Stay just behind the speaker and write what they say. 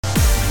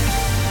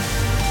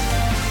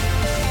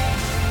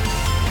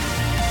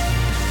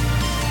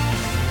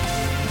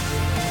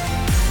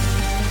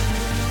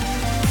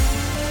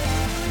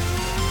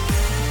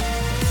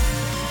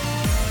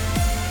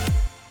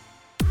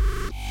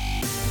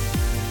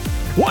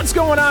What's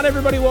going on,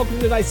 everybody? Welcome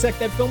to Dissect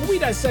That Film. We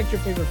dissect your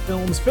favorite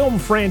films, film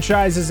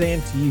franchises,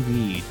 and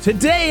TV.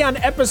 Today on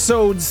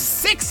episode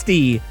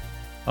 60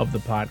 of the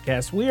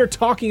podcast, we are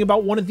talking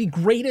about one of the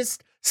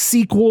greatest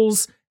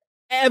sequels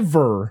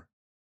ever.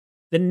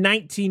 The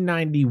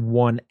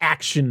 1991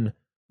 action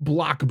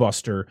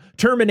blockbuster,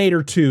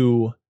 Terminator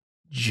 2,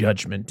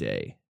 Judgment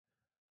Day.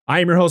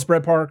 I am your host,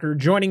 Brett Parker.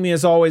 Joining me,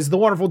 as always, the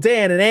wonderful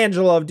Dan and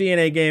Angela of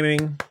DNA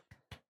Gaming.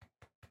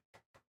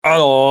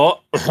 Hello.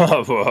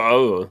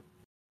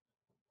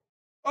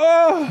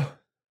 Oh,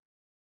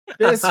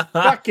 this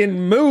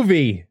fucking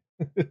movie.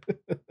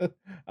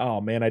 Oh,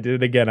 man, I did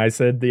it again. I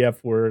said the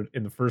F word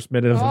in the first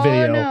minute of the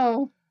video.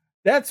 No.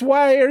 That's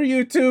why our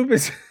YouTube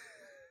is...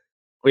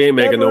 We ain't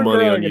making no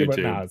money on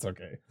YouTube. No, it's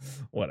okay.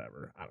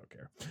 Whatever. I don't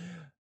care.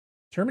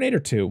 Terminator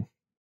 2,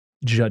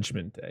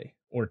 Judgment Day,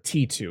 or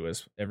T2,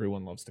 as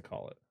everyone loves to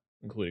call it,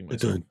 including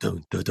myself.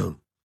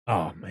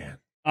 Oh, man.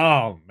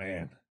 Oh,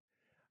 man.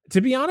 To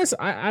be honest,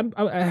 I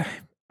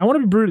want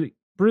to be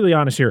brutally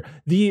honest here.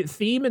 The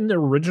theme in the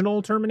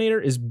original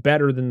Terminator is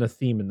better than the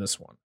theme in this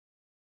one.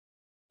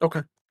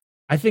 Okay.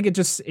 I think I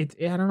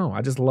don't know.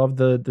 I just love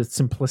the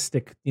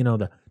simplistic,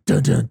 the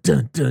dun dun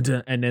dun dun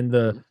dun, and then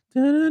the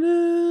dun, dun,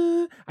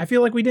 dun. I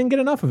feel like we didn't get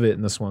enough of it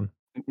in this one.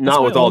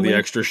 Not with all the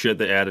extra shit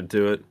they added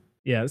to it.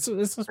 Yeah, this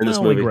is my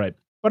only gripe.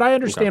 But I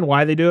understand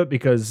why they do it,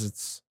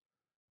 because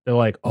they're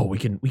like, oh, we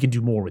can do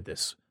more with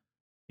this.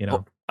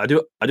 Oh, I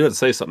do have to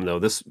say something though.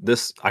 This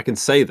I can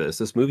say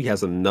this movie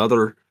has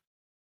another,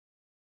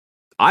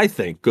 I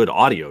think, good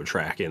audio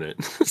track in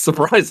it,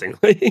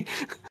 surprisingly.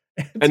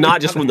 And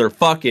not just when they're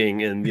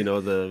fucking and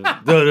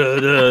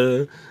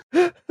the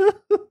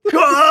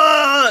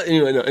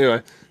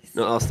anyway,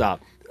 no, I'll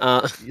stop.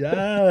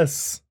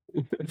 Yes.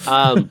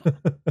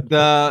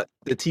 The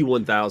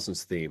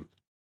T-1000's theme.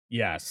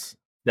 Yes.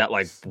 That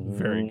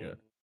very good.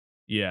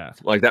 Yeah.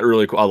 Like that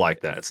really cool. I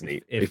like that. It's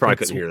neat. You probably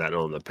couldn't hear that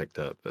on the picked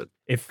up, but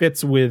it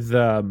fits with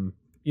the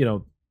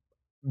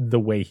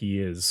way he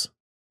is,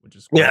 which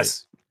is great.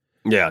 Yes.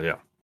 Yeah.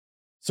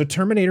 So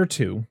Terminator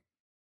 2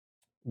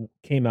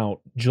 came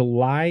out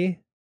July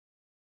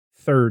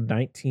 3rd,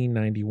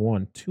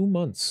 1991, 2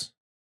 months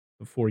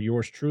before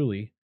yours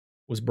truly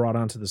was brought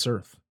onto this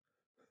earth.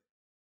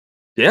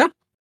 Yeah.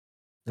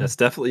 That's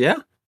definitely, yeah.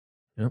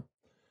 Yep.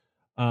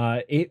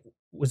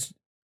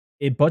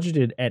 It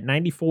budgeted at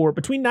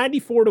between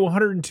 94 to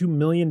 $102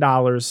 million,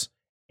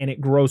 and it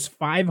grossed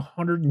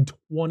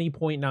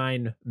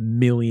 $520.9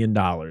 million.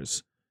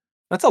 That's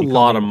a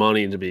lot of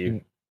money to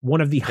be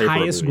one of the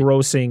highest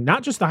grossing,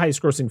 not just the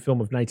highest grossing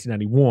film of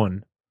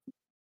 1991,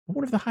 but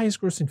one of the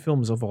highest grossing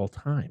films of all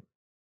time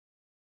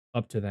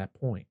up to that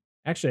point.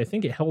 Actually, I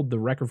think it held the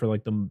record for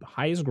the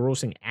highest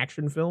grossing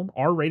action film,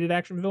 R-rated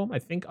action film, I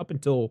think up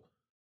until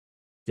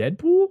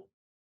Deadpool?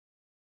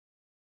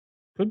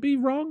 Could be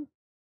wrong.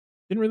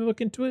 Didn't really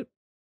look into it.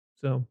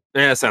 So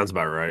yeah, it sounds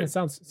about right. It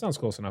sounds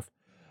close enough.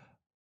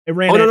 It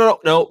ran. No.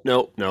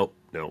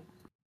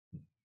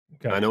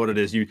 Okay. I know what it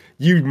is. You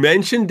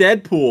mentioned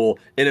Deadpool,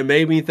 and it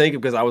made me think,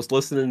 because I was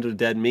listening to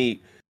Dead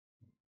Meat.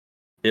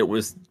 It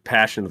was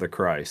Passion of the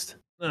Christ.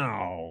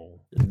 No.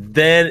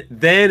 Then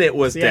it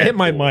was. I hit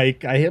my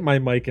mic. I hit my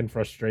mic in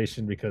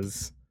frustration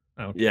because.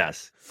 Okay.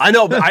 Yes, I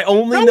know, but I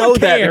only know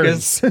that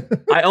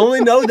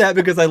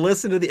because I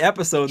listened to the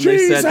episode and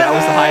they said that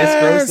was the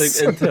highest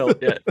grossing until.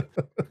 Yeah.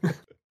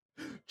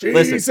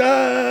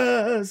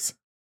 Jesus.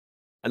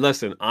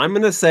 Listen, I'm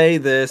gonna say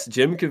this: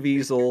 Jim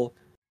Caviezel,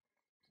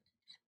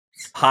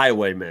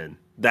 Highwaymen.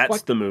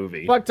 That's the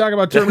movie. Fuck, talk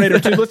about Terminator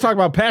 2. Let's talk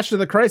about Passion of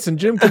the Christ and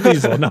Jim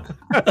Caviezel. No.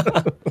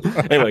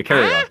 Anyway,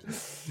 carry on.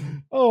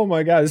 Oh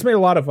my god, this made a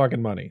lot of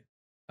fucking money.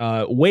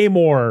 Way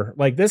more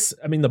like this.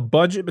 I mean,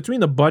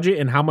 between the budget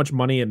and how much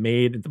money it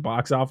made at the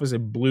box office,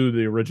 it blew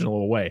the original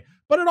away.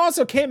 But it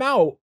also came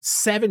out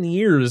 7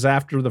 years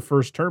after the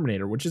first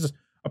Terminator, which is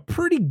a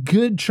pretty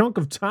good chunk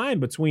of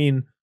time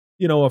between,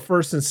 a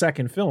first and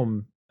second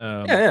film.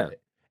 Yeah.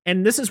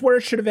 And this is where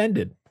it should have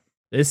ended.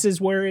 This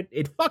is where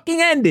it fucking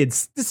ended.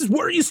 This is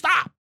where you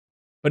stop.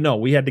 But no,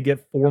 we had to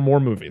get 4 more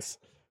movies.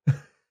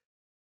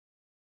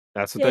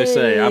 That's what they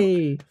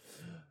say.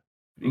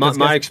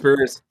 My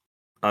experience.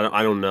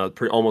 I don't know.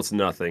 Almost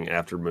nothing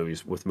after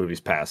movies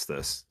past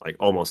this. Like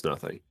almost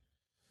nothing.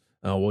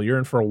 Oh well, you're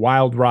in for a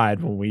wild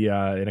ride when we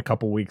in a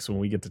couple weeks when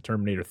we get to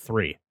Terminator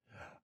 3.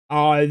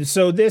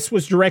 So this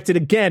was directed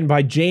again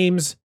by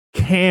James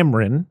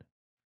Cameron,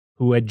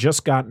 who had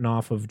just gotten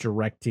off of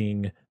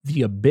directing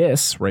The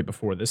Abyss right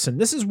before this,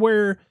 and this is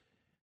where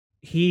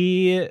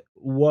the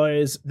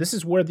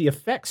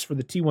effects for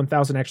the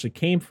T-1000 actually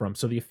came from.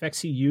 So the effects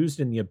he used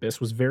in The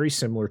Abyss was very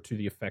similar to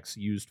the effects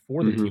used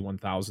for the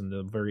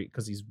T-1000,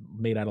 because he's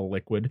made out of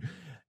liquid.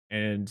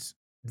 And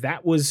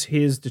that was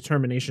his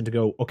determination to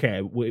go,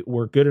 okay,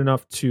 we're good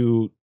enough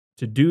to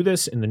do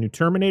this in the new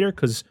Terminator,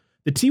 because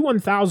the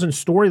T-1000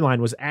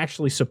 storyline was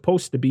actually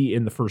supposed to be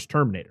in the first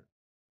Terminator.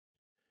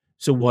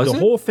 So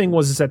whole thing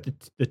was that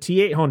the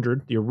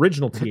T-800, the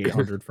original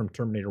T-800 from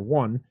Terminator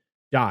 1,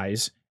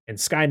 dies, and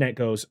Skynet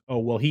goes, oh,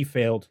 well, he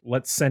failed.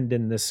 Let's send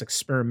in this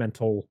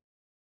experimental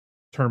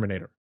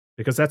Terminator,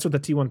 because that's what the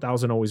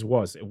T-1000 always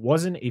was. It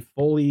wasn't a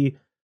fully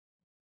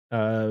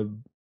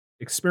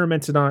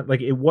experimented on,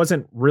 like it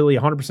wasn't really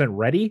 100%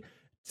 ready.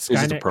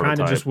 Skynet kind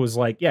of just was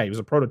like, yeah, he was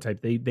a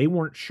prototype. They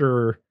weren't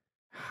sure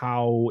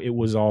how it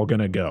was all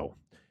gonna go,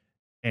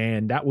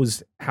 and that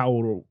was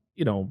how,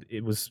 you know,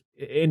 it was.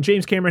 And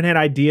James Cameron had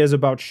ideas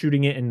about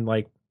shooting it in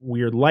like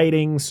weird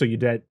lighting, so you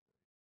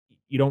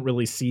don't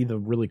really see the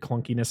really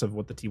clunkiness of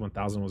what the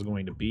T-1000 was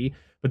going to be.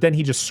 But then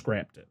he just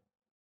scrapped it.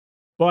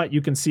 But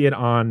you can see it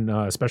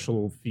on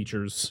special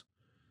features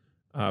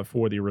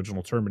for the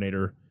original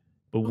Terminator.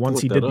 But once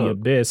he did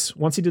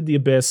the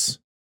Abyss,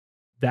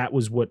 that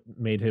was what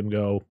made him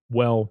go,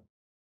 well,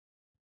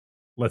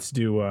 let's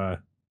do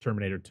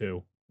Terminator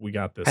 2. We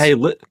got this. Hey,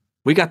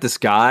 we got this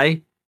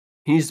guy.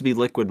 He needs to be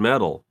liquid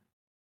metal.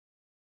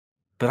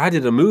 But I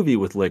did a movie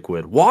with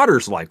liquid.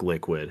 Water's like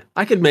liquid.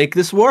 I could make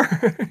this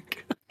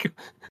work.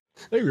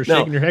 You were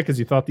shaking your head because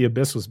you thought the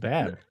Abyss was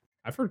bad.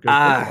 I've heard good.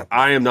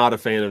 I am not a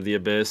fan of the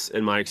Abyss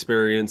in my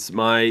experience.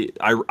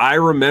 I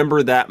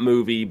remember that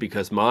movie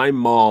because my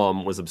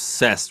mom was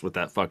obsessed with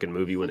that fucking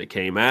movie when it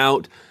came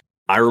out.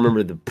 I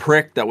remember the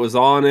prick that was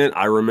on it.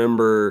 I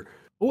remember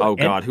who was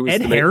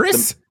Ed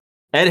Harris?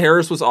 Ed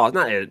Harris was awesome.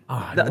 Not Ed.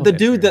 The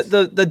dude,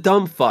 the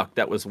dumb fuck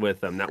that was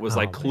with him. That was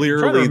like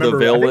clearly the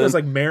villain. I think it was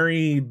like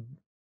Mary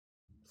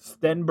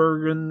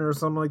Stenbergen or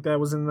something like that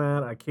was in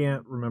that. I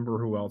can't remember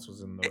who else was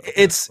in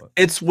the.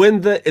 It's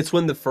when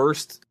the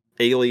first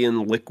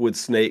alien liquid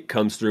snake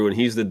comes through and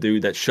he's the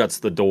dude that shuts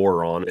the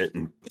door on it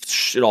and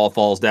shit all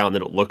falls down.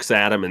 Then it looks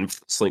at him and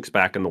slinks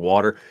back in the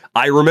water.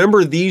 I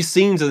remember these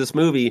scenes of this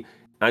movie.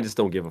 I just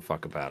don't give a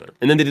fuck about it.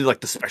 And then they did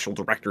like the special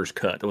director's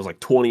cut that was like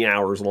 20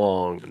 hours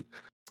long. And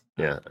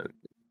yeah,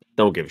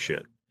 don't give a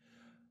shit.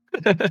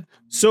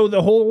 So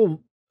the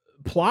whole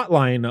plot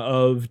line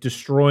of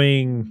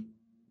destroying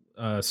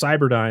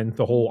Cyberdyne,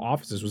 the whole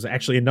offices, was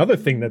actually another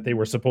thing that they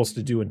were supposed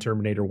to do in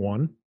Terminator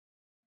 1.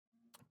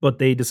 But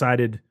they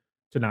decided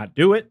to not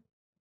do it.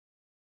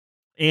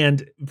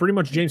 And pretty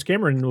much James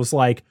Cameron was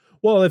like,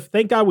 well,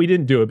 thank God we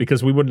didn't do it,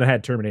 because we wouldn't have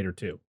had Terminator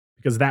 2.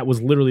 Because that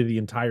was literally the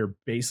entire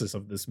basis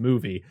of this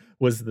movie,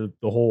 was the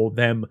whole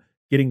them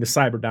getting the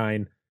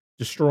Cyberdyne,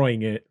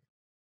 destroying it,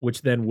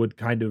 which then would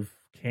kind of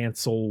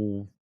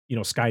cancel, you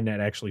know, Skynet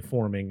actually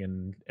forming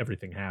and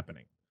everything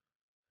happening.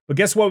 But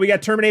guess what? We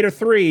got Terminator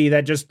 3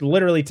 that just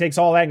literally takes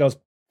all that and goes,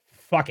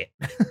 fuck it.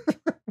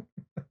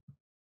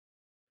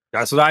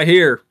 That's what I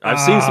hear. I've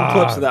seen some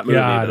clips of that movie.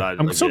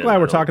 I'm so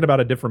glad we're talking about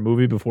a different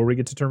movie before we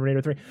get to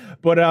Terminator 3.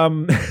 But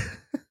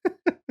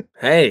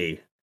hey,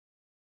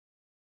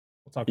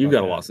 we'll talk. You've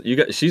got a lot.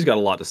 She's got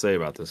a lot to say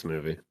about this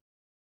movie.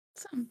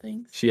 Some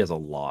things. She has a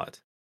lot.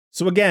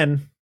 So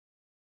again,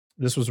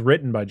 this was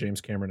written by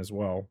James Cameron as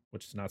well,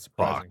 which is not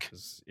surprising,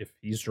 because if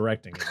he's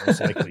directing it,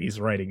 most likely he's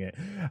writing it.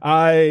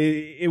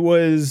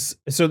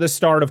 So this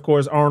starred, of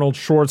course, Arnold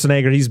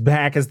Schwarzenegger. He's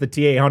back as the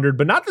T-800,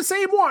 but not the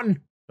same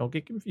one. Don't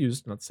get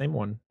confused. Not the same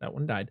one. That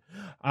one died.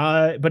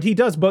 But he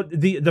does. But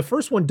the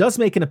first one does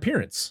make an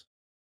appearance.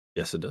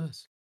 Yes, it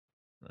does.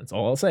 That's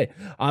all I'll say.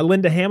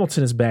 Linda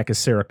Hamilton is back as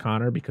Sarah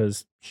Connor,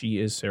 because she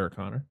is Sarah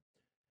Connor.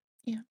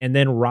 Yeah. And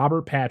then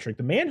Robert Patrick,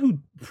 the man who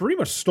pretty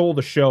much stole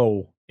the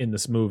show in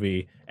this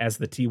movie as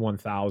the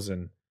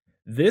T-1000.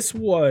 This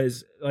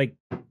was like,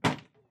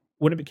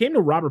 when it came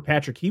to Robert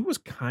Patrick, he was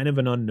kind of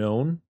an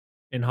unknown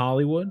in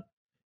Hollywood.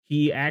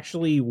 He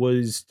actually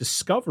was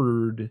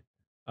discovered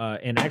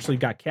and actually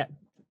got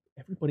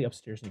everybody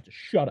upstairs needs to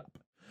shut up.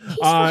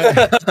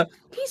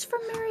 He's from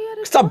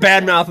Marietta. Stop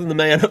bad mouthing the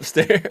man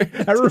upstairs.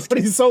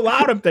 Everybody's so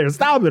loud up there.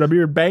 Stop it. I'm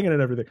here banging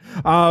and everything.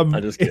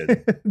 I'm just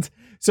kidding.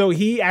 So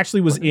he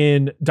actually was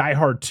in Die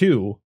Hard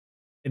 2,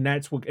 and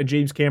that's what, and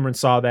James Cameron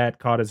saw that,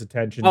 caught his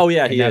attention. Oh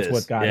yeah, and that's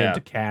what got him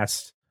to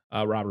cast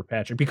Robert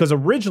Patrick, because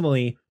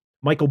originally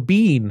Michael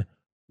Biehn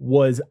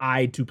was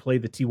eyed to play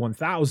the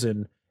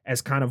T-1000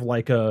 as kind of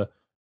like a,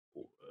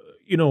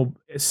 you know,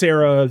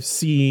 Sarah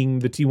seeing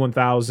the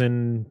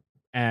T-1000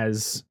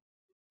 as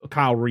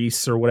Kyle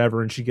Reese or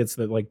whatever, and she gets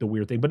the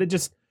weird thing. But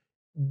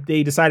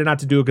they decided not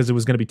to do it because it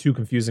was going to be too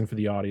confusing for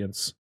the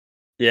audience.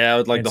 Yeah,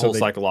 with the whole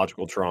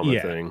psychological trauma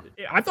thing.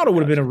 I thought it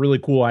would have been a really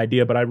cool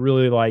idea, but I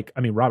really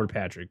Robert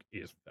Patrick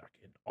is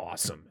fucking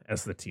awesome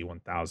as the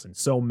T-1000.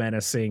 So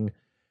menacing.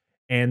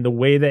 And the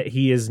way that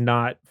he is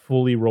not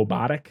fully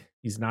robotic,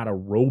 he's not a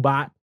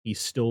robot.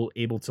 He's still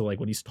able to,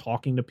 when he's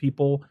talking to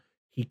people,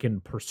 he can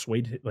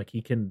persuade,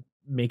 he can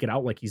make it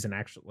out like he's an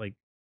actual,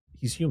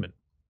 he's human,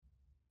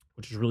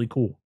 which is really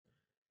cool.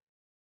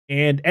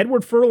 And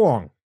Edward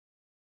Furlong,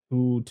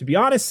 who, to be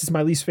honest, is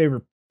my least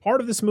favorite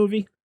part of this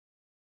movie,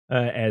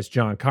 as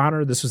John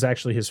Connor. This was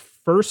actually his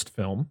first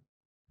film.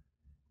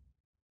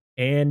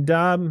 And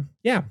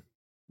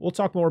we'll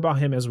talk more about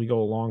him as we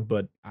go along,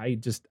 but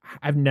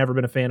I've never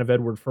been a fan of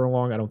Edward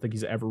Furlong. I don't think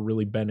he's ever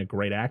really been a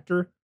great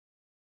actor.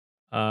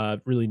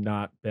 Really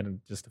not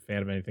been just a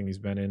fan of anything he's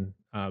been in.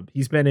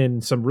 He's been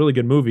in some really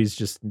good movies,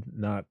 just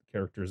not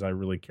characters I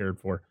really cared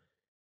for.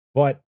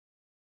 But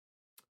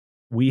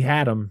we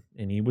had him,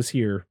 and he was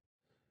here.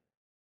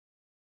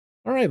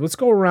 All right, let's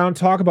go around,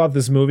 talk about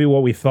this movie,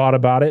 what we thought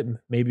about it.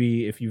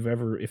 Maybe if you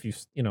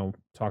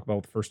talk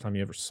about the first time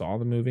you ever saw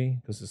the movie,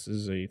 because this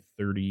is a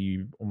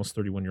almost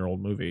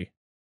 31-year-old movie.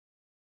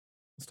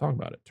 Let's talk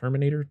about it.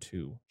 Terminator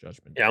 2,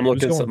 Judgment Day. Yeah, I'm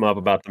looking something up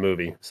about the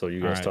movie, so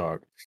you guys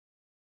talk.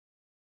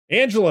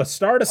 Angela,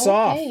 start us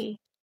off.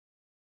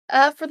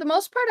 For the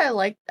most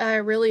part, I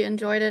really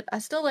enjoyed it. I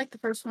still like the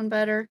first one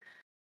better.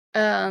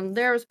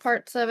 There was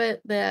parts of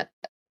it that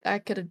I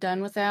could have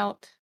done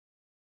without.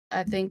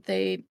 I think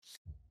they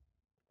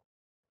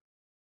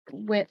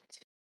went,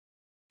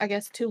 I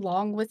guess, too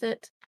long with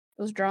it.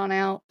 It was drawn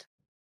out.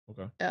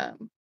 Okay.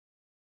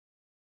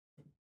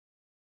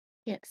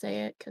 Can't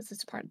say it because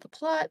it's part of the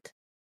plot.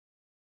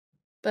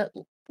 But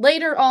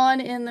later on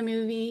in the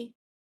movie,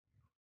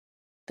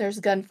 there's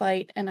a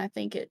gunfight, and I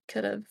think it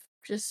could have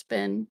just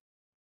been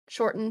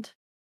shortened.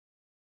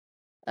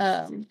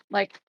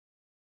 Like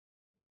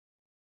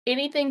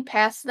anything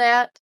past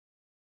that,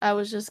 I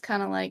was just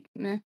kind of like,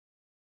 meh.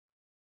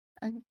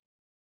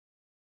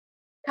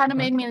 Kind of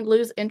made me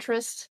lose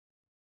interest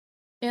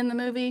in the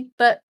movie,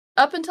 but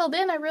up until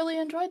then, I really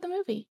enjoyed the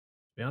movie.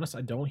 To be honest,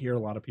 I don't hear a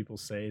lot of people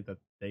say that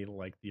they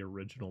like the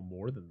original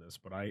more than this,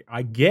 but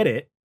I get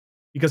it,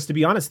 because to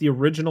be honest, the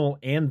original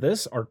and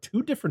this are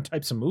two different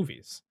types of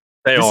movies.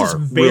 This is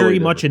very really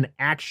much an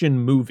action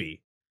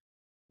movie,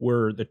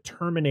 where the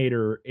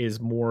Terminator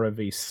is more of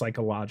a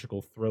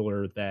psychological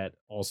thriller that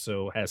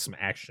also has some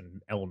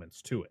action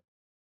elements to it.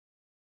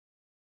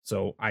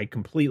 So I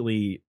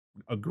completely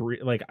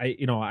agree. Like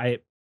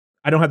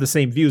I don't have the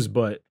same views,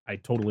 but I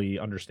totally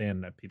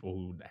understand that people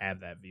who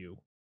have that view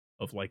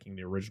of liking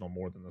the original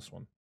more than this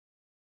one.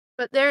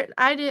 But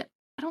I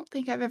don't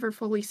think I've ever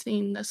fully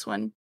seen this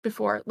one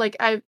before. Like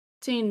I've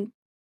seen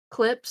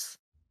clips,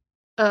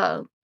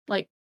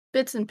 like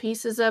bits and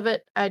pieces of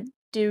it. I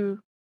do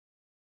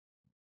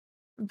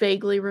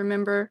vaguely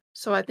remember,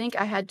 so I think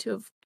I had to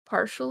have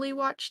partially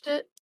watched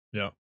it.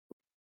 Yeah.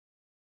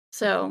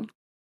 So,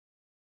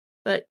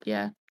 but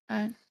yeah,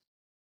 I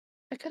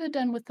could have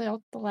done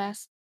without the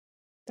last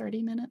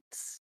 30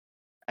 minutes,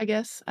 I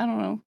guess. I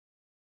don't know.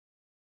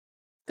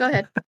 Go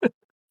ahead.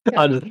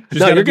 She's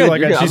got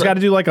to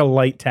do like a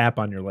light tap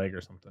on your leg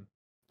or something.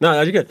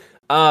 No, you're good.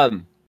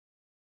 I'm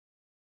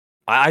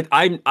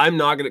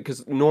not gonna,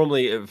 because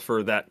normally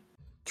for that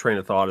train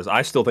of thought is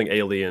I still think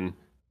Alien.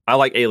 I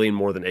like Alien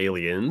more than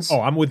Aliens.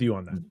 Oh, I'm with you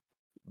on that.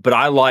 But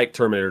I like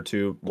Terminator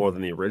 2 more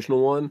than the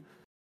original one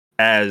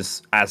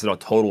as a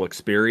total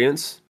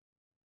experience.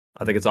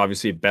 I think it's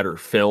obviously a better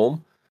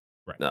film.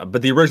 Right.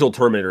 But the original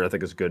Terminator I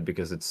think is good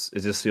because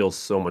it just feels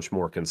so much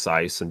more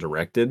concise and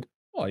directed.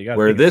 Well, you got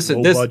where this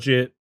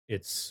budget.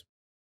 It's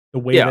the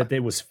way that it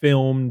was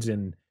filmed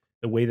and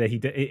the way that he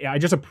did. I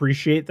just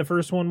appreciate the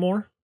first one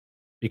more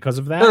because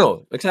of that.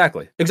 No,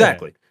 exactly.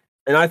 Okay.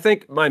 And I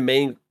think my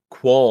only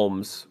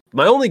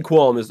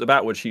qualm is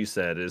about what she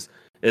said is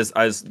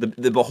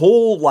the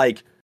whole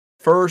like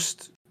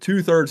first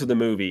 2/3 of the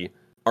movie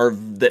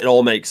it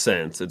all makes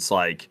sense. It's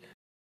like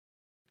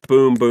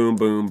boom, boom,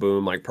 boom,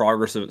 boom, like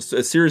progressive,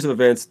 a series of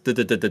events,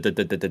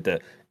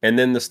 and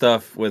then the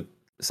stuff with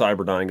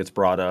Cyberdyne gets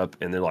brought up,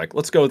 and they're like,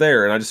 let's go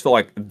there. And I just feel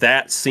like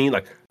that scene,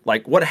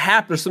 like what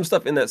happened, there's some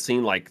stuff in that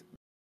scene, like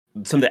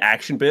some of the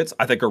action bits,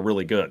 I think are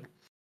really good.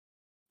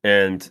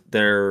 And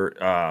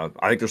I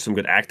think there's some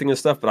good acting and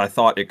stuff, but I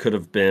thought it could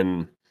have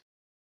been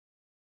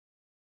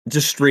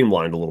just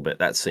streamlined a little bit,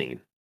 that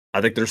scene. I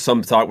think there's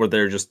some thought where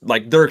they're just,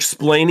 like, they're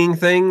explaining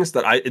things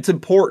that it's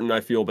important, I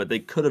feel, but they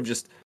could have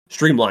just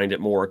streamlined it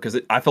more, because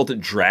I felt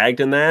it dragged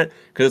in that,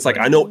 because it's like,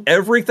 I know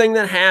everything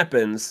that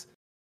happens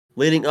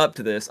leading up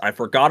to this. I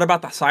forgot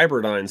about the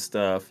Cyberdyne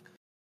stuff,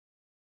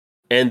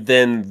 and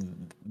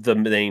then the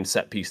main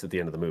set piece at the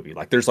end of the movie.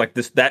 Like, there's like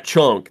that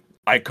chunk,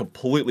 I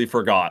completely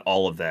forgot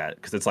all of that,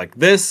 because it's like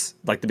this,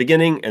 like the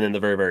beginning, and then the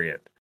very, very end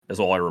is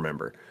all I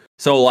remember.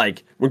 So,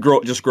 like,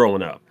 just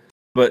growing up.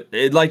 But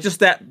just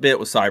that bit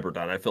with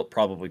Cyberdyne, I felt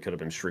probably could have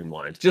been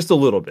streamlined just a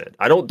little bit.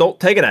 I don't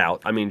take it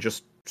out. I mean,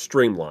 just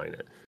streamline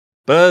it.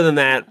 But other than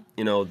that,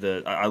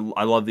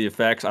 I love the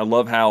effects. I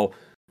love how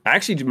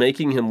actually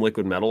making him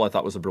liquid metal, I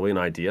thought was a brilliant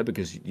idea,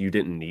 because you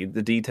didn't need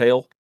the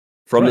detail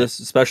from this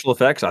special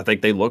effects. I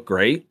think they look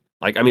great.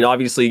 Like, I mean,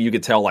 obviously you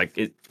could tell, like,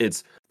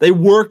 they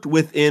worked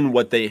within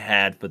what they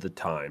had for the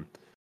time.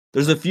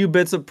 There's a few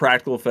bits of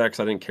practical effects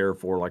I didn't care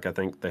for. Like, I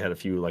think they had a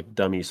few, like,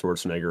 dummy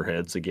Schwarzenegger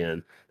heads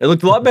again. It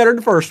looked a lot better than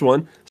the first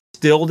one.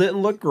 Still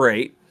didn't look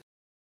great.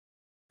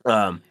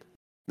 The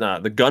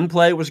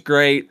gunplay was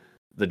great.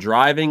 The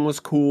driving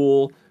was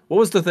cool. What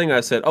was the thing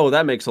I said? Oh,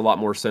 that makes a lot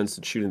more sense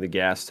than shooting the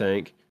gas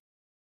tank.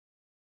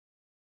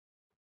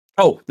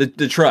 Oh, the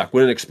truck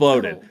when it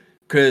exploded.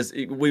 Because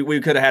we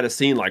could have had a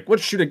scene like,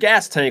 let's shoot a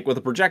gas tank with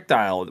a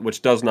projectile,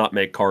 which does not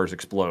make cars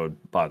explode,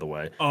 by the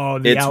way. Oh,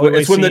 it's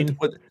when scene?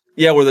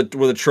 Where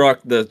the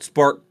truck,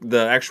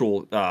 the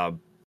actual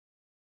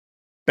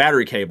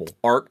battery cable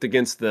arced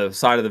against the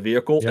side of the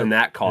vehicle, and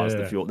that caused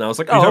the fuel. Now it's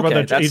like, that's smart.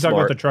 You talking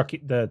about the truck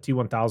the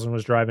T-1000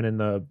 was driving in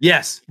the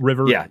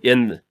river? Yeah,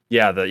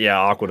 the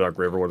Aqueduct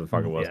River, what the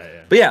fuck it was.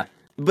 Yeah. But yeah,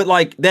 but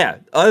like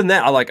that. Other than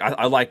that,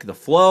 I like the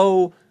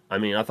flow. I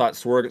mean, I thought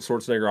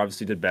Schwarzenegger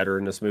obviously did better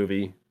in this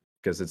movie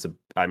because he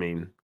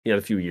had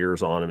a few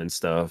years on him and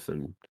stuff,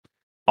 and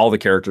all the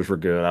characters were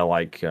good. I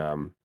like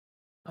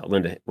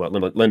Linda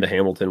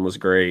Hamilton was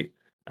great.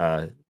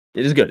 It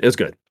is good. It's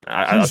good.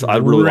 I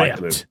really like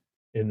the movie.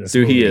 In this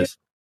Dude, movie. he is.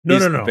 No,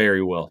 He's no.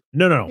 very well.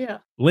 No. Yeah.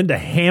 Linda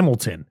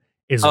Hamilton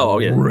is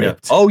Yeah.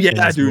 ripped. Oh in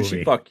yeah, this dude.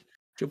 movie.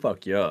 She'll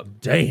fuck you up.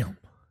 Damn.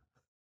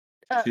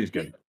 She's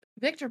good.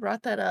 Victor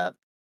brought that up.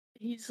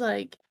 He's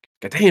like,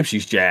 God damn,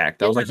 she's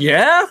jacked. I was like,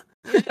 yeah.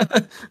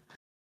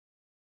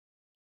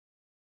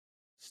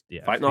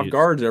 Yeah, Fighting off she's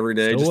guards every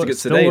day just to get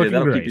still sedated. looking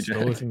That'll great. keep you Still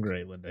jacked. looking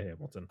great, Linda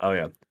Hamilton. Oh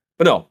yeah,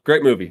 but no,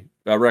 great movie.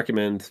 I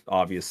recommend.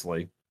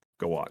 Obviously,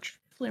 go watch.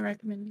 definitely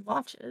recommend you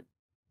watch it.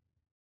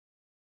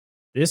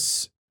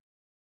 This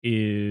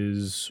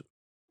is,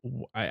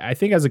 I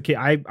think as a kid,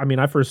 I mean,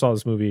 I first saw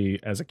this movie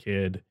as a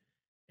kid,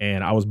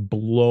 and I was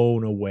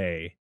blown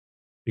away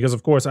because,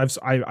 of course,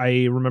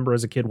 I remember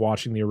as a kid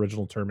watching the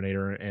original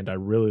Terminator, and I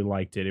really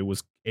liked it. It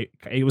was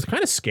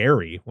kind of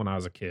scary when I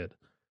was a kid,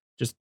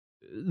 just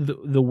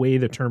the way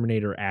the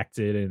Terminator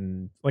acted,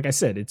 and like I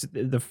said, it's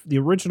the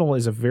original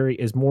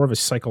is more of a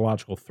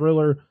psychological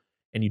thriller,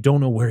 and you don't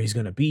know where he's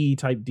gonna be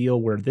type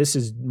deal. Where this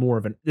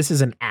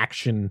is an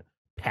action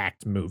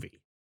packed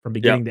movie from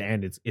beginning to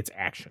end. It's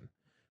action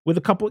with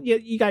a couple. Yeah,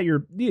 you got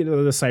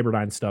the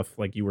Cyberdyne stuff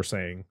like you were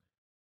saying.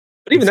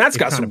 But even that's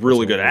got some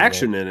really good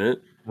action in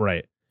it,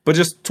 right? But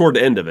just toward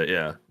the end of it,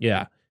 yeah.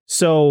 Yeah.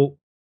 So,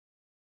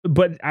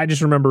 but I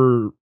just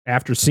remember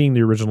after seeing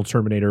the original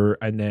Terminator,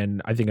 and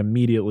then I think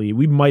immediately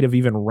we might have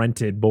even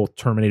rented both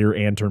Terminator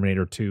and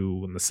Terminator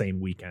 2 in the same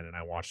weekend, and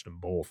I watched them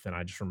both, and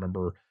I just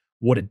remember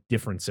what a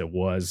difference it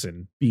was,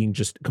 and being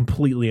just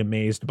completely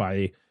amazed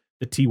by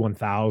the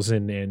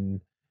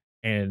T-1000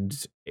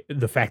 and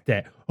the fact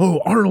that, oh,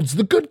 Arnold's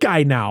the good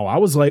guy now. I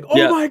was like,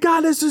 oh my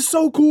God, this is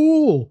so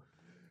cool.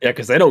 Yeah,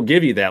 because they don't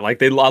give you that.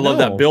 Like I love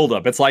that build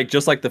up. It's like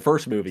just like the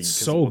first movie.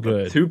 So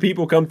good. Two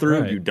people come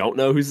through. Right. You don't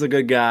know who's the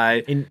good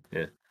guy. And,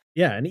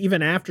 and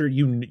even after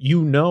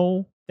you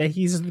know that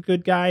he's the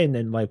good guy, and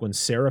then like when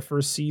Sarah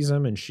first sees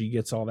him and she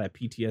gets all that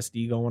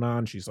PTSD going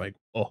on, she's like,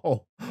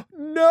 oh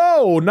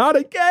no, not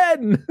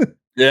again.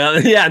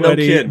 Yeah, no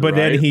kidding. But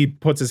then he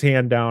puts his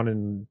hand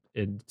down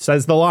and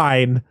says the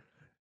line,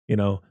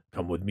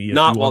 come with me.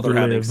 Not while they're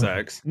having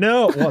sex.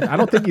 No, well, I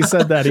don't think he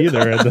said that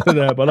either.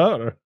 But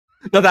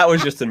no, that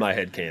was just in my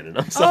head canon.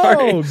 I'm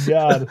sorry. Oh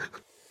God.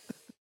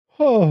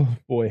 Oh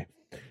boy.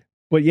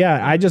 But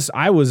yeah,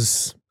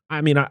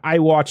 I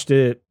watched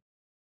it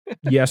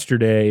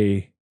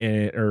yesterday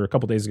or a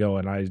couple days ago,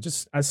 and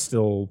I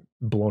still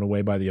blown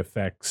away by the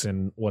effects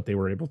and what they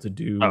were able to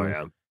do. Oh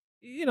yeah.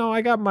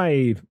 I got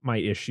my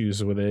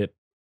issues with it,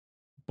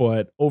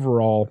 but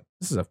overall,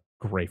 this is a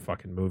great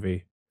fucking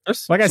movie.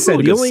 Like I said,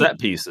 the only set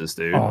pieces,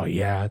 dude. Oh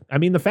yeah. I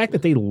mean, the fact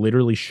that they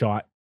literally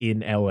shot in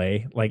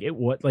LA,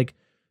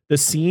 the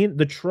scene,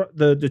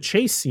 the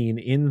chase scene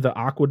in the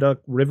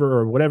Aqueduct River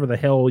or whatever the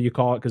hell you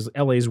call it, because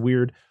LA is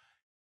weird.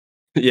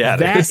 Yeah,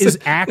 that is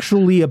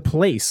actually a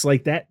place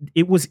like that.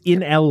 It was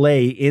in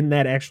LA in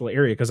that actual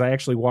area, because I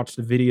actually watched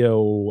the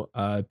video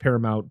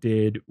Paramount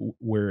did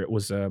where it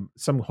was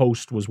some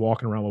host was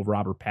walking around with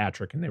Robert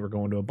Patrick, and they were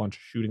going to a bunch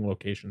of shooting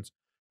locations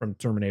from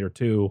Terminator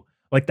 2,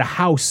 like the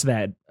house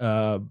that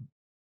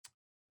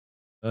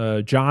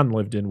John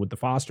lived in with the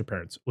foster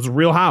parents was a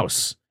real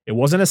house. It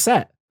wasn't a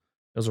set.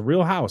 It was a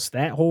real house.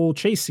 That whole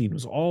chase scene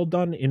was all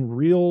done in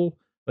real,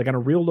 like on a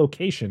real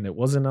location. It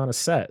wasn't on a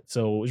set.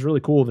 So it was really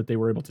cool that they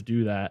were able to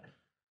do that.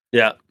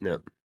 Yeah.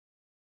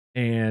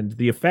 And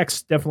the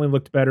effects definitely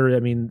looked better.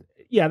 I mean,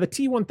 yeah, the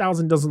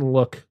T-1000 doesn't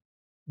look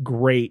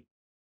great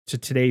to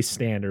today's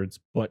standards,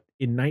 but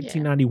in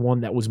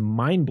 1991, that was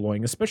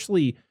mind-blowing,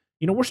 especially,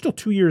 we're still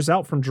 2 years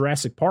out from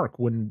Jurassic Park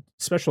when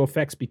special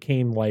effects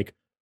became like,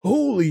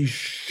 holy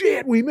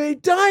shit, we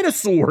made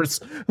dinosaurs.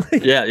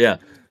 Yeah.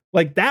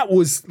 Like that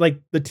was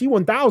like the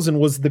T-1000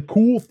 was the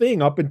cool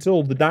thing up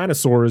until the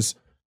dinosaurs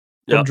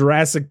from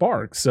Jurassic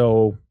Park.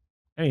 So,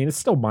 I mean, it's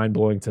still mind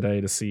blowing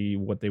today to see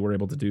what they were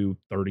able to do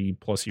 30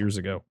 plus years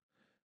ago.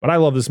 But I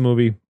love this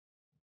movie.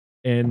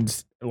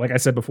 And like I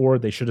said before,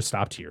 they should have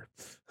stopped here.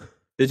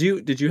 Did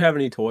you have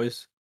any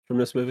toys from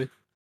this movie?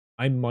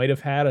 I might have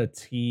had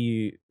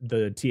the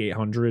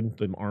T-800,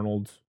 the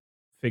Arnold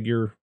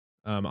figure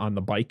on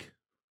the bike.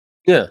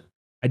 Yeah.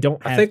 I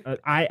don't have,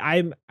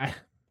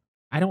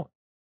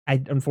 I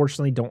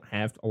unfortunately don't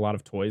have a lot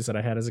of toys that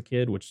I had as a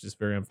kid, which is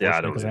very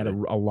unfortunate because I had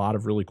a lot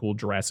of really cool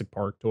Jurassic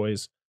Park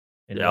toys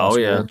and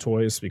World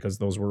toys, because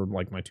those were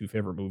like my two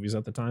favorite movies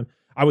at the time.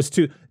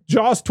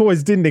 Jaws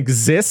toys didn't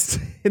exist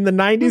in the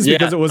 90s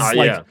because it was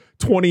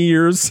 20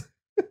 years.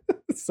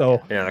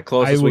 So yeah, the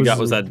closest we got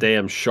was that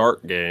damn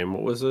shark game.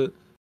 What was it?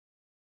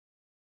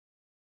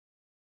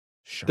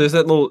 There's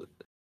that little.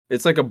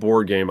 It's like a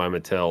board game by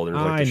Mattel. There's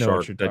like the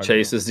shark that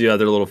chases the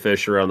other little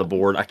fish around the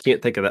board. I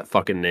can't think of that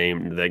fucking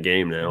name, that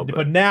game now.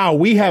 But now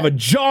we have a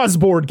Jaws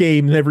board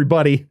game,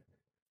 everybody.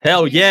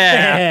 Hell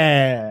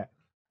yeah.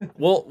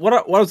 Well, what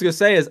I was gonna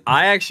say is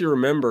I actually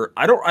remember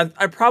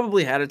I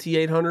probably had a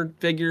T800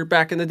 figure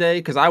back in the day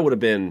because I would have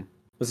been,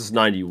 this is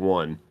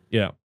 91.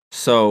 Yeah.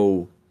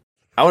 So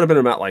I would have been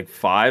about like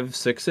 5,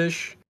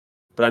 6-ish.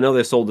 But I know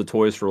they sold the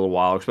toys for a little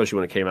while, especially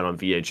when it came out on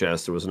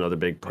VHS. There was another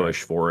big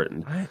push for it.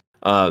 And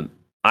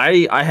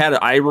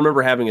I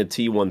remember having a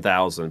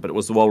T1000, but it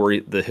was the one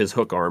where his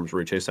hook arms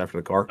where he chased after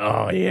the car.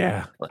 Oh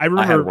yeah. I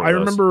I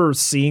remember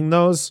seeing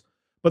those.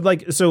 But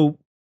like, so,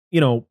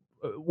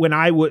 when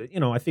I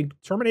think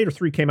Terminator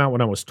 3 came out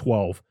when I was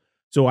 12.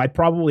 So I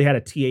probably had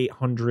a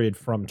T800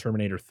 from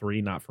Terminator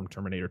 3, not from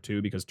Terminator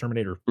 2, because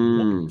Terminator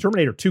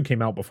 2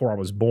 came out before I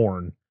was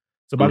born.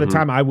 So by the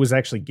time I was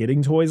actually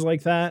getting toys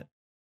like that,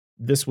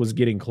 this was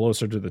getting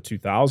closer to the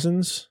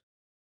 2000s.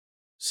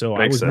 So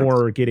I was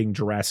more getting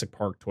Jurassic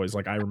Park toys.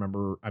 Like I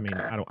remember,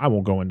 I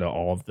won't go into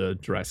all of the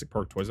Jurassic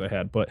Park toys I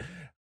had, but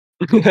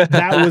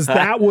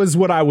that was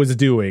what I was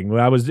doing.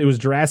 It was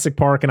Jurassic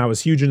Park, and I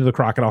was huge into the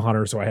Crocodile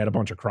Hunter, so I had a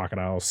bunch of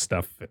crocodile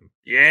stuff.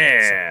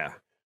 Yeah.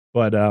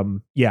 But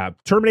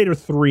Terminator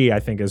 3, I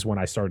think, is when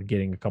I started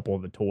getting a couple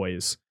of the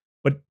toys.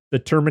 But the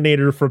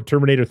Terminator from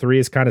Terminator 3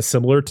 is kind of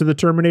similar to the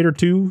Terminator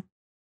 2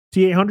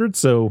 T800,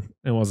 so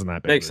it wasn't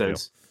that big. Makes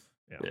sense.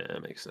 Yeah,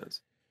 it makes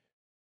sense.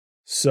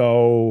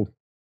 So,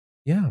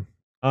 yeah.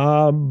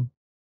 Do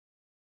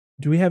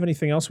we have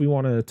anything else we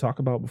want to talk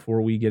about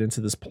before we get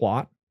into this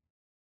plot?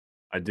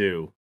 I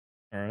do.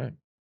 All right.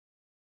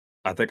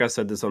 I think I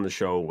said this on the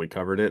show. We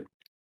covered it.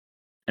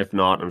 If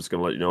not, I'm just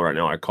going to let you know right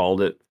now. I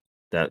called it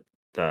that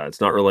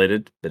it's not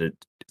related, but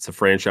it's a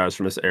franchise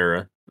from this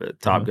era.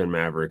 Top Gun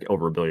Maverick,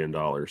 over $1 billion.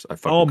 I fucking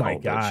oh my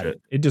called god, that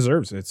shit. It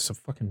deserves it. It's a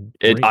fucking.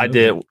 I movie.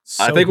 did.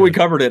 So I think good. we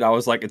covered it. I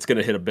was like, it's going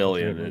to hit $1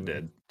 billion, and it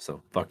did.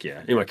 So fuck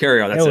yeah. Anyway,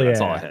 carry on. That's it.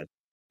 That's all I had.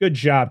 Good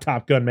job,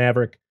 Top Gun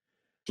Maverick.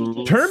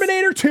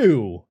 Terminator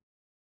 2,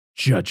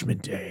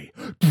 Judgment Day.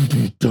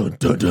 Dun dun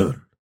dun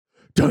dun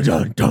dun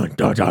dun dun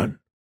dun dun.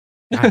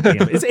 God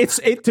damn. It's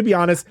to be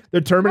honest,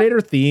 the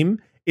Terminator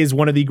theme is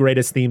one of the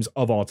greatest themes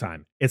of all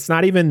time. It's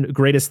not even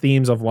greatest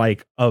themes of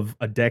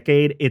a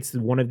decade. It's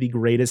one of the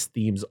greatest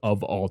themes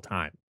of all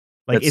time.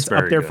 Like it's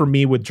up there for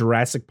me with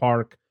Jurassic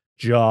Park,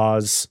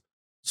 Jaws,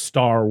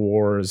 Star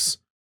Wars,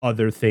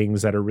 other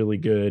things that are really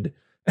good.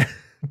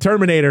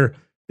 Terminator,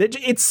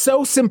 it's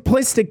so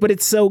simplistic, but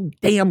it's so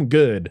damn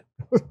good.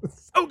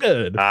 So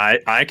good.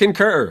 I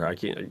concur. I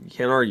can't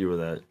argue with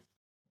that.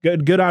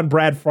 Good on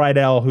Brad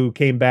Friedel, who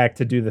came back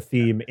to do the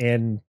theme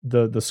and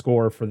the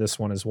score for this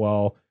one as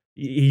well.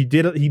 He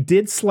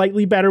did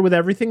slightly better with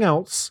everything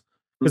else,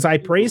 because I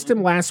praised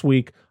him last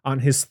week on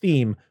his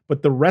theme,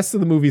 but the rest of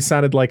the movie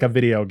sounded like a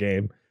video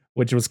game,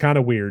 which was kind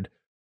of weird.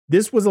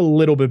 This was a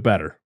little bit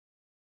better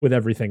with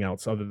everything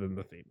else other than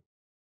the theme,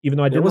 even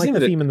though I didn't like the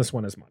theme in this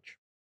one as much.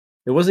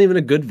 It wasn't even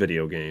a good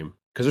video game.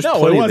 Because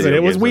no, it wasn't.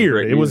 It was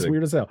weird. It was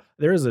weird as hell.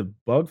 There is a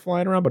bug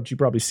flying around, but you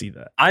probably see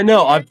that. I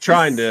know. I'm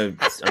trying to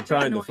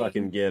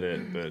fucking get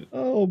it, but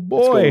oh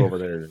boy, over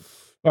there.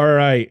 All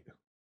right,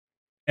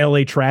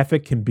 LA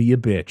traffic can be a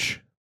bitch.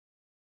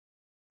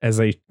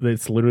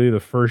 It's literally the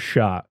first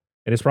shot,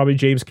 and it's probably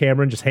James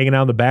Cameron just hanging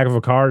out in the back of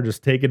a car,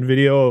 just taking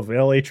video of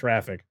LA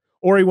traffic.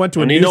 Or he went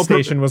to a news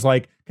station, was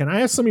like, "Can I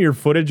have some of your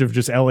footage of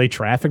just LA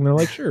traffic?" And they're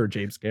like, "Sure,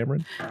 James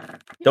Cameron."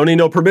 Don't need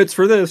no permits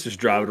for this. Just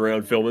driving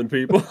around filming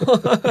people.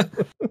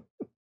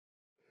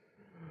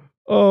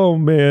 Oh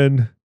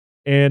man,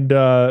 and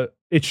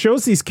it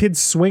shows these kids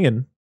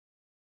swinging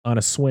on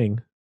a swing.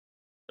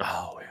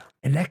 Oh yeah,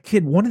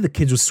 and one of the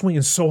kids was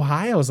swinging so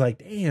high, I was like,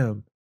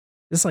 "Damn,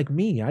 this is like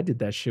me. I did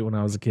that shit when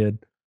I was a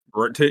kid."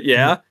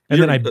 Yeah, and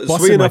then I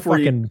busted my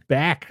fucking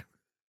back,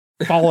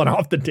 falling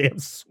off the damn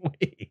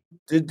swing.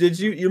 Did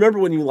you remember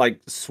when you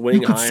like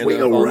swing high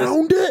swing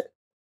around it?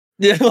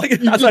 Yeah, like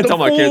that's what I tell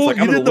my kids. Like,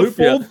 I'm gonna loop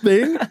the full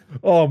thing.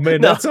 Oh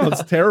man, that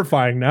sounds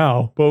terrifying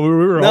now. But we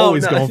were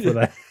always going for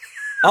that.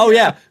 Oh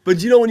yeah,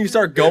 but when you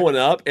start going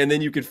up, and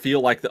then you could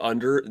feel like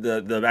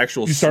the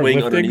actual swing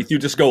lifting underneath you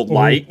just go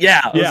light.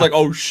 Yeah, it was like,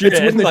 oh shit!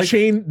 It's when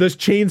the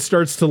chain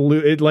starts to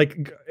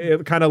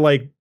it kind of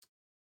like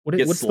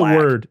what's slack. The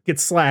word?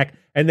 Gets slack,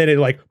 and then it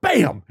like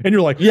bam, and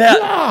you're like, yeah.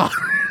 Ah!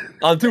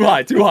 I'm too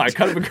high. Go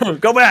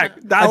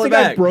back. Dial it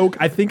back.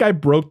 I think I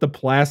broke the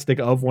plastic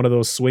of one of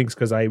those swings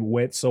because I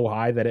went so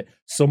high that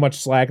so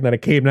much slack, and then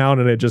it came down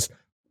and it just,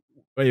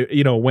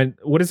 went.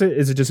 What is it?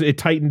 Is it just it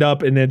tightened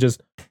up and then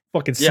just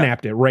fucking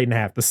snapped it right in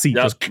half? The seat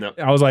I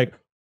was like,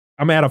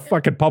 I'm at a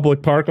fucking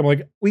public park. I'm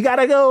like, we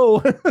gotta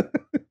go,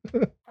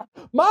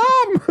 Mom.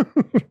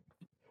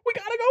 We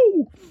gotta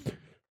go.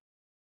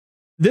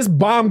 This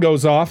bomb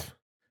goes off,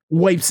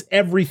 wipes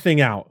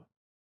everything out.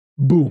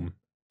 Boom.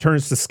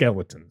 Turns to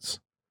skeletons,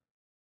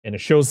 and it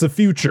shows the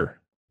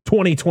future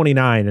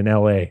 2029 in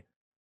LA,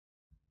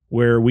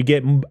 where we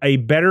get a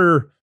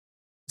better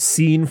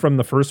scene from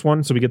the first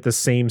one. So we get the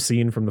same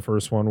scene from the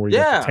first one where you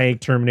got the tank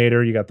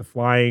Terminator, you got the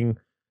flying.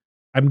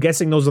 I'm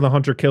guessing those are the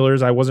hunter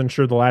killers. I wasn't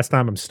sure the last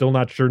time. I'm still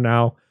not sure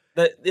now.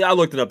 I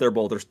looked it up. They're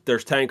both.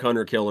 There's tank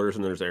hunter killers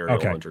and there's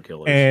aerial hunter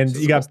killers. And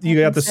you got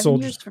the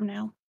soldiers from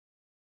now.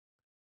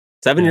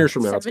 7 Yeah. years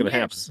from now, it's 7 going to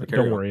happen. years. So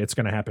carry Don't on. worry, it's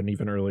going to happen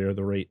even earlier.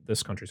 The rate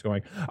this country's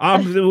going.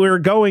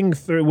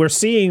 We're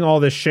seeing all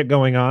this shit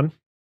going on,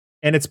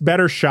 and it's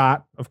better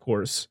shot, of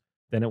course,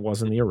 than it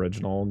was in the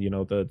original. You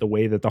know, the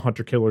way that the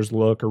hunter killers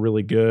look are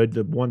really good.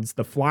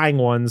 The flying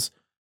ones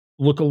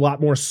look a lot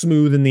more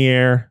smooth in the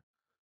air.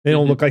 They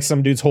don't look like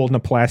some dude's holding a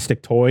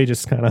plastic toy,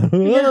 just kind of.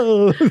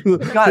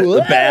 God,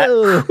 the bat.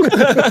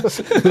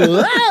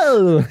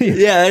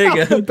 Yeah, there you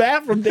go. The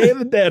bat from Day of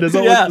the Dead is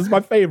my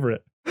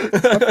favorite.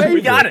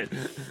 We got it.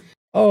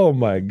 Oh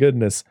my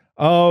goodness.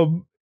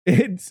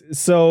 It's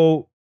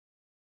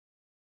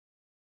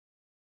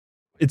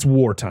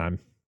wartime.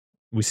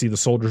 We see the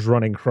soldiers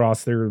running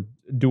across. They're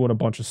doing a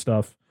bunch of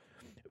stuff.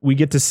 We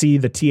get to see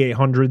the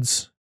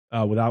T-800s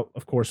without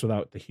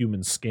the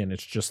human skin.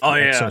 It's just the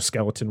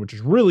exoskeleton, which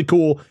is really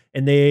cool.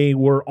 And they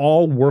were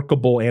all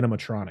workable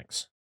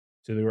animatronics.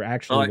 So they were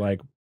actually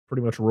like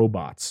pretty much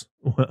robots.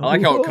 I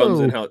like how it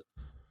comes in, how it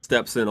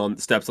steps on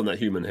that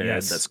human head,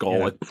 that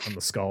skull. On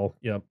the skull.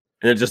 Yep.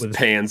 And it just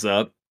pans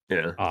up.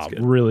 Yeah.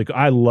 Really cool.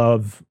 I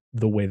love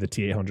the way the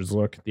T-800s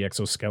look, the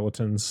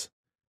exoskeletons.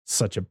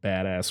 Such a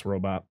badass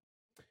robot.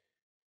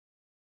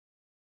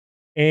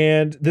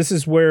 And this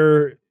is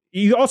where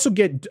you also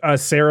get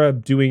Sarah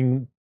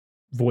doing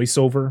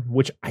voiceover,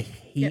 which I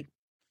hate. Yep.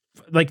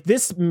 Like,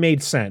 this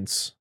made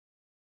sense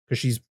because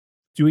she's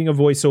doing a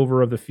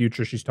voiceover of the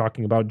future. She's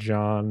talking about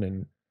John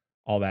and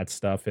all that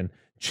stuff. And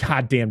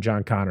goddamn,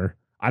 John Connor.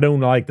 I don't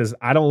like this.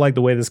 I don't like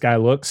the way this guy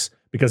looks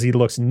because he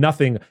looks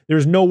nothing.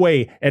 There's no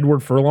way Edward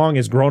Furlong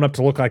is grown up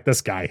to look like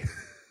this guy.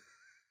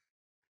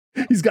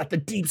 He's got the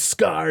deep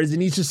scars,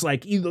 and he's just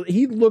like, he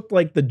looked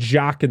like the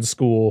jock in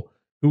school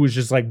who was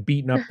just like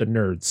beating up the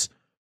nerds,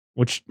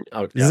 which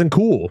isn't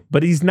cool,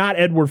 but he's not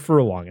Edward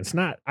Furlong. It's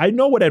not. I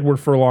know what Edward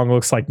Furlong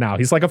looks like now.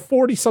 He's like a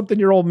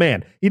 40-something-year-old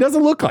man. He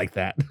doesn't look like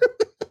that.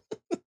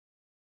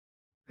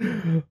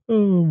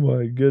 Oh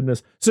my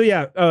goodness. So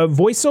yeah,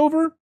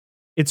 voiceover,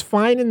 it's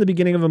fine in the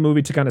beginning of a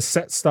movie to kind of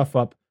set stuff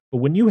up, but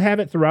when you have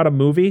it throughout a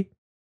movie,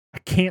 I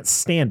can't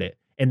stand it.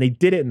 And they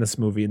did it in this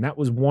movie, and that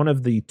was one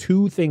of the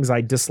two things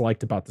I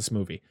disliked about this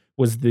movie,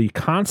 was the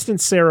constant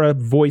Sarah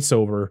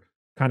voiceover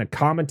kind of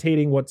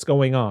commentating what's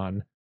going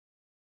on,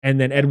 and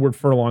then Edward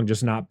Furlong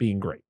just not being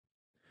great.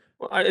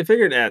 Well, I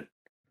figured at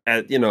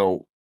you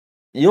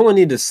only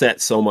need to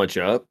set so much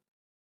up.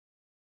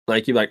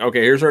 Like, you're like,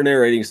 okay, here's our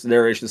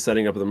narration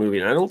setting up of the movie,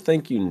 and I don't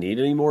think you need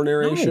any more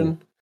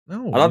narration.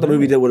 No, I thought the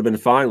movie would have been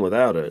fine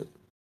without it.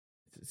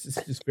 It's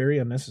just very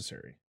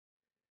unnecessary.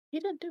 He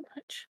didn't do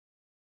much.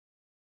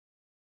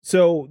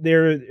 So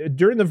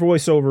during the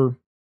voiceover,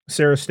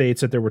 Sarah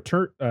states that there were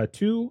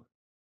two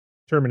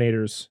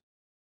Terminators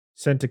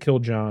sent to kill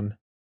John.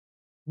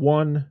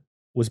 One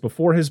was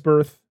before his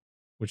birth,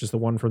 which is the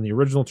one from the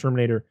original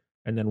Terminator,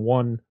 and then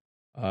one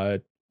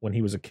when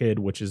he was a kid,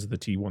 which is the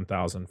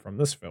T-1000 from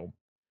this film.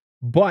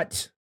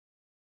 But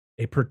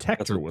a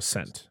protector was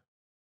sent,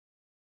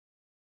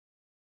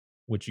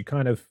 which you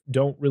kind of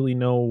don't really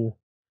know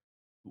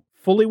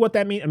fully what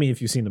that means. I mean,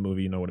 if you've seen the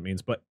movie, you know what it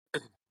means, but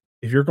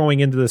if you're going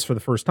into this for the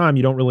first time,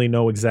 you don't really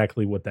know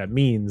exactly what that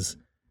means.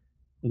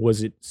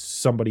 Was it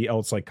somebody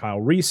else like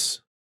Kyle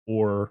Reese,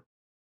 or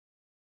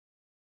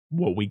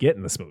what we get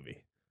in this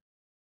movie?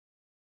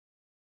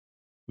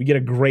 We get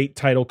a great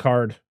title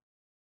card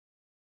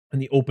and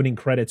the opening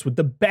credits with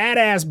the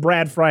badass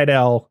Brad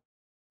Friedel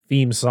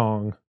theme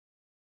song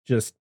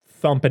just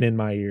thumping in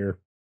my ear.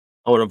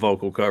 I want a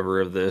vocal cover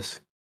of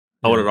this.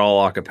 I want it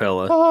all a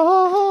cappella.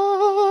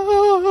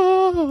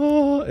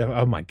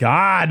 Oh my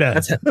God.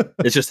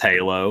 It's just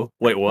Halo.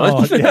 Wait,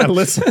 what? Oh, yeah,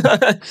 listen.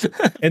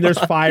 And there's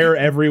fire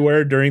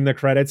everywhere during the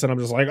credits, and I'm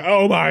just like,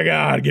 oh my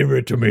God, give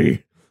it to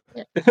me.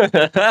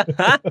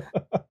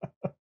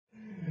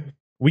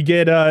 We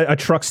get a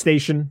truck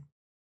station.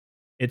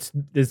 It's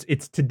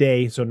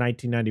today, so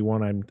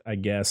 1991, I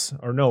guess.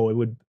 Or no, it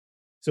would.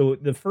 So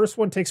the first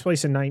one takes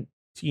place in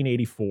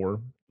 1984,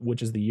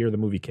 which is the year the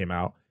movie came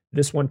out.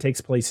 This one takes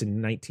place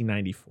in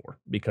 1994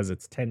 because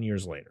it's 10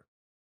 years later.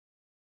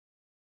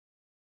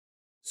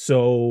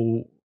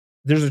 So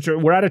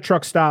we're at a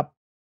truck stop.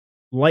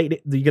 You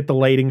get the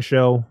lighting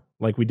show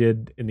like we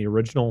did in the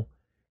original,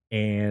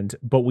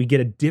 but we get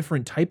a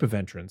different type of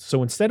entrance.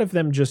 So instead of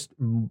them just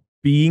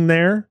being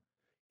there,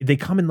 they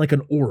come in like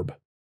an orb.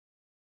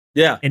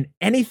 Yeah. And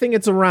anything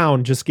that's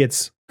around just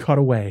gets cut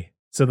away.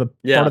 So the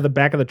part of the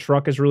back of the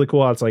truck is really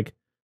cool. It's like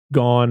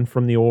gone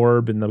from the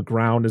orb, and the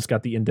ground has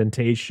got the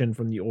indentation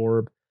from the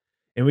orb.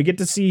 And we get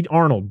to see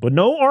Arnold, but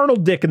no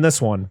Arnold dick in this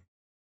one.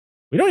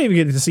 We don't even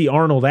get to see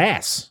Arnold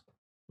ass.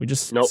 We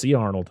just see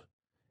Arnold.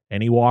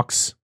 And he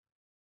walks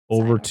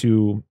over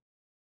to,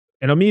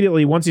 and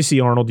immediately once you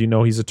see Arnold, you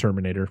know he's a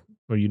Terminator.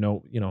 Or he's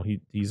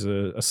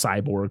a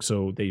cyborg,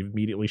 so they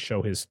immediately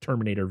show his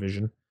Terminator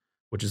vision,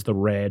 which is the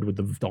red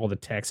with all the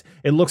text.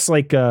 It looks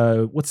like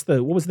what was the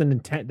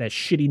that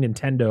shitty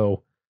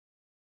Nintendo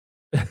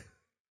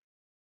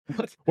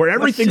where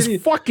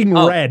everything's fucking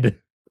red.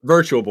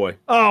 Virtual Boy.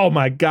 Oh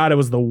my God, it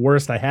was the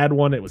worst. I had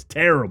one. It was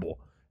terrible.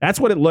 That's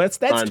what it looks.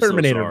 That's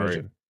Terminator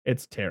vision.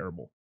 It's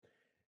terrible.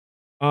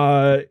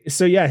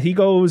 So yeah, he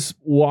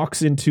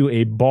walks into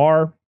a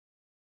bar,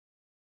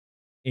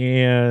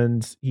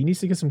 and he needs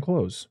to get some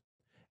clothes.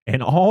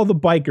 And all the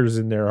bikers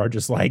in there are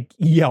just like,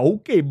 yeah,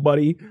 okay,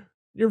 buddy,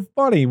 you're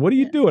funny. What are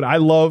you doing? I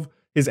love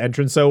his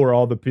entrance though, where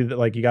all the people,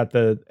 like, you got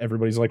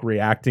everybody's like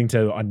reacting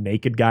to a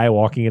naked guy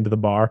walking into the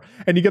bar,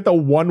 and you get the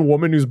one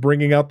woman who's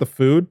bringing out the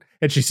food,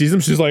 and she sees him,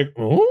 she's like,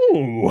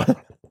 ooh.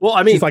 Well,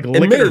 I mean, she's like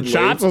licking her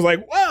chops. I was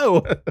like,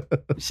 whoa.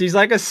 He's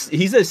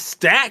a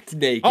stacked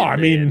naked. Oh, I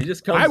mean, man. He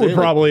just comes I would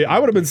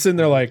have been sitting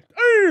there like,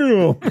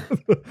 oh,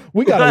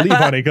 we gotta leave,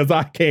 honey, because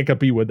I can't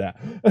compete with that.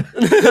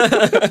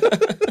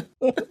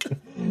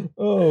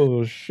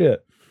 Oh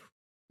shit.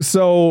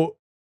 So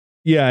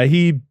yeah,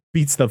 he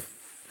beats the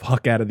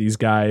fuck out of these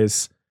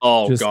guys.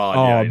 Oh god.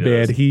 Oh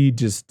yeah, man,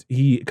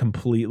 he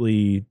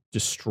completely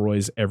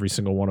destroys every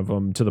single one of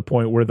them, to the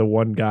point where the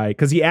one guy,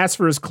 because he asks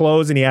for his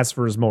clothes and he asks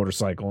for his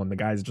motorcycle, and the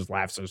guy just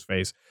laughs in his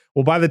face.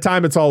 Well, by the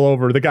time it's all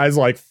over, the guy's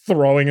like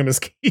throwing him his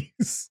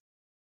keys.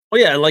 Oh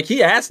yeah, like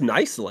he asked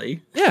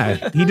nicely.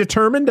 Yeah, he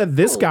determined that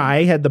this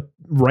guy had the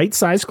right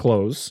size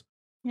clothes.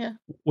 Yeah,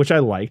 which I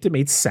liked. It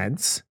made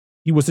sense.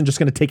 He wasn't just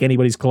going to take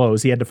anybody's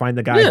clothes. He had to find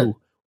the guy who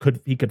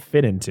he could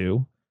fit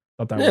into.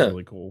 Thought that was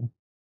really cool.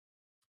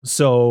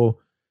 So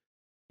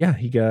yeah,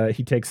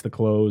 he takes the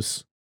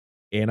clothes,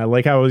 and I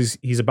like how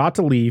he's about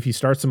to leave. He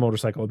starts the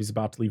motorcycle. He's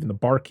about to leave, and the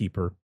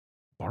barkeeper.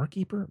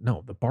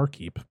 No, the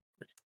barkeep.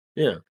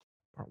 Yeah.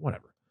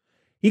 Whatever.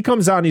 He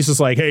comes out and he's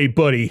just like, "Hey,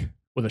 buddy,"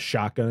 with a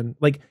shotgun.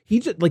 Like, he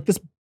just like this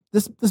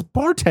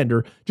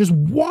bartender just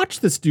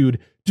watched this dude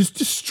just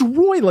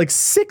destroy like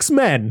 6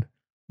 men,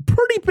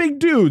 pretty big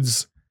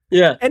dudes.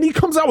 Yeah. And he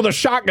comes out with a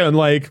shotgun,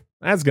 like,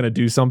 that's gonna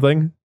do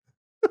something.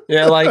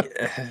 Yeah, like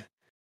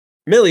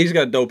Millie's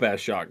got a dope ass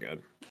shotgun.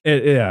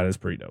 Yeah, it's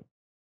pretty dope.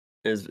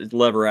 It's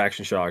lever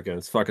action shotgun.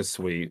 It's fucking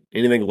sweet.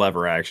 Anything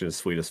lever action is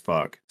sweet as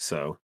fuck.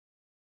 So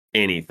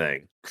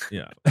anything.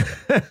 Yeah.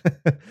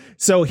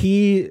 So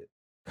he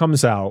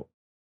comes out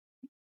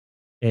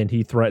and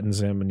he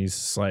threatens him, and he's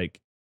just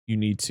like, you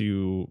need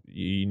to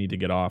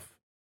get off,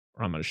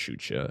 or I'm gonna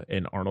shoot you.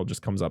 And Arnold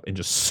just comes up and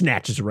just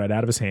snatches it right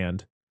out of his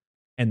hand,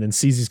 and then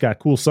sees he's got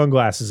cool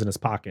sunglasses in his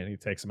pocket, and he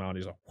takes them out, and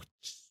he's like,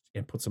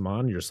 and puts them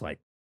on. And you're just like,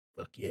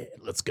 look, yeah,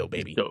 let's go,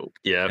 baby. Dope.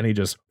 Yeah. And he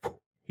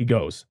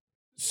goes.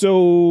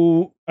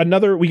 So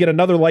we get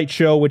another light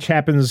show, which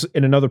happens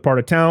in another part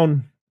of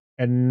town,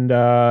 and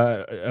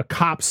a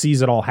cop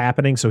sees it all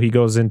happening, so he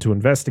goes in to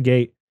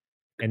investigate,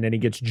 and then he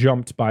gets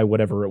jumped by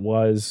whatever it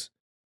was,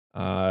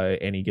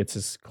 and he gets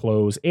his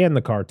clothes and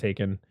the car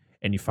taken,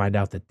 and you find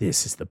out that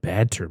this is the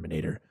bad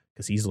Terminator,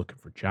 because he's looking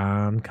for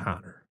John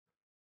Connor.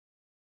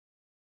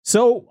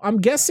 So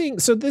I'm guessing,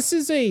 this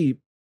is a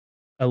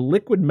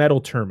liquid metal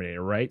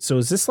Terminator, right? So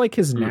is this like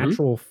his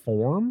natural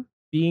form,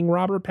 being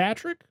Robert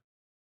Patrick?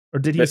 Or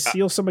did he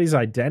steal somebody's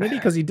identity?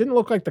 Because he didn't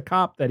look like the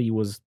cop that he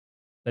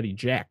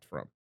jacked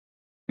from.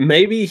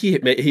 Maybe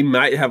he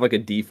might have like a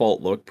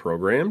default look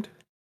programmed.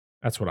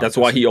 That's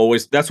why he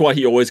always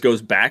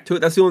goes back to it.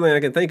 That's the only thing I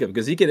can think of,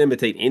 because he can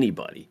imitate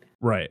anybody.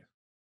 Right.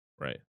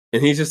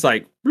 And he's just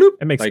like, bloop.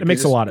 It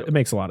makes a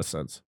lot of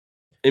sense.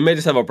 It may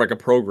just have a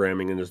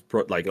programming and just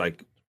like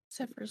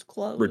except for his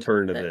clothes.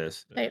 Return to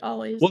this. They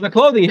always. Well, the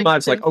clothing he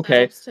might like,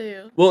 okay.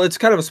 Too. Well, it's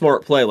kind of a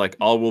smart play. Like,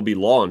 all will be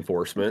law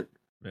enforcement.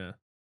 Yeah.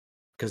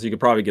 Because you could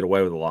probably get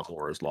away with a lot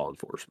more as law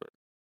enforcement.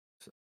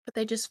 But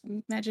they just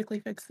magically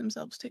fix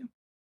themselves too.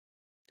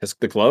 It's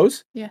the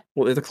clothes? Yeah.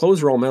 Well, the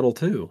clothes are all metal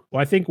too.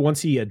 Well, I think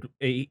once he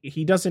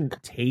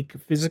doesn't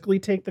physically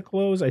take the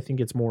clothes. I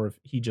think it's more of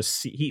he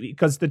just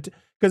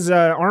because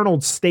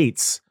Arnold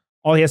states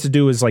all he has to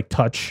do is like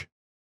touch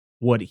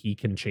what he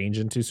can change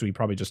into. So he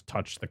probably just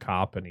touched the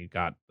cop and he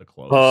got the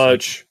clothes.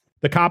 Touch.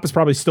 The cop is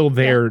probably still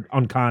there,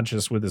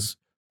 unconscious, with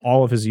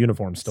all of his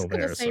uniform still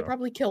there. They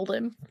probably killed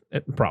him.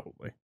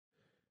 Probably.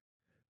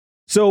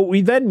 So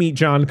we then meet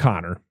John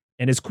Connor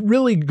and his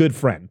really good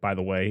friend, by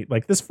the way.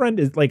 Like, this friend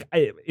is like,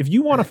 if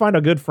you want to find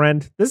a good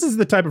friend, this is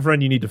the type of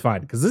friend you need to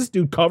find, because this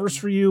dude covers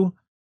for you,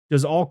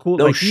 does all cool.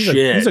 No like,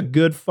 shit. He's a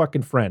good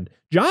fucking friend.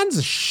 John's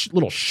a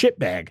little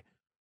shitbag.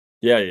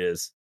 Yeah, he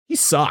is. He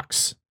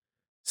sucks.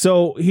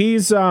 So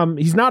he's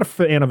not a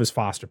fan of his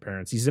foster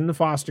parents. He's in the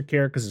foster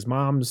care because his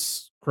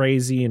mom's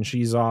crazy and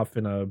she's off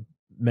in a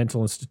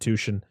mental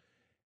institution.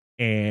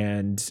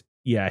 And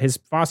yeah, his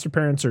foster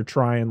parents are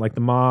trying, like,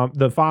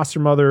 the foster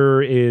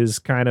mother is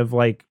kind of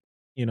like,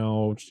 you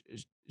know,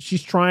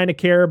 she's trying to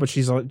care, but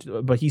he's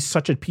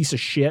such a piece of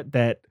shit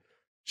that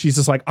she's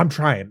just like, I'm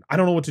trying. I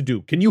don't know what to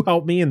do. Can you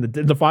help me? And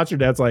the foster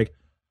dad's like,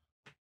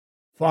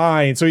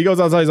 fine. So he goes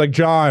outside. He's like,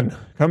 John,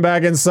 come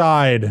back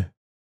inside.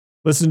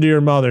 Listen to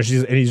your mother.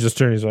 And he's just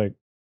turning. He's like,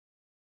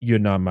 you're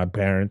not my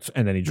parents.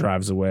 And then he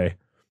drives away.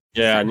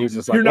 Yeah, and he's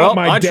just like, you're not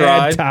my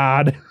dad,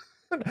 Todd.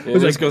 He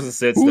just goes and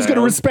sits Who's down. going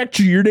to respect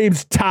you? Your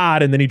name's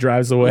Todd. And then he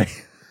drives away.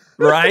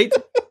 Right?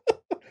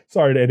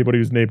 Sorry to anybody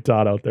who's named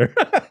Todd out there.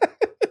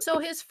 So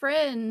his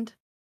friend,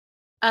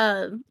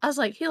 I was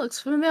like, he looks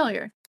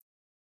familiar.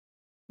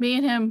 Me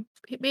and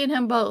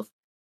him both.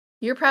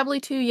 You're probably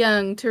too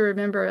young to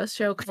remember a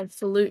show called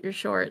Salute Your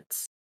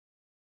Shorts.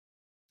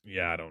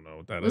 Yeah, I don't know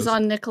what that It was is.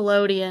 on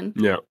Nickelodeon.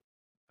 Yeah.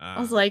 I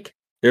was like,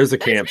 There's a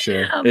 "That's camp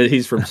show. him!"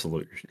 He's from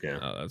Salute. Yeah.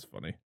 Oh, that's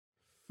funny.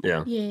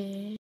 Yeah.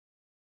 Yeah.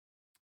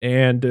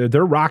 And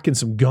they're rocking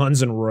some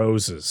Guns N'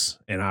 Roses.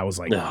 And I was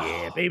like, Ah.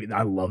 yeah, baby,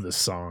 I love this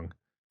song.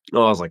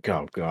 Oh, I was like,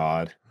 oh,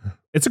 God.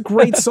 It's a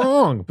great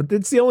song, but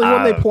it's the only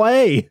one they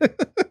play.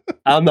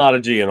 I'm not a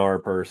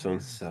GNR person,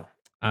 so.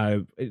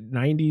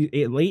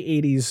 90s,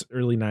 late 80s,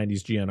 early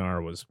 90s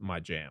GNR was my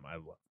jam.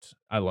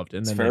 I loved it.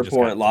 And then Fair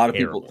point. A lot of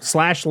people.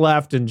 Slash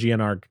left and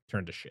GNR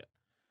turned to shit.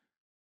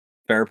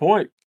 Fair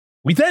point.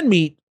 We then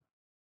meet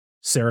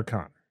Sarah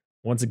Connor,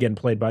 once again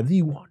played by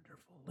the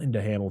wonderful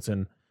Linda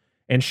Hamilton.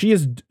 And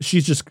she's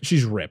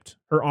ripped.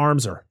 Her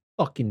arms are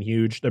fucking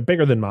huge. They're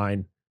bigger than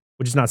mine,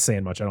 which is not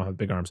saying much. I don't have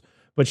big arms,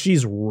 but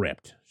she's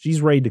ripped.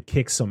 She's ready to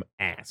kick some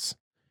ass.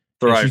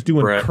 Right, she's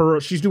doing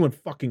she's doing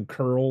fucking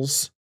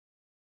curls.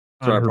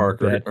 Sorry,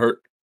 Parker.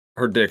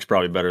 Her dick's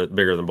probably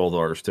bigger than both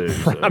ours too.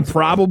 So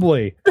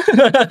probably.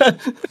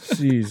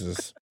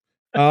 Jesus.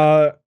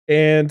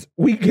 And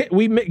we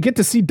get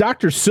to see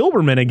Dr.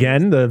 Silberman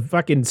again, the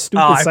fucking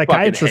stupid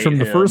psychiatrist from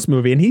the first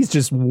movie, and he's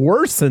just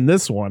worse than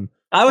this one.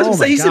 I was gonna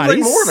say he seems like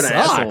more of an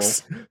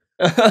asshole.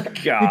 God.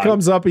 He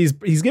comes up,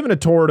 he's giving a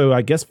tour to,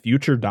 I guess,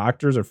 future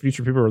doctors or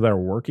future people that are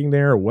working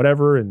there or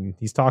whatever, and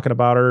he's talking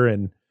about her.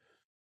 And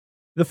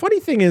the funny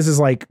thing is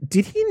like,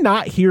 did he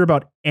not hear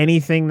about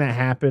anything that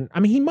happened? I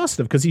mean, he must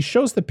have, because he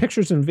shows the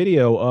pictures and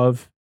video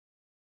of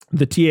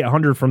the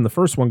T-800 from the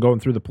first one going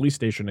through the police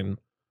station and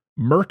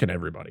murking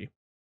everybody.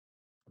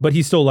 But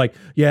he's still like,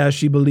 yeah,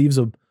 she believes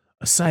a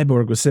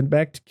cyborg was sent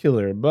back to kill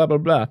her, blah, blah,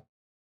 blah.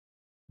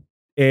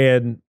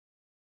 And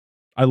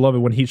I love it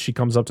when she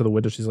comes up to the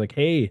window. She's like,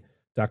 hey,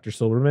 Dr.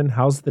 Silberman,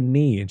 how's the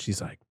knee? And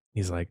he's like,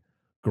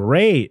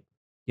 great.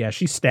 Yeah,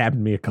 she stabbed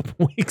me a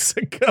couple weeks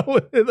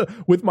ago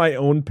with my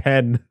own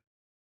pen.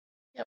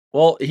 Yep.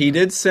 Well, he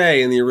did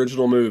say in the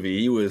original movie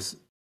he was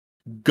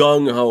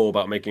gung-ho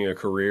about making a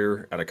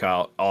career at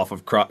Kyle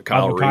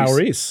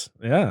Reese.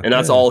 Yeah. And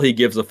that's all he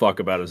gives a fuck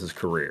about is his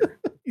career.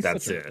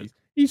 That's it.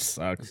 He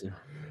sucks.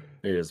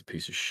 He is a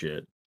piece of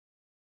shit.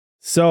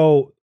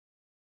 So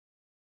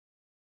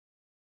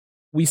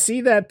we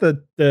see that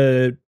the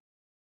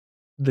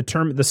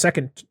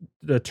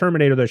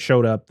Terminator that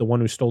showed up, the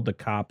one who stole the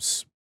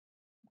cops'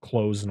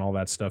 clothes and all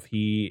that stuff,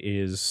 he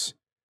is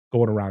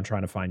going around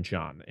trying to find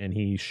John, and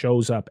he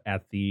shows up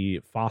at the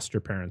foster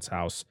parents'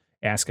 house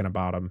asking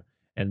about him.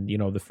 And you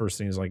know, the first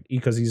thing is like,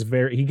 because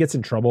he gets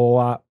in trouble a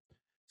lot,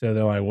 so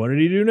they're like, what did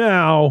he do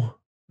now?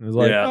 And he's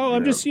like,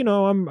 I'm just, you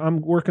know,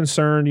 we're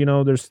concerned, you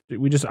know,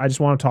 I just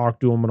want to talk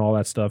to him and all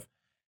that stuff.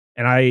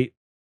 And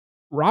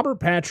Robert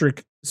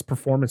Patrick's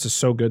performance is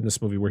so good in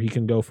this movie, where he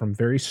can go from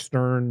very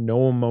stern,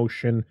 no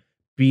emotion,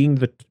 being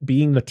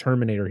the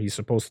Terminator he's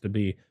supposed to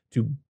be,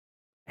 to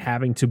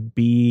having to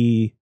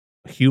be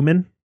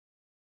human.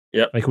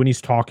 Yeah. Like when he's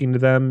talking to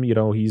them, you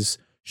know, he's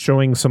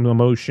showing some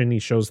emotion. He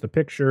shows the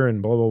picture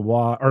and blah, blah,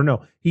 blah. Or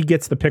no, he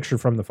gets the picture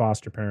from the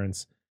foster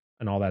parents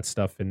and all that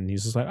stuff. And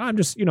he's just like, I'm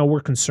just, you know, we're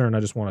concerned. I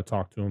just want to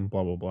talk to him,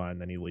 blah, blah, blah.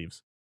 And then he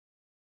leaves.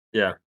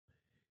 Yeah.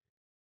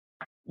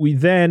 He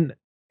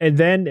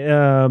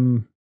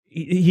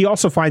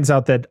also finds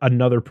out that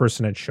another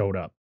person had showed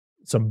up,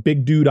 some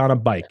big dude on a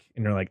bike,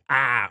 and they're like,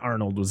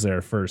 Arnold was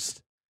there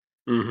first.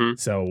 Mm-hmm.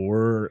 So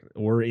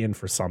we're in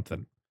for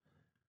something.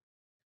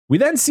 We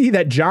then see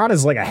that John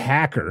is like a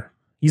hacker.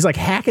 He's like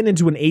hacking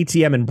into an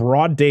ATM in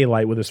broad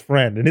daylight with his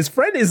friend, and his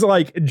friend is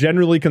like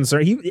generally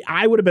concerned.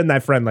 I would have been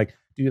that friend, like,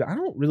 dude, I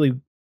don't really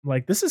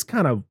like, this is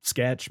kind of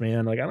sketch,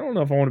 man. Like, I don't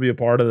know if I want to be a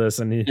part of this.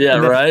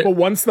 Right. But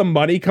once the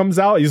money comes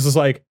out, he's just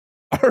like,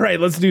 all right,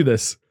 let's do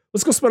this.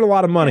 Let's go spend a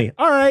lot of money.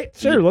 All right,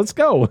 sure, let's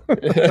go.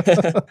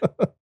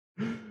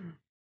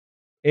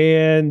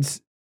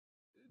 And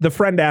the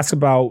friend asks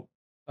about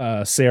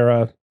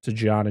Sarah to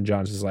John, and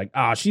John's just like,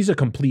 she's a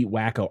complete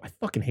wacko. I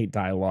fucking hate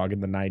dialogue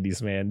in the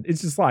 90s, man.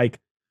 It's just like,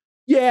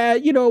 yeah,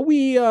 you know,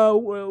 we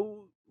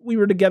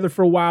were together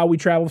for a while. We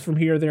traveled from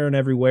here, there, and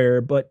everywhere,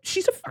 but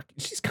she's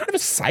kind of a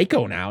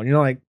psycho now. And you're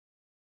like,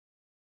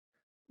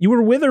 you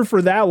were with her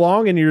for that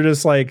long, and you're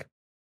just like,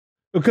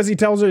 because he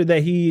tells her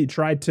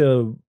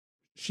that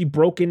she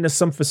broke into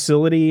some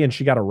facility and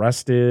she got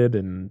arrested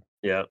and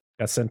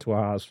got sent to a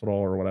hospital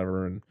or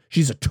whatever, and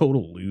she's a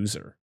total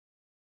loser.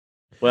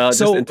 Well,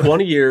 so, in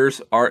 20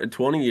 years,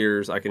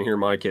 I can hear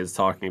my kids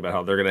talking about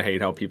how they're going to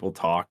hate how people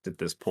talked at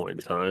this point in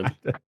time.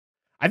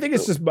 I think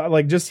it's just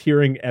like just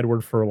hearing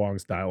Edward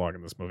Furlong's dialogue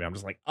in this movie. I'm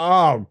just like,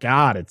 oh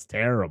God, it's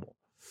terrible.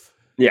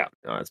 Yeah,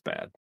 no, it's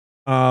bad.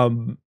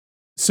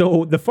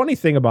 So the funny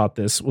thing about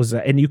this was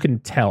that, and you can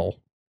tell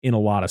in a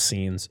lot of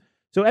scenes,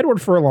 so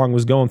Edward Furlong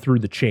was going through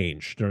the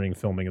change during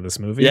filming of this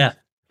movie. Yeah.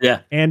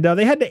 And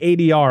they had to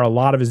ADR a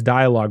lot of his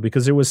dialogue,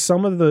 because there was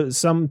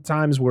some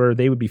times where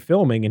they would be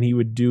filming and he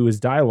would do his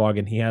dialogue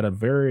and he had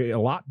a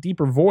lot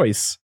deeper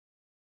voice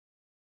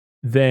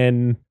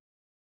than,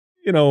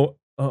 you know,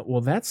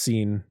 that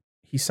scene,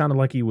 he sounded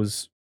like he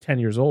was 10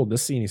 years old.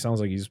 This scene, he sounds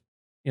like he's,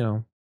 you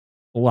know,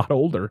 a lot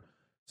older.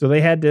 So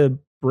they had to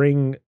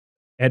bring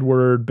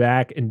Edward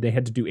back, and they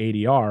had to do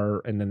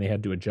ADR, and then they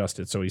had to adjust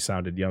it so he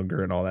sounded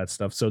younger and all that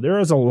stuff. So there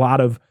was a lot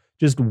of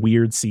just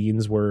weird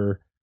scenes where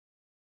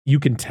you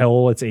can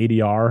tell it's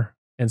ADR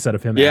instead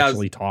of him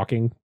actually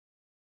talking.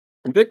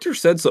 Victor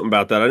said something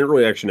about that. I didn't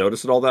really actually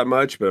notice it all that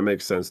much, but it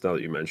makes sense now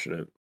that you mention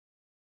it.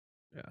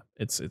 Yeah,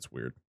 it's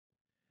weird.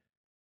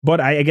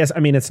 But I guess, I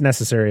mean, it's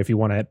necessary if you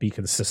want to be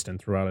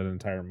consistent throughout an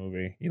entire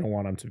movie. You don't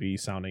want him to be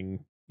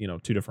sounding,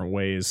 two different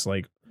ways.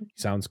 Like, he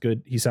sounds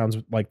good. He sounds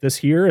like this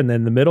here, and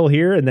then the middle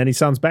here, and then he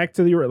sounds back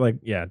to the like.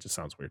 Yeah, it just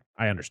sounds weird.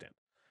 I understand.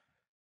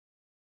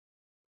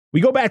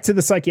 We go back to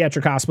the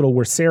psychiatric hospital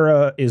where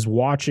Sarah is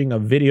watching a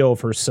video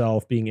of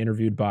herself being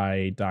interviewed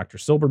by Dr.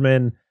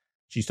 Silberman.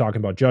 She's talking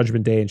about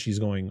Judgment Day, and she's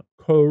going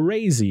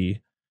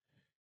crazy.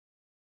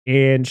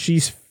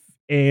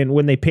 And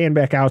when they pan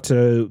back out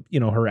to,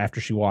 her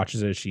after she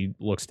watches it, she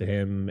looks to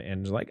him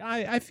and is like,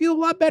 I feel a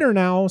lot better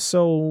now.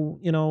 So,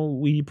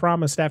 we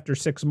promised after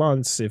 6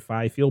 months, if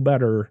I feel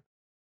better,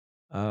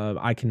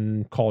 I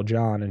can call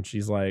John. And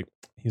he's like,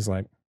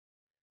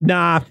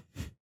 nah,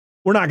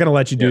 we're not going to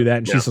let you do that.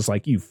 And she's just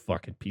like, you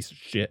fucking piece of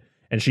shit.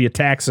 And she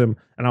attacks him.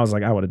 And I was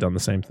like, I would have done the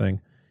same thing.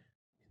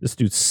 This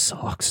dude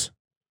sucks.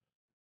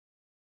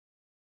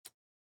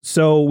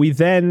 So we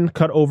then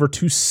cut over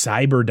to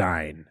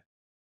Cyberdyne,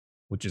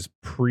 which is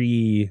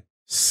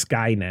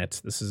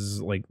pre-Skynet. This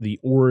is like the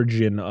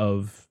origin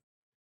of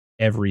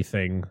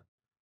everything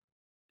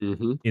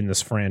in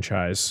this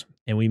franchise.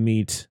 And we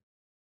meet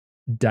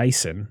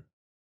Dyson.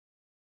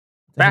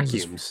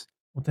 Vacuums.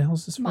 What the hell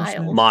is this first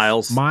name?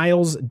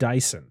 Miles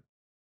Dyson.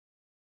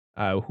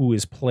 Who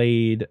is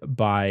played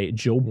by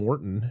Joe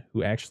Morton,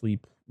 who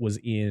actually was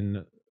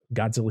in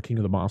Godzilla King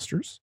of the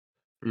Monsters.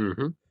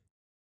 Mm-hmm.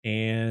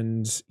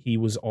 And he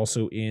was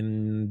also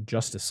in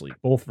Justice League,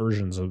 both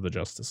versions of the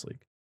Justice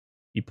League.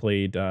 He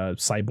played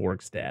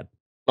Cyborg's dad.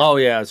 Oh,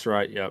 yeah, that's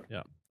right. Yep.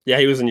 Yeah. Yeah,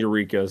 he was in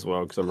Eureka as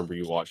well, because I remember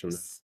you watching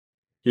that.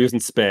 He was in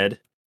Speed.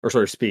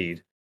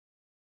 The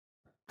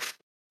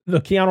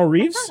Keanu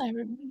Reeves?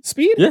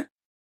 Speed? Yeah.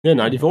 Yeah,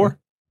 94.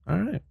 All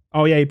right.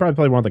 Oh, yeah, he probably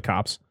played one of the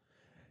cops.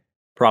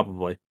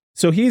 Probably.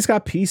 So he's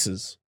got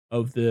pieces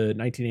of the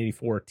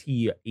 1984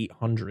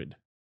 T-800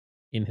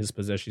 in his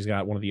possession. He's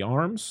got one of the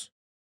arms,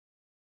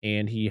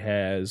 and he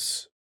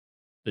has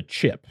the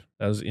chip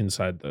that was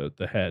inside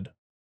the head.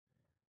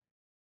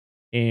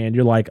 And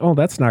you're like, oh,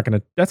 that's not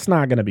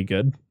gonna be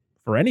good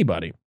for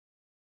anybody.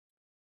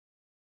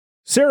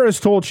 Sarah is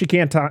told she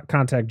can't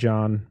contact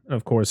John. And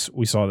of course,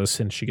 we saw this,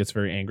 and she gets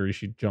very angry.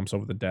 She jumps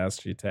over the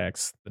desk. She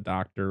attacks the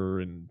doctor,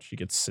 and she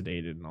gets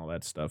sedated and all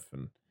that stuff.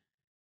 And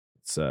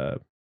it's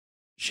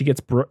she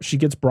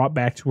gets brought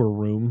back to her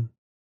room.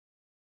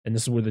 And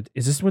this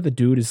is where the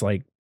dude is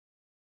like,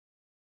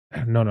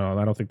 no,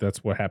 I don't think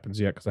that's what happens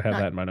yet, because I have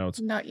that in my notes.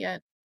 Not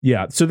yet.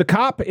 Yeah. So the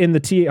cop in the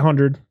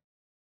T-800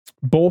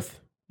 both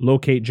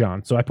locate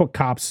John. So I put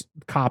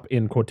cop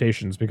in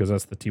quotations because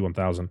that's the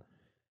T-1000.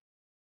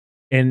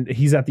 And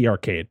he's at the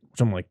arcade,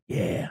 which I'm like,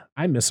 yeah,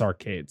 I miss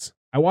arcades.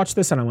 I watched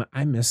this and I went,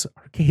 I miss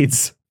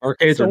arcades.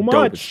 Arcades so are much.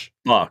 Dope as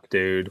fuck,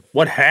 dude.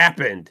 What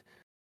happened?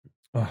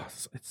 Oh,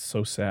 it's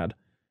so sad.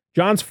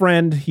 John's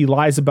friend, he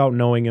lies about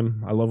knowing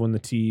him. I love when the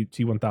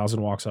T-1000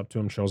 walks up to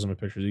him, shows him a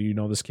picture. Do you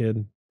know this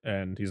kid?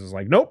 And he's just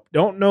like, nope,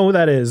 don't know who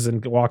that is.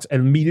 And walks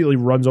and immediately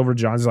runs over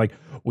to John. He's like,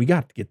 we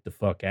got to get the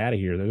fuck out of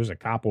here. There's a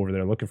cop over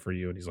there looking for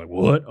you. And he's like,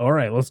 what? All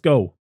right, let's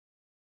go.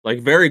 Like,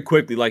 very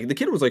quickly. Like, the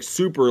kid was like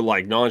super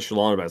like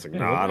nonchalant about it. It's like,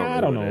 nah,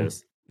 I don't know what it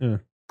is. Yeah.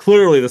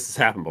 Clearly this has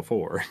happened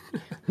before.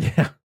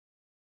 Yeah.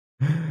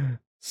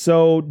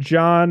 So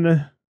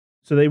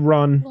they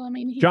run. Well, I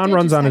mean, John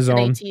runs on his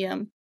own.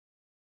 ATM.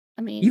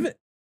 I mean,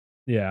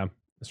 yeah,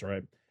 that's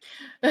right.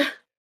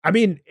 I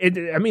mean,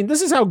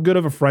 this is how good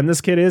of a friend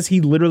this kid is.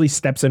 He literally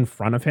steps in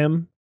front of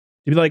him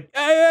to be like,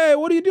 hey,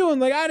 what are you doing?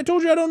 Like, I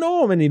told you I don't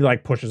know him. And he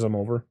like pushes him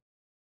over.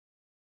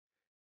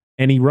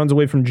 And he runs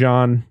away from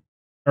John,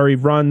 or he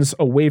runs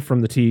away from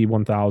the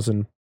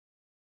T-1000.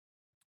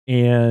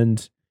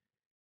 And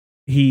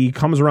he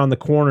comes around the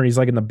corner. He's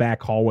like in the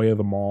back hallway of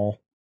the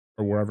mall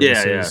or wherever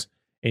this is.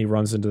 And he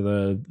runs into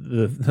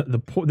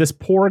this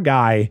poor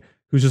guy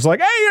who's just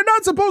like, hey, you're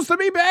not supposed to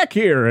be back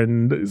here.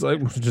 And he's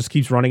like, just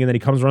keeps running. And then he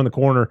comes around the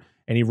corner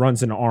and he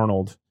runs into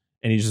Arnold.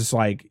 And he's just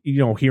like,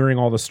 hearing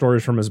all the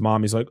stories from his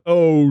mom. He's like,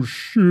 oh,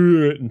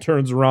 shit. And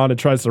turns around and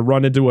tries to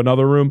run into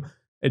another room.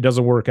 It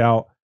doesn't work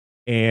out.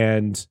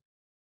 And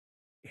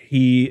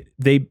the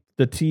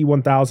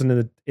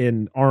T-1000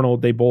 and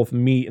Arnold, they both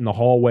meet in the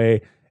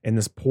hallway. And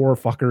this poor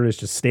fucker is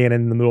just standing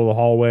in the middle of the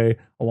hallway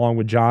along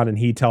with John. And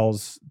he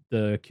tells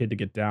the kid to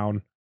get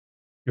down.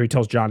 Or he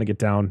tells John to get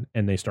down,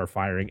 and they start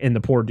firing. And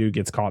the poor dude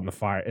gets caught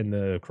in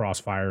the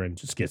crossfire and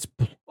just gets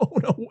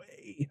blown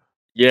away.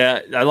 Yeah,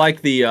 I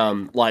like the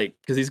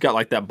because he's got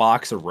like that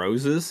box of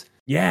roses.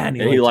 Yeah, and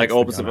he like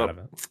opens them up.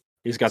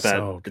 He's got that.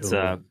 So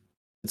cool.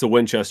 It's a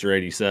Winchester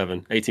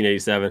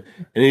 1887,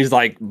 and he's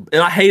like, and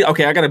I hate.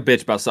 Okay, I got to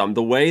bitch about something.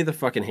 The way the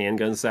fucking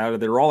handguns sounded,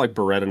 they were all like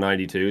Beretta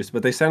 92s,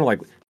 but they sounded like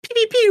pew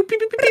pew pew pew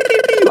pew pew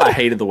pew pew. I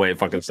hated the way it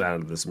fucking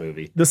sounded in this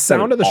movie. The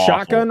sound of the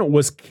shotgun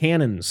was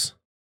cannons.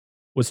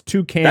 was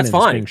 2 cannons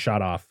fine. being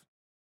shot off.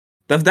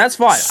 That's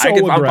fine. So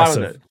I'm fine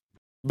aggressive. with it.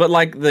 But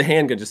like the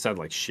handgun just sounded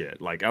like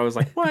shit. Like I was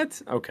like,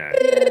 what?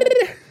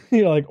 Okay.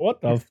 You're like,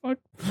 what the fuck?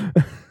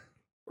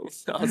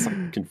 I was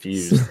like,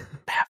 confused.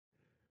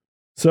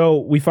 So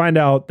we find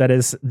out that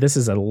this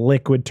is a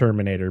liquid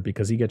Terminator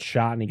because he gets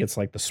shot and he gets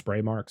like the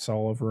spray marks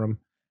all over him,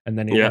 and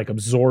then he like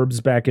absorbs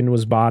back into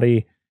his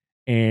body,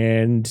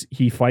 and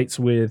he fights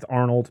with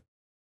Arnold.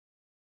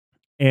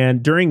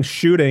 And during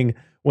shooting,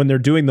 when they're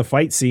doing the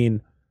fight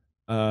scene,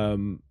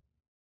 Arnold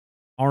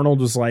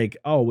was like,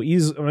 "Oh,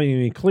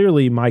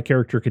 clearly my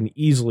character can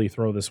easily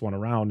throw this one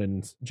around,"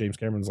 and James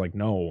Cameron's like,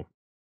 "No,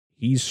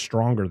 he's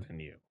stronger than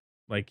you.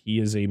 Like he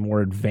is a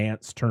more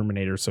advanced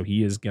Terminator, so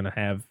he is gonna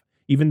have."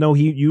 Even though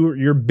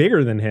you're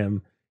bigger than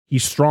him,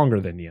 he's stronger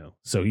than you.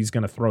 So he's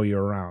going to throw you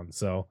around.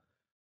 So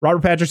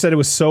Robert Patrick said it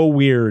was so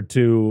weird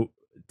to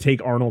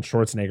take Arnold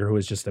Schwarzenegger, who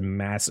is just a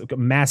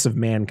massive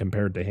man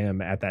compared to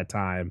him at that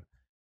time,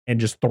 and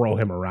just throw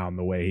him around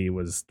the way he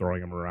was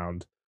throwing him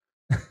around.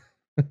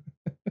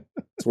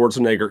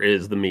 Schwarzenegger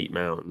is the meat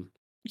mountain.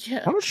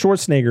 Yeah. Arnold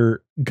Schwarzenegger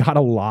got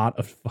a lot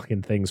of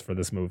fucking things for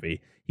this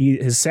movie.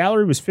 His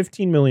salary was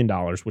 $15 million,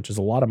 which is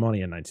a lot of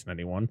money in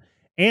 1991.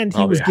 And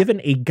he was given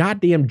a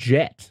goddamn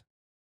jet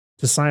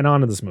to sign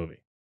on to this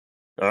movie.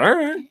 All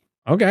right.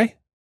 Okay.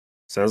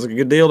 Sounds like a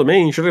good deal to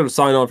me. You should have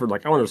signed on for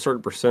I want a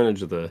certain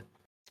percentage of the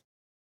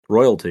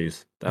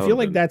royalties. I feel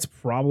like that's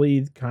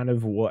probably kind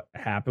of what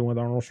happened with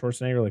Arnold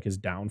Schwarzenegger. Like his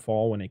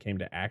downfall when it came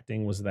to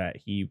acting was that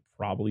he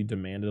probably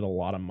demanded a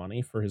lot of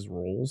money for his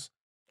roles.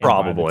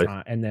 Probably.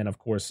 And then, of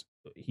course,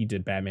 he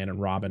did Batman and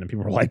Robin, and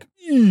people were like,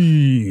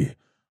 we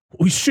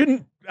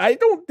shouldn't. I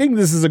don't think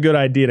this is a good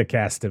idea to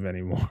cast him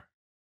anymore.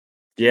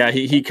 Yeah,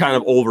 he kind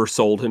of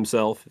oversold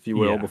himself, if you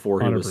will, before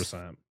he 100%. Was.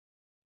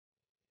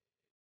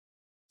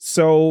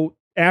 So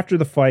after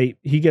the fight,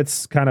 he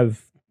gets kind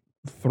of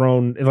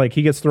thrown to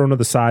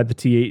the side. The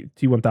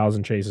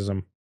T-1000 chases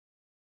him,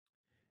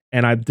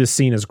 and this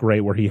scene is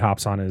great where he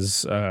hops on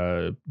his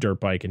dirt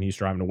bike and he's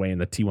driving away, and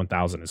the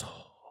T-1000 is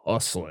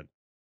hustling.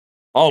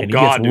 Oh, and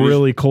God, he gets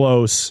really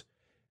close.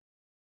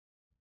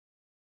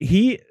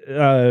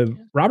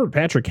 Robert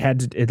Patrick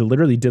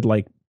literally did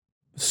like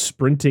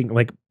sprinting,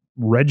 like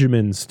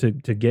regimens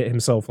to get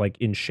himself like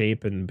in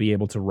shape and be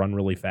able to run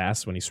really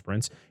fast when he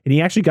sprints. And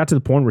he actually got to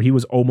the point where he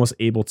was almost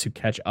able to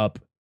catch up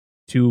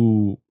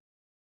to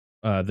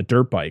the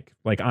dirt bike,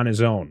 like on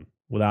his own,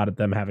 without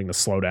them having to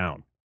slow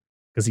down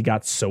because he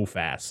got so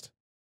fast.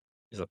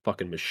 He's a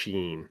fucking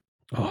machine.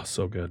 Oh,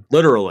 so good.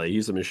 Literally,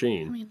 he's a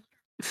machine.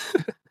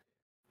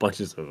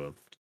 Bunches of them.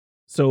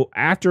 So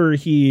after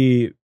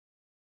he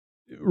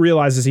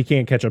realizes he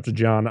can't catch up to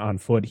John on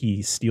foot,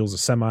 he steals a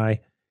semi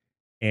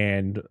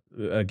and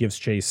gives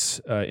chase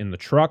in the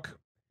truck.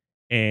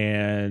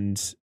 And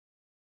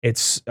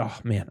it's, oh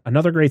man,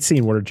 another great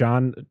scene where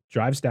John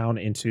drives down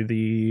into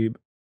the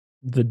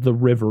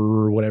river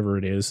or whatever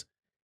it is.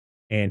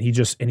 And he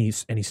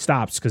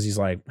stops because he's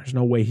like, there's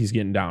no way he's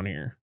getting down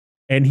here.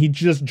 And he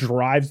just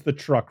drives the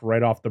truck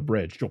right off the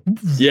bridge.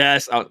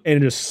 Yes. And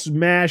it just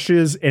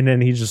smashes. And then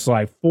he's just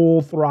like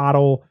full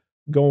throttle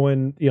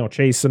going,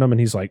 chasing him. And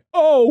he's like,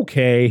 oh,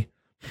 okay.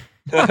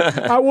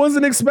 I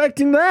wasn't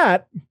expecting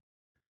that.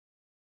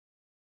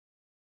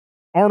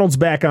 Arnold's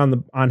back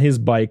on his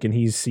bike and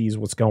he sees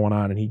what's going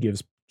on and he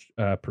gives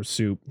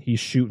pursuit. He's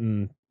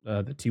shooting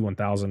the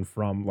T-1000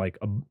 from like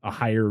a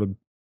higher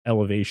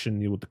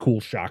elevation with the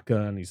cool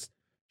shotgun. He's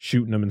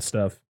shooting them and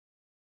stuff.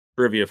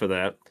 Trivia for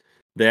that.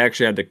 They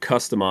actually had to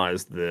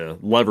customize the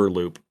lever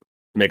loop,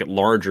 make it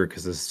larger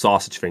because his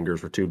sausage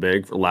fingers were too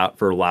big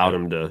for allowed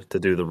him to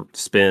do the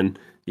spin.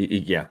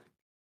 Yeah.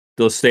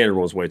 The standard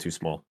one was way too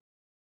small.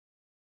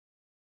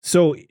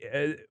 So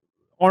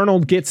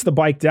Arnold gets the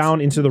bike down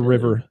into the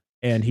river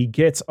and he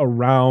gets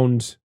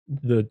around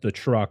the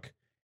truck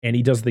and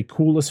he does the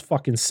coolest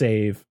fucking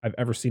save I've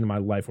ever seen in my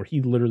life, where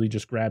he literally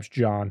just grabs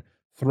John,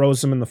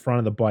 throws him in the front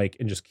of the bike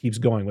and just keeps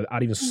going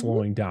without even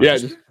slowing down. Yeah,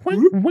 just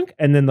wink, wink,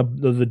 and then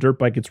the dirt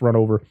bike gets run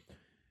over.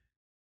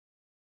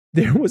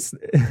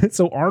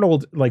 So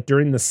Arnold, like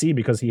during the scene,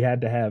 because he had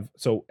to have,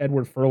 so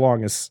Edward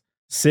Furlong is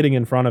sitting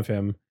in front of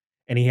him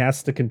and he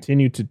has to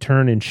continue to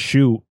turn and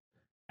shoot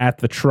at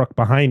the truck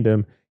behind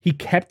him.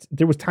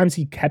 There was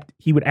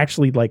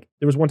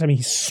one time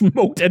he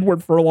smoked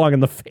Edward Furlong in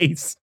the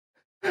face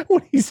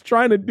when he's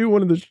trying to do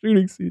one of the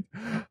shooting scenes.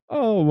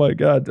 Oh my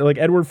God. Like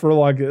Edward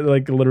Furlong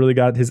like literally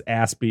got his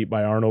ass beat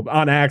by Arnold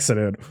on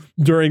accident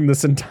during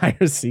this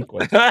entire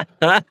sequence.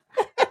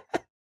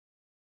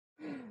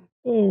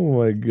 Oh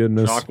my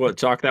goodness.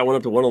 Chalk that one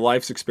up to one of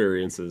life's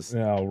experiences.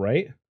 Yeah,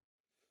 right.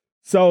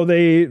 So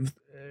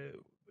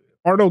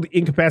Arnold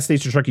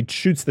incapacitates the truck. He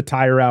shoots the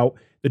tire out.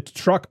 The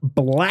truck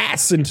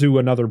blasts into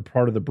another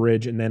part of the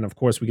bridge. And then of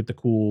course we get the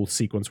cool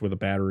sequence where the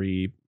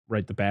battery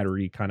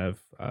kind of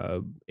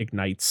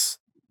ignites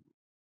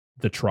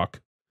the truck.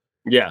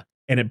 Yeah.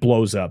 And it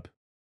blows up.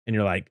 And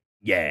you're like,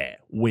 yeah,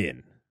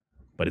 win.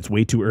 But it's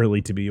way too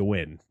early to be a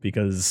win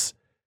because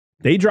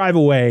they drive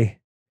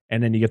away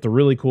And then you get the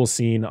really cool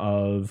scene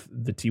of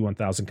the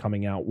T-1000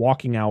 coming out,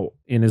 walking out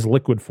in his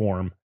liquid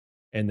form,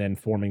 and then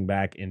forming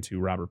back into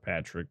Robert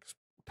Patrick's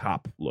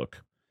top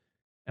look.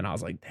 And I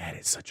was like, that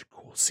is such a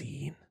cool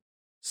scene.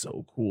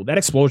 So cool. That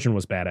explosion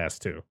was badass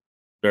too.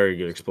 Very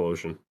good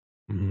explosion.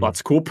 Mhm.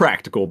 Lots of cool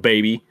practical,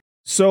 baby.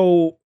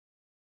 So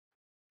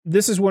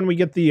this is when we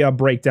get the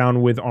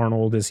breakdown with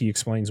Arnold as he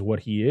explains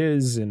what he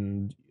is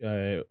and,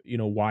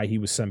 why he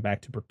was sent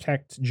back to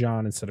protect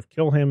John instead of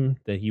kill him,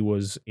 that he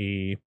was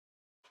a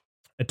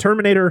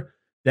Terminator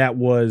that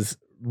was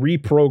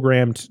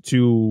reprogrammed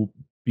to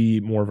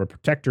be more of a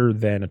protector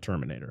than a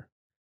Terminator.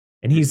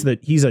 And he's the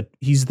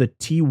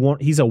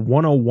T1, he's a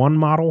 101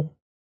 model,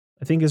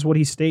 I think is what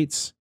he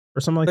states,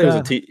 or something like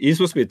that. He's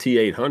supposed to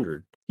be a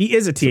T800. He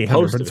is a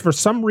T800, but for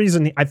some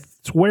reason, I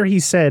swear he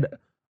said,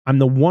 I'm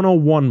the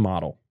 101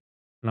 model.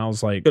 And I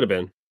was like, Could have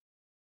been.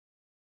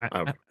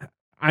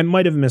 I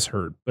might have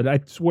misheard, but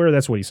I swear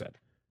that's what he said.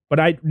 But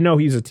I know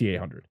he's a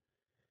T800.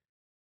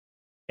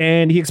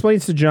 And he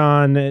explains to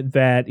John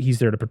that he's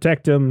there to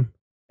protect him.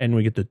 And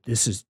we get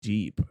this is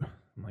deep.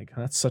 I'm like,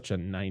 that's such a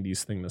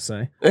 90s thing to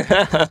say.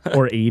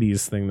 Or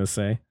 80s thing to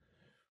say.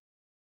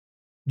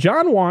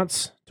 John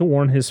wants to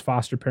warn his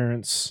foster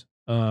parents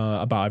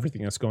about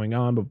everything that's going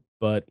on,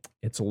 but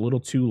it's a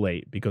little too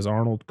late because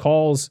Arnold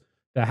calls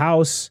the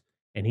house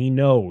and he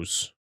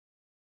knows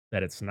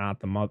that it's not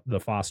the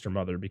foster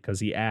mother because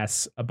he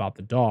asks about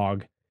the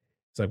dog.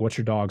 It's like, what's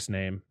your dog's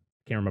name?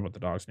 Can't remember what the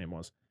dog's name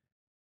was.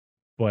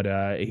 But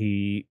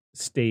he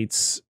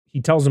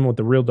tells him what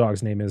the real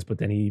dog's name is, but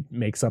then he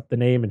makes up the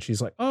name and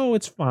she's like, oh,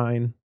 it's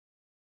fine.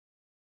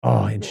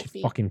 Oh, and Wolfie.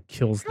 she fucking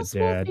kills the How's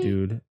dad, Wolfie?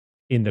 dude,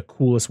 in the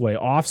coolest way.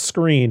 Off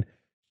screen,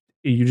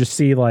 you just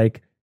see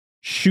like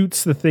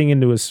shoots the thing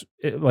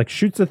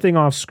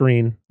off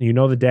screen. You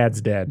know the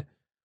dad's dead.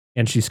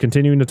 And she's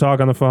continuing to talk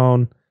on the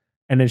phone.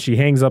 And then she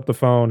hangs up the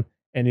phone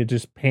and it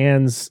just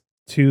pans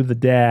to the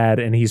dad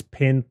and he's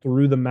pinned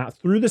through the mouth,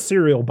 through the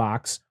cereal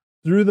box,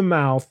 through the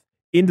mouth,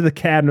 into the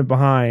cabinet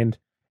behind.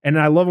 And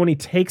I love when he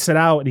takes it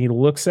out and he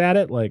looks at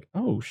it like,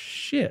 oh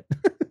shit.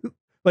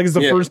 Like it's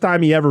the first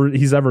time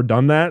he's ever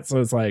done that. So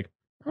it's like,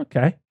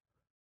 okay.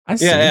 I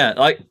see. Yeah.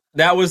 Like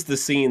that was the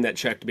scene that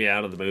checked me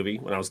out of the movie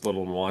when I was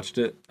little and watched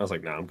it. I was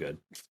like, nah, I'm good.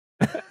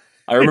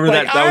 I remember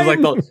Like, that was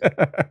like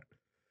the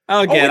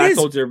again, I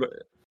told you,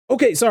 but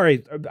okay, sorry.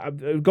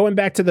 Going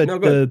back to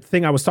the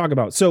thing I was talking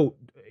about. So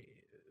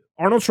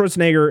Arnold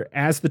Schwarzenegger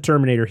as the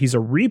Terminator, he's a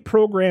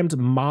reprogrammed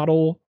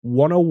model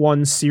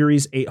 101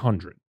 Series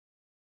 800.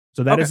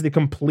 So that is the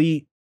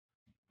complete,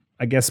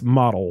 I guess,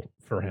 model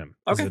for him.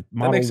 Okay,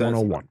 model that makes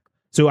 101.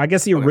 So I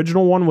guess the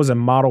original one was a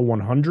model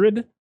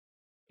 100,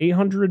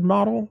 800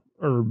 model,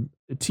 or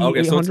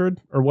T800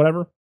 or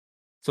whatever.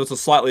 So it's a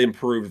slightly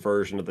improved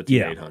version of the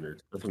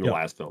T800 from the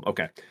last film.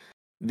 Okay.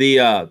 But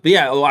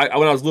yeah,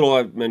 when I was little,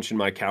 I mentioned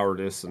my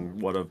cowardice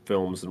and what of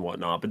films and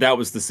whatnot. But that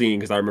was the scene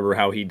because I remember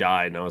how he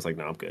died, and I was like,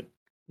 "No, I'm good."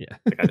 Yeah,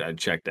 like I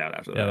checked out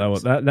after that. Yeah,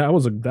 that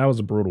was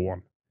a brutal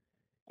one.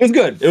 It was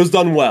good. It was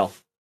done well.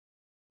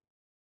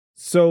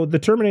 So the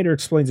Terminator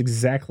explains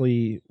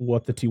exactly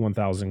what the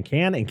T-1000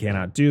 can and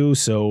cannot do.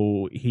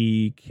 So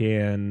he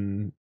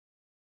can,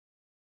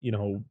 he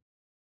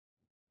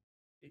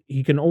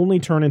can only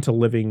turn into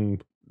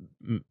living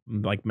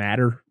like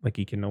matter. Like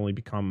he can only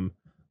become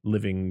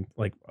living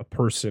like a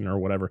person or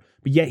whatever.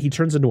 But yet he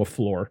turns into a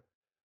floor,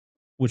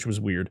 which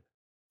was weird.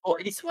 Well,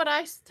 he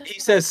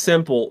says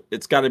simple.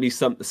 It's got to be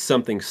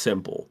something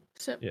simple.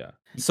 Yeah.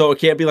 So it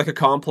can't be like a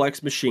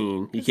complex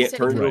machine. You can't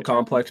turn into a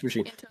complex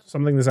machine.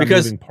 Something that's not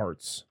moving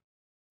parts.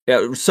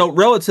 Yeah. So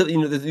relatively,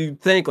 you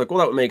think like, well,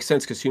 that would make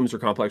sense because humans are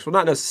complex. Well,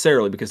 not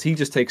necessarily because he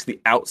just takes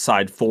the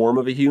outside form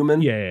of a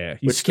human. Yeah.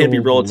 Which can be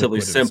relatively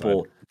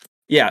simple. Inside.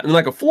 Yeah. And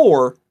like a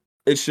floor,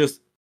 it's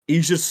just,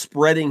 he's just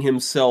spreading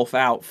himself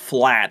out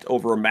flat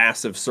over a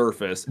massive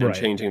surface and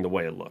changing the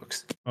way it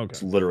looks. Okay.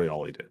 That's literally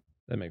all he did.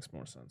 That makes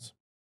more sense.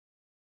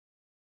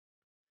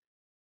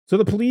 So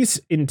the police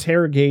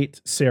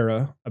interrogate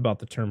Sarah about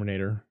the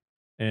Terminator,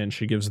 and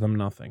she gives them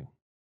nothing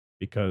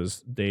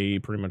because they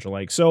pretty much are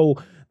like,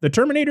 so the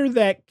Terminator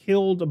that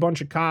killed a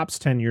bunch of cops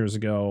 10 years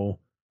ago,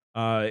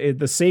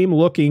 the same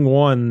looking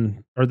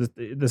one, or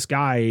this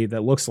guy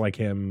that looks like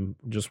him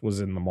just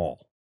was in the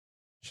mall.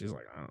 She's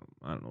like,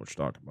 I don't know what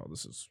you're talking about.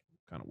 This is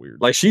kind of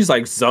weird. Like she's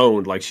like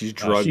zoned, like she's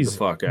drugged the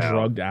fuck out.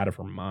 Drugged out of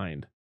her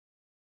mind.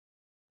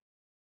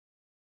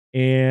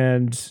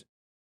 And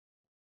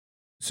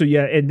so,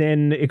 yeah, and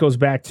then it goes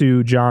back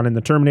to John and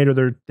the Terminator.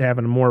 They're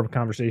having more of a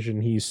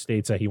conversation. He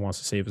states that he wants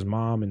to save his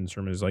mom, and the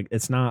Terminator's like,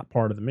 it's not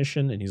part of the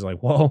mission. And he's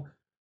like, well,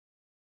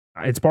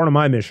 it's part of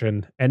my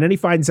mission. And then he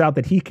finds out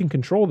that he can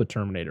control the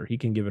Terminator. He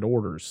can give it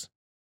orders.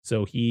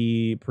 So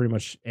he pretty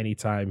much,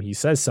 anytime he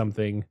says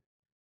something,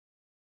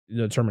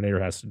 the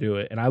Terminator has to do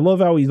it. And I love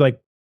how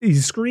he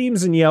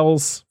screams and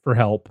yells for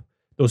help.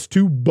 Those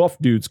two buff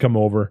dudes come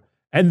over,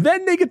 and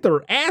then they get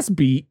their ass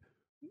beat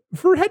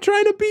for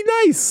trying to be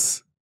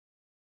nice.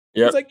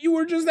 Yeah, it's like, you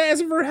were just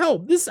asking for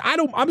help.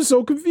 I'm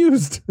so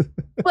confused.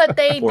 But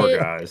they Poor did.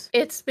 Guys.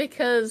 It's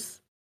because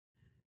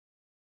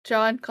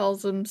John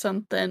calls him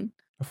something.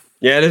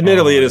 Yeah,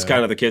 admittedly, it is yeah.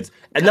 kind of the kids,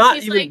 and not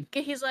He's even.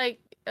 he's like,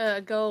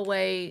 go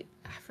away.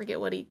 I forget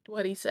what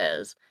he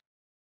says.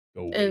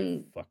 Go away,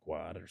 And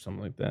fuckwad or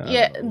something like that. I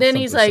yeah, don't know, then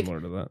he's something like,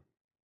 similar to that.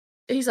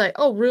 he's like,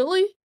 oh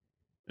really?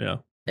 Yeah.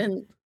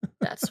 And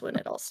that's when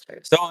it all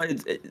starts. So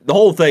the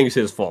whole thing's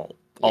his fault,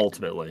 Yeah.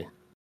 ultimately.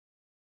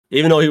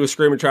 Even though he was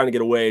screaming, trying to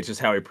get away, it's just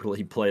how he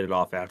played it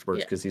off afterwards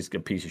Yeah. because he's a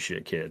piece of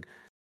shit kid.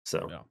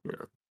 So,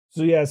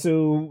 Yeah.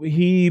 So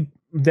he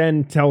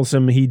then tells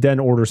him, he then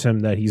orders him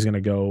that he's going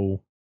to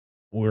go,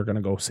 we're going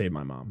to go save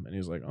my mom. And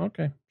he's like,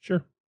 okay,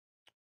 sure.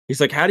 He's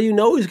like, how do you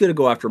know he's going to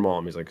go after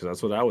mom? He's like, because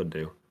that's what I would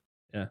do.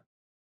 Yeah.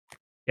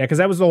 Yeah, because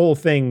that was the whole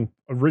thing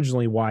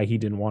originally why he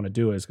didn't want to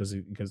do it, is because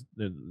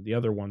the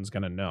other one's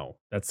going to know.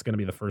 That's going to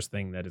be the first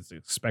thing that it's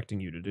expecting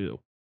you to do.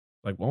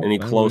 Like, well, Any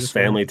then we close just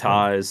gonna family have to go.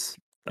 ties,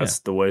 that's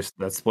the way.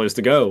 That's the place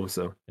to go.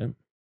 So,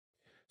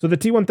 So the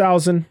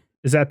T-1000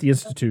 is at the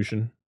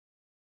institution.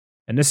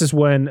 And this is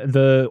when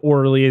the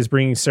orderly is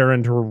bringing Sarah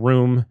into her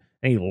room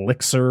and he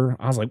licks her.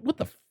 I was like, what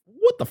the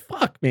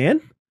fuck,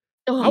 man?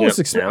 I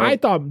was I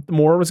thought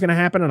more was going to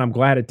happen, and I'm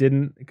glad it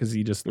didn't, because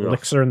he just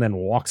licks her and then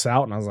walks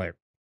out, and I was like,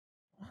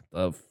 what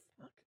the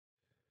fuck?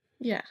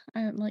 Yeah,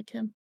 I didn't like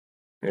him.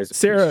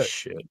 Sarah,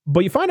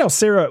 but you find out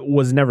Sarah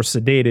was never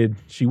sedated.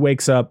 She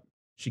wakes up,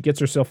 she gets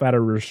herself out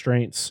of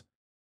restraints,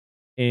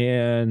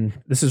 and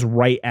this is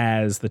right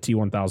as the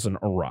T-1000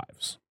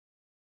 arrives.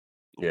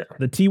 Yeah.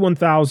 The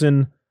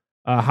T-1000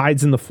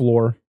 hides in the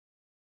floor,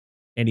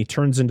 and he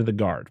turns into the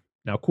guard.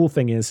 Now, cool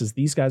thing is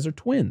these guys are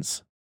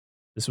twins.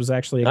 This was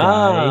actually a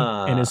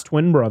guy and his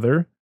twin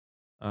brother.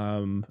 They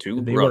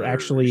were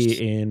actually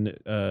in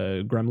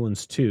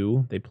Gremlins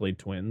 2. They played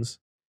twins.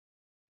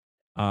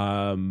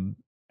 I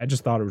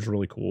just thought it was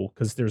really cool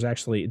because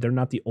they're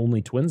not the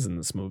only twins in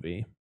this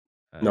movie.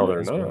 No,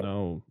 they're not. We'll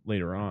know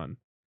later on.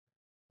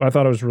 But I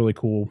thought it was really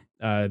cool.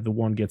 The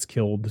one gets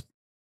killed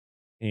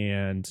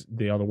and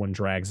the other one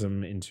drags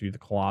him into the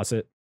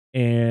closet.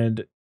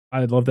 And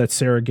I love that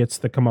Sarah gets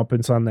the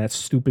comeuppance on that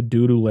stupid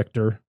dude who licked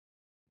her.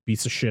 She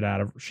beats the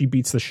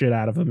shit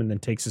out of him and then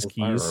takes his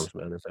keys. Firearms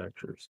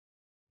manufacturers.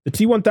 The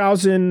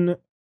T-1000.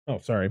 Oh,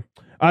 sorry.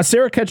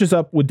 Sarah catches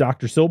up with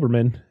Dr.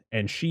 Silberman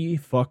and she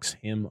fucks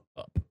him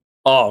up.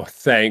 Oh,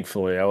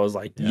 thankfully. I was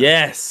like,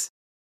 yes.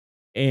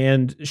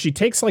 And she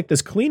takes like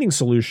this cleaning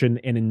solution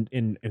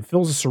and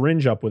fills a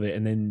syringe up with it,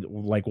 and then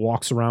like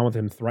walks around with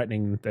him,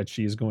 threatening that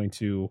she's going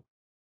to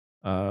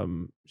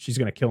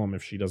kill him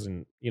if she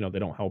doesn't, they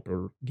don't help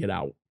her get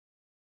out.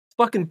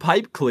 Fucking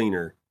pipe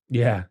cleaner.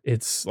 Yeah,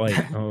 it's like,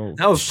 oh,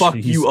 that would fuck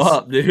you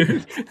up,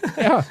 dude.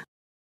 Yeah.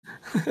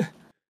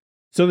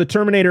 So the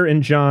Terminator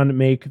and John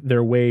make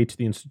their way to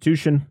the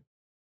institution.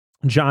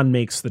 John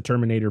makes the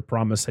Terminator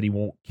promise that he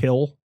won't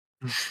kill.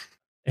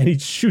 And he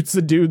shoots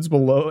the dudes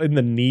below in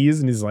the knees,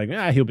 and he's like,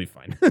 he'll be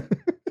fine.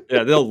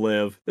 Yeah, they'll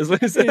live. Is what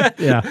he said.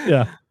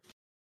 Yeah.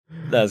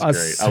 That's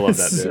great. I love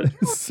that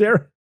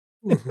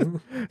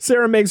dude.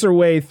 Sarah makes her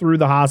way through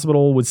the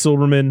hospital with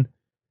Silberman,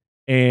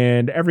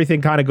 and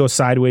everything kind of goes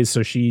sideways,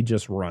 so she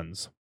just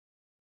runs.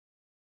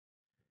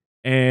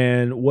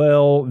 And,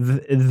 well,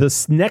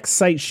 the next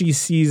sight she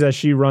sees as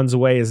she runs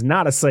away is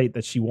not a sight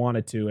that she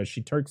wanted to. As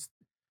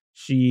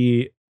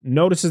she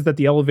notices that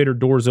the elevator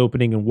door is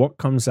opening, and what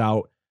comes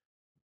out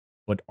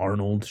but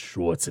Arnold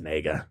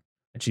Schwarzenegger.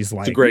 And she's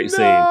like, it's a great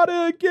not scene.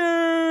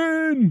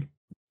 Again.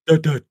 Da,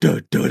 da, da,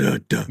 da, da,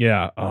 da.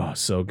 Yeah. Oh,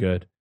 so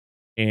good.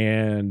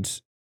 And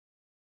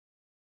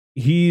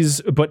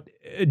but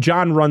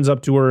John runs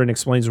up to her and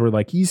explains to her,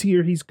 like, he's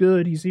here, he's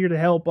good, he's here to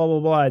help, blah, blah,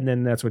 blah. And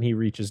then that's when he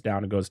reaches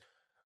down and goes,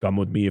 come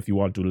with me if you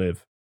want to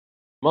live.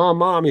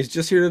 Mom, he's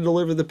just here to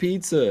deliver the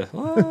pizza.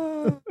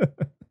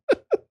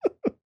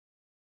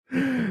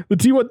 The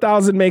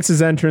T-1000 makes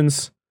his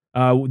entrance.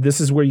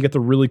 This is where you get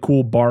the really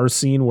cool bar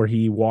scene where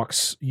he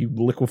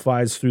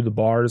liquefies through the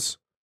bars,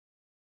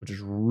 which is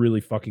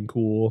really fucking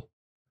cool.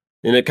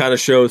 And it kind of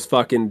shows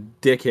fucking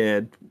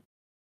dickhead,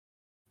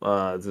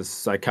 the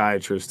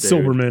psychiatrist, dude.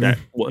 Silberman.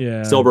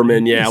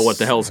 Silberman, yeah, what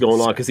the hell's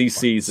going on? Because he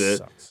sees it.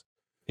 Sucks.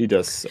 He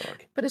does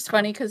suck. But it's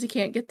funny because he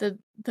can't get the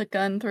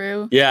gun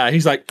through. Yeah,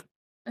 he's like,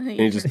 and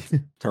he just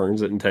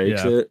turns it and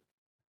takes it.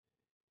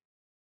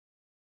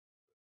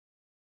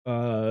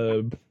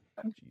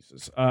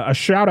 Jesus. A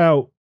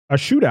shootout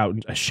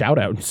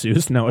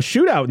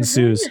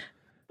ensues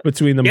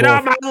between them both. Get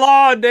off my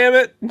lawn, damn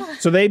it!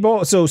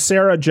 So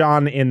Sarah,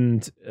 John,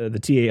 and the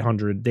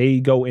T-800, they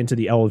go into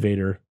the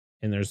elevator,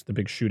 and there's the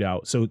big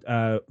shootout. So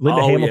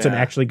Linda Hamilton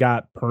actually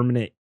got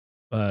permanent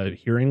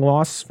hearing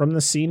loss from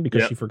the scene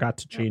because she forgot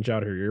to change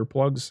out her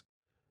earplugs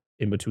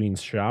in between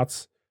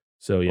shots.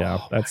 So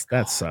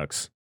that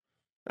sucks.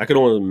 I could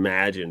only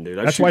imagine, dude.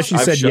 That's why she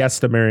said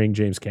yes to marrying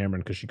James Cameron,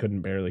 because she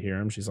couldn't barely hear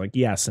him. She's like,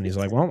 yes. And he's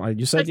like, well,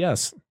 you said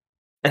yes.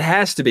 It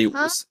has to be.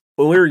 When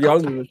we were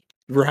younger,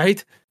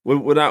 right?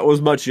 When I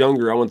was much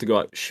younger, I went to go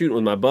out shooting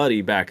with my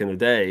buddy back in the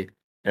day.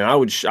 And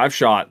I've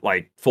shot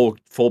like full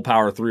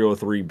power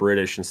 303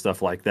 British and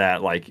stuff like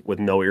that, like with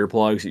no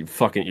earplugs. Your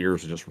fucking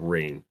ears would just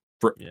ring.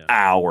 for Yeah.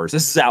 hours.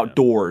 This is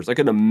outdoors. I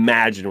can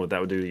imagine what that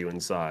would do to you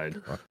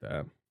inside. Fuck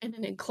that. In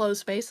an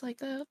enclosed space like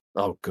that.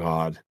 Oh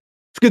God,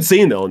 it's a good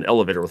scene though in the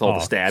elevator with all the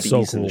Oh, stabbies so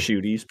and cool. the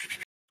shooties.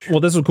 Well,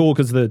 this was cool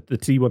because the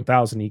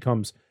T-1000, he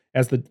comes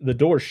as the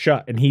door's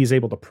shut and he's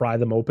able to pry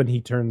them open.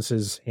 He turns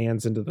his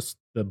hands into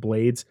the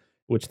blades,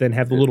 which then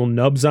have the little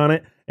nubs on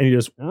it, and he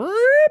just.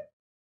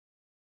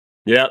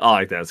 Yeah, I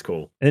like that. It's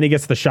cool. And then he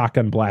gets the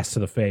shotgun blast to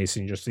the face,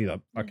 and you just see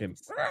the fucking.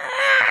 It's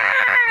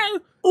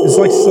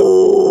like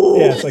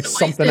it's like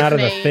something out of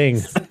the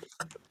thing.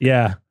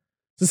 Yeah.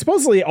 So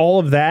supposedly all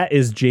of that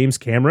is James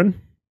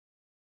Cameron.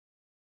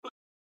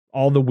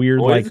 All the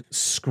weird like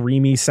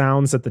screamy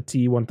sounds that the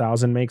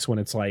T-1000 makes when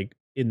it's like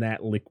in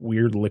that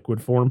weird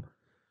liquid form,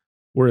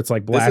 where it's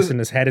like blasting.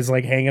 His head is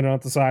like hanging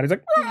out the side. He's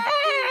like,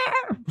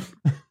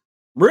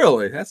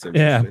 really? That's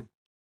interesting.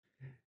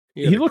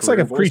 Yeah. He looks like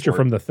a creature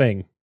from The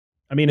Thing.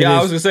 I mean,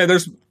 I was gonna say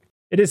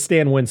it is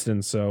Stan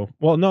Winston. So,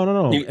 well,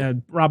 no.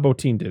 Rob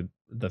Bottin did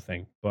The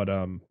Thing, but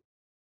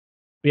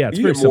yeah, it's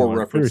very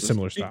similar. Very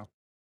similar style.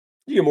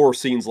 You get more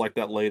scenes like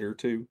that later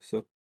too.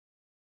 So,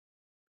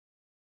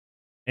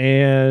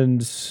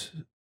 and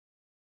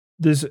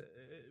this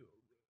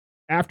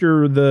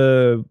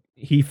after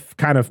he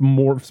kind of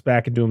morphs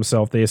back into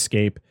himself. They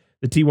escape.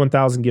 The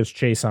T-1000 gives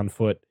chase on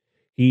foot.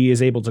 He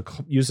is able to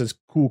use his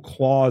cool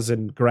claws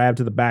and grab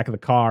to the back of the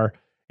car,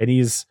 and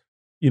he's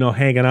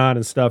hanging on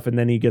and stuff, and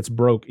then he gets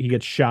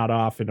shot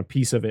off, and a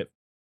piece of it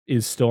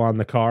is still on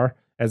the car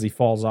as he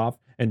falls off,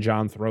 and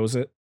John throws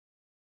it.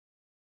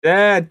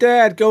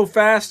 Dad, go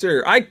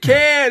faster. I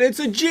can't. It's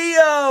a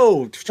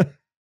Geo.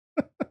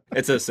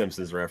 It's a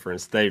Simpsons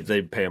reference. They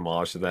pay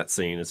homage to that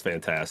scene. It's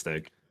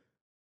fantastic.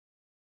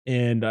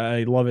 And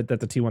I love it that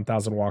the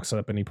T-1000 walks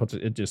up and he puts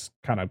it just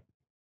kind of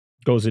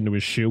goes into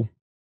his shoe.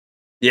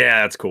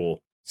 Yeah, that's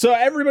cool. So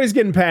everybody's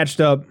getting patched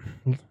up.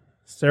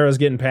 Sarah's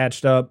getting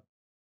patched up.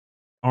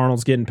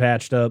 Arnold's getting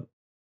patched up.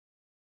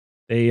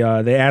 They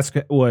ask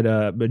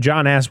but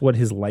John asks what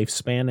his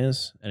lifespan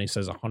is, and he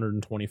says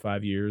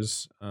 125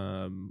 years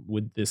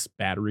with this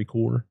battery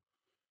core,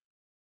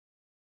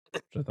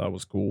 which I thought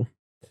was cool.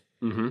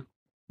 Mm-hmm.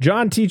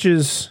 John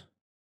teaches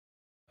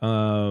he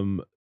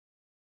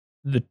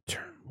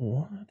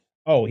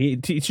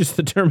teaches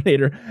the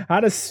Terminator how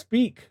to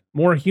speak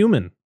more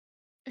human.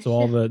 So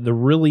all the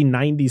really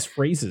 90s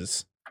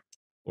phrases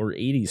or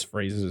 80s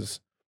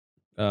phrases.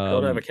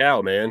 Don't have a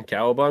cow, man.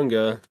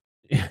 Cowabunga.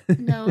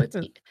 No, it's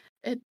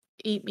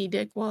eat me,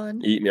 dick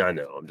one. Eat me, I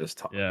know. I'm just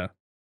talking. Yeah.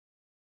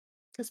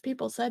 Because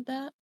people said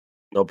that.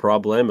 No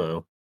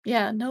problemo.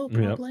 Yeah, no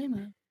problemo.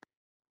 Yep.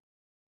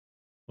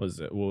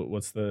 Was it?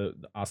 What's the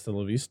Hasta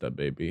la Vista,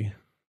 baby?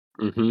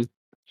 Mm-hmm.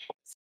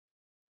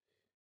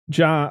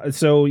 John.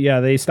 So yeah,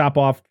 they stop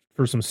off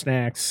for some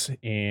snacks,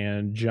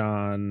 and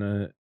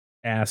John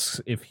asks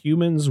if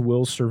humans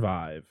will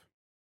survive.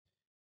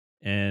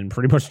 And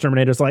pretty much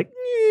Terminator's like,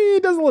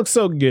 it doesn't look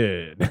so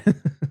good.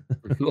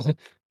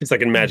 It's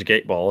like in Magic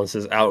 8 Ball. It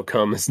says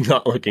outcome is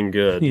not looking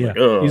good.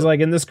 Yeah. He's like,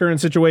 in this current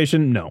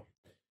situation, no.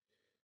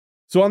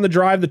 So on the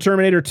drive, the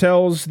Terminator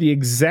tells the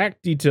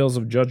exact details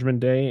of Judgment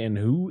Day and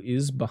who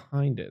is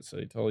behind it. So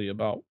they tell you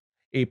about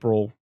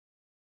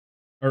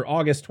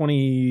August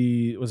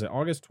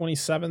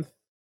 27th,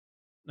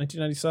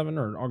 1997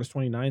 or August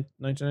 29th,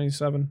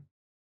 1997?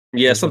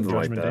 Yeah, something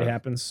like that. Judgment Day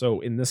happens.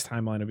 So in this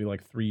timeline, it'd be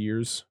like 3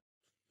 years.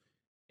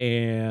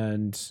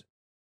 And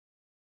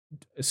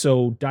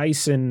so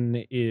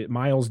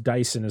Miles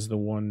Dyson is the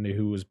one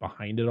who was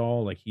behind it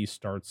all. Like he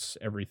starts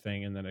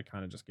everything and then it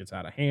kind of just gets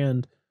out of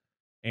hand.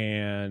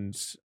 And,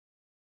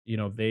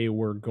 they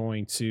were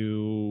going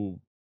to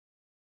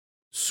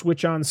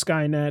switch on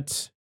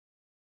Skynet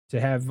to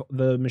have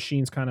the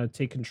machines kind of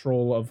take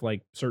control of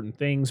like certain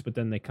things. But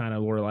then they kind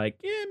of were like,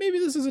 yeah, maybe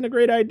this isn't a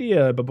great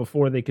idea. But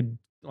before they could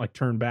like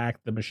turn back,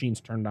 the machines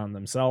turned on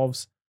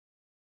themselves.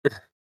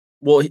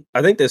 Well,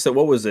 I think they said,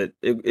 what was it?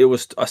 It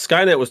was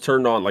Skynet was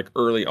turned on like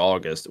early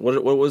August.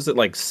 What was it,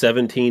 like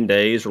 17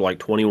 days or like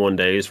 21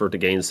 days for it to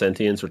gain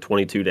sentience, or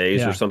 22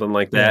 days or something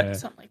like that? Yeah.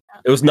 Something like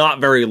that. It was not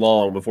very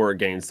long before it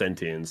gained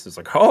sentience. It's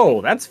like,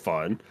 oh, that's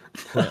fun.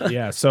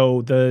 Yeah.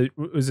 So the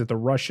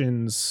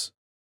Russians?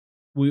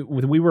 We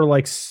were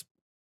like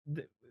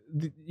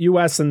the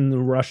U.S. and the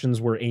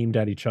Russians were aimed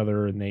at each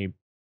other, and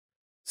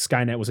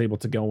Skynet was able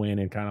to go in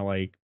and kind of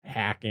like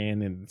hack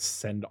in and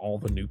send all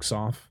the nukes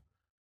off.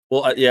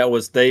 Well, it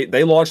was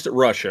they launched at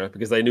Russia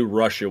because they knew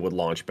Russia would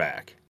launch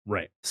back.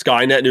 Right.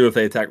 Skynet knew if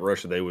they attacked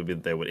Russia, they would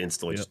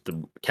instantly just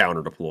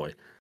counter deploy.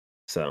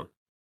 So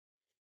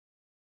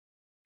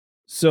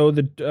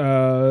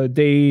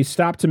they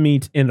stopped to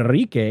meet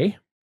Enrique.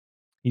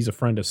 He's a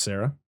friend of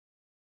Sarah,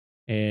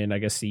 and I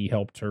guess he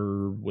helped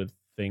her with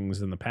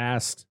things in the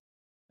past,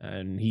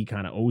 and he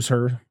kind of owes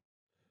her.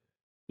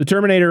 The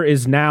Terminator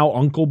is now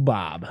Uncle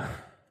Bob.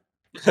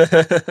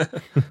 I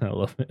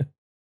love it.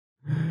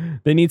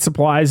 They need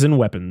supplies and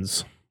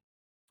weapons.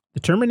 The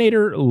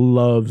Terminator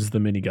loves the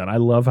minigun. I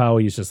love how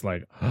he's just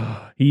like,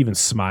 he even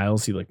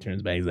smiles. He like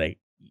turns back. He's like,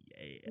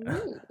 yeah,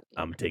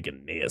 I'm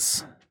taking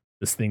this.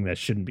 this thing that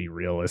shouldn't be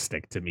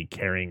realistic to be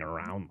carrying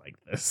around like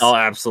this. Oh,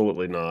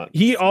 absolutely not.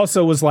 He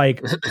also was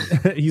like,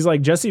 he's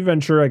like, Jesse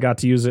Ventura got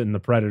to use it in The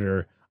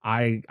Predator.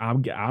 I'm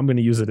going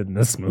to use it in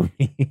this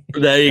movie.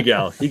 There you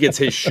go. He gets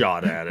his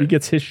shot at it. He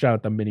gets his shot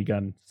at the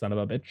minigun, son of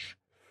a bitch.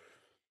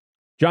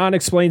 John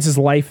explains his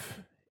life,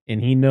 and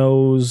he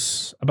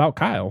knows about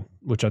Kyle,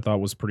 which I thought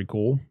was pretty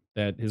cool,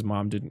 that his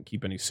mom didn't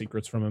keep any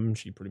secrets from him.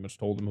 She pretty much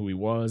told him who he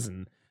was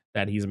and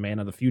that he's a man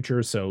of the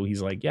future. So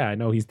he's like, yeah, I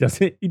know he's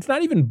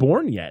not even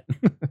born yet.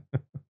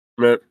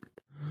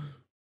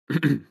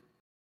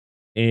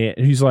 And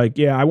he's like,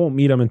 yeah, I won't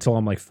meet him until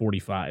I'm like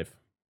 45.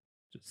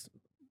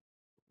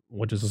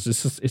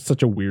 It's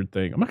such a weird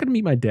thing. I'm not going to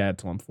meet my dad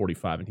till I'm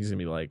 45, and he's going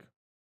to be like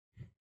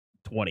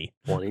 20.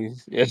 20?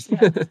 Yes.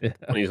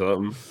 20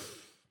 something.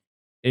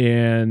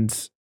 And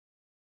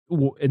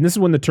this is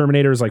when the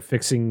Terminator is like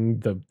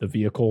fixing the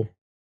vehicle,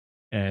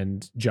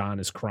 and John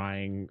is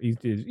crying. He's,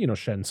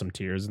 shedding some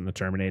tears in the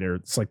Terminator.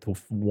 It's like the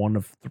one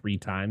of 3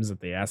 times that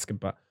they ask him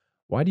about,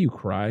 why do you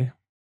cry?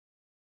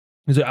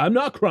 He's like, I'm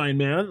not crying,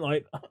 man.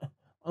 Like,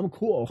 I'm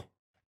cool.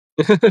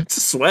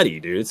 It's sweaty,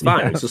 dude. It's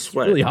fine. It's just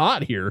sweat. It's really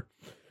hot here.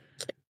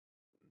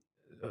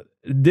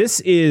 This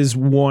is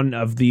one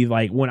of the,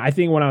 like, when I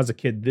was a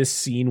kid, this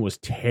scene was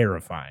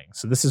terrifying.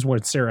 So this is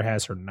when Sarah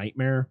has her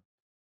nightmare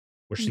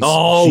where she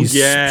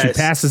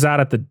passes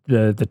out at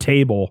the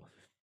table,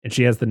 and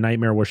she has the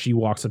nightmare where she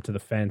walks up to the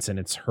fence, and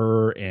it's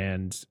her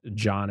and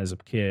John as a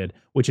kid,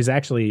 which is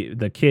actually,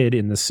 the kid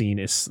in the scene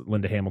is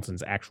Linda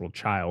Hamilton's actual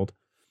child.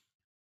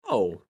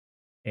 Oh.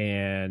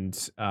 And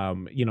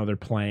they're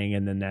playing,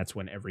 and then that's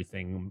when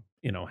everything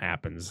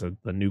happens. The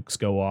nukes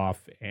go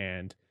off,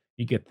 and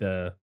you get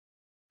the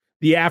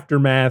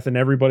aftermath, and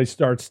everybody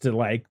starts to,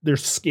 like, their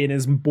skin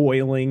is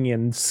boiling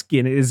and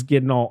skin is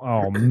getting all,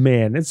 oh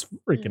man, it's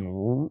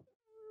freaking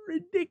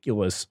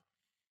ridiculous,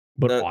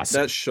 but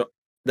awesome.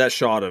 That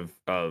shot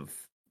of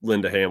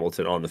Linda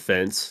Hamilton on the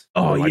fence.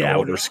 Oh, like, yeah.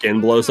 all her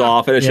skin blows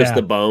off, and it's just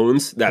the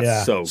bones.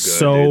 That's so good.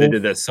 Dude. They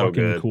did that so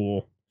good.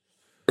 Cool.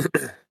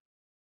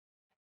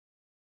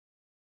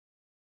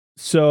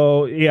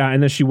 So yeah,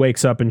 and then she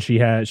wakes up and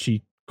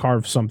she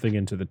carves something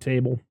into the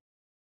table.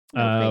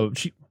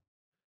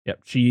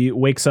 She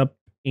wakes up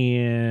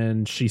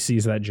and she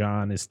sees that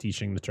John is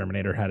teaching the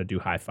Terminator how to do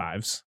high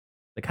fives.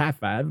 Like, high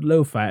five,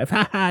 low five,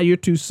 ha, you're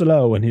too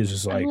slow. And he's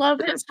just like, I love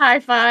his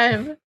high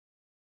five.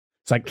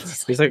 It's like,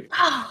 he's like,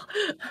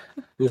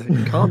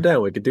 calm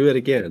down, we could do it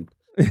again.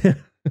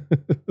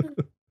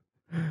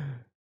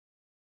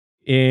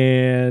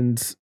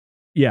 And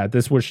yeah,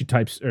 this is where she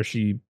types, or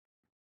she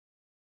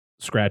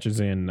scratches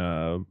in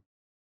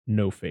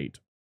no fate.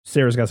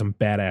 Sarah's got some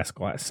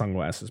badass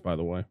sunglasses, by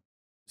the way.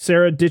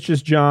 Sarah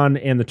ditches John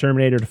and the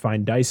Terminator to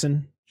find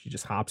Dyson. She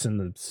just hops in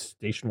the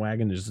station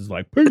wagon and just is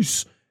like,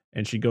 peace.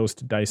 And she goes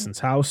to Dyson's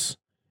house.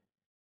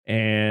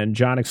 And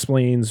John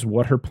explains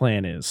what her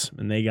plan is,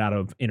 and they got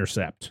to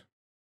intercept.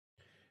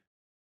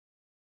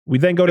 We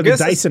then go to the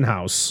Dyson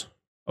house.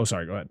 Oh,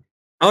 sorry, go ahead.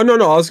 Oh, no.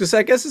 I was going to say,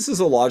 I guess this is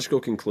a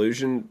logical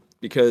conclusion,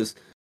 because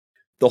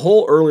the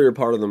whole earlier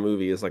part of the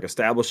movie is like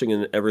establishing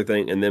and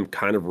everything, and them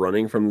kind of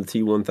running from the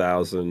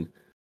T-1000,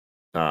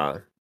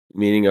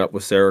 meeting up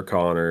with Sarah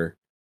Connor.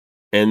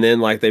 And then,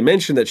 like, they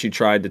mentioned that she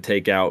tried to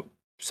take out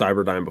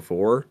Cyberdyne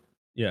before.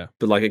 Yeah.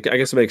 But, like, I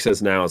guess it makes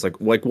sense now. It's like,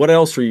 what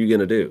else are you going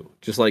to do?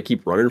 Just, like,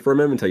 keep running from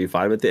him until you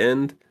find him at the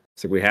end?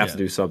 It's like, we have to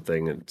do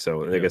something. And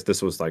so I guess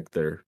this was, like,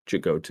 their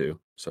go-to.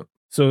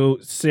 So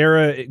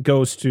Sarah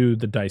goes to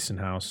the Dyson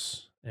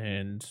house,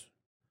 and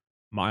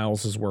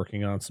Miles is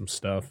working on some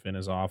stuff in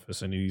his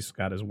office, and he's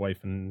got his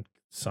wife and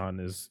son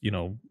he's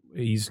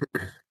he's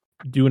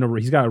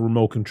got a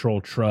remote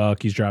control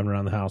truck. He's driving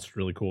around the house. It's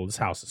really cool. This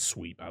house is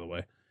sweet, by the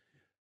way.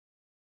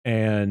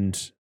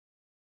 And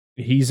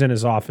he's in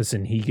his office,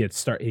 and he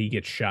gets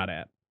shot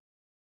at.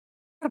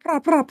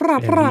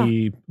 And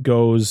he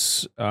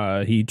goes,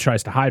 he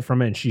tries to hide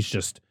from it, and she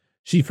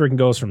freaking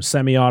goes from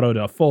semi-auto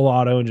to full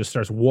auto and just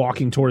starts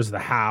walking towards the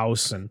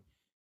house, and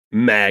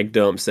mag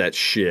dumps that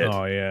shit.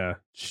 Oh yeah,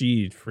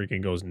 she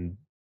freaking goes in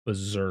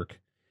berserk.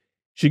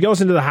 She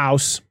goes into the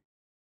house,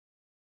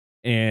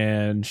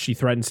 and she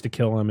threatens to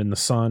kill him, and the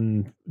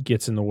son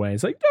gets in the way.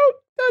 He's like, "Don't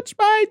touch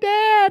my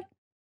dad!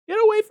 Get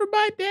away from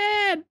my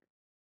dad!"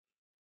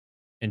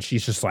 And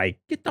she's just like,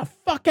 "Get the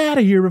fuck out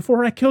of here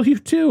before I kill you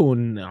too!"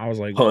 And I was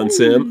like, "Punch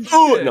him!"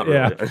 Oh no,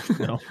 yeah,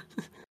 no.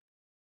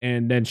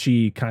 And then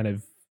she kind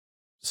of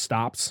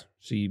stops.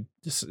 She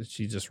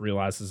just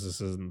realizes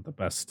this isn't the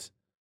best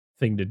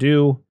thing to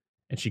do,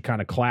 and she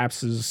kind of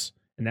collapses.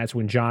 And that's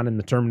when John and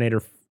the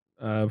Terminator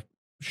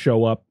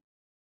show up.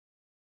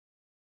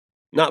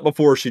 Not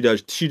before she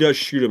does. She does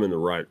shoot him in the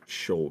right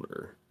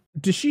shoulder.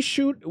 Did she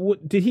shoot?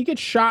 Did he get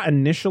shot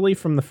initially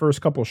from the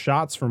first couple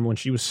shots from when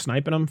she was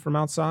sniping him from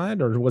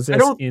outside, or was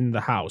it in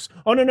the house?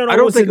 Oh no,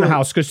 it was in the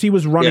house because he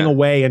was running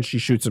away and she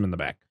shoots him in the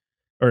back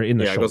or in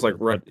the shoulder. It was like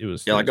right. It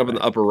was like up in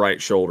the upper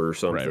right shoulder or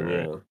something.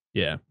 Right.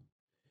 Yeah.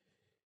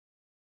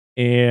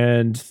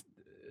 And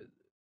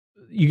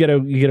you get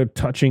a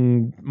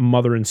touching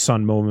mother and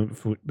son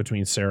moment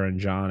between Sarah and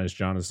John, as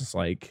John is just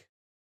like,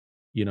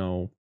 you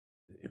know,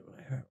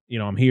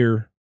 I'm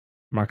here.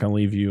 I'm not gonna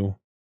leave you.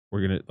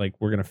 We're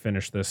gonna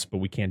finish this, but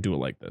we can't do it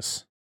like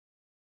this.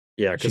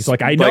 Yeah, She's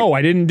like, I know,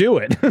 I didn't do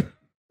it.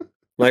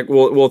 Like,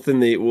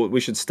 we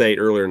should state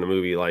earlier in the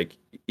movie, like,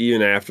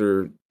 even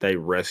after they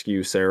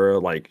rescue Sarah,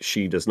 like,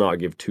 she does not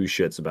give two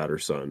shits about her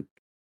son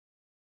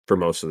for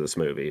most of this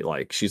movie.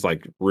 Like, she's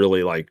like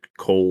really like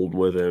cold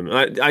with him.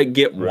 I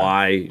get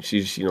why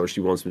she's, she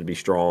wants him to be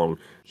strong.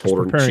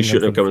 Told her she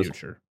shouldn't have come.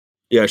 Future.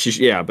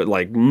 Yeah, but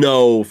like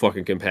no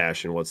fucking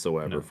compassion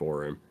whatsoever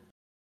for him.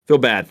 Feel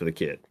bad for the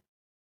kid.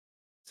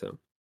 So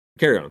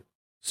carry on.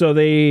 So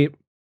they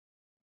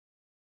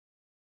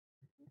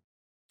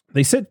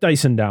sit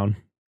Dyson down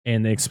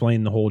and they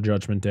explain the whole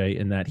Judgment Day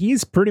and that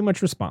he's pretty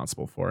much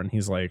responsible for it. And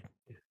he's like,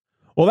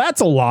 well,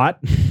 that's a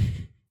lot.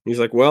 He's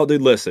like, well,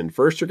 dude, listen,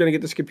 first you're going to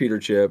get this computer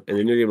chip and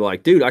then you're going to be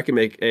like, dude, I can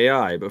make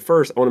AI. But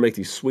first I want to make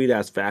these sweet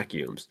ass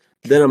vacuums.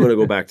 Then I'm going to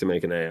go back to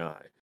making AI.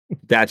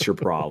 That's your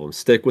problem.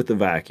 Stick with the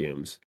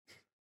vacuums.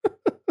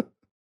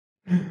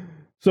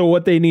 So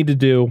what they need to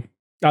do,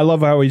 I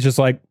love how he's just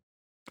like,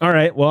 all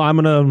right, well, I'm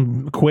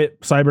going to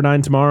quit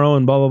Cyberdyne tomorrow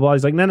and blah, blah, blah.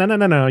 He's like,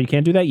 no. You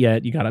can't do that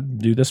yet. You got to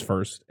do this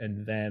first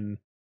and then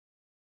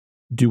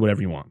do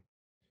whatever you want.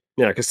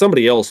 Yeah, because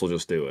somebody else will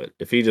just do it.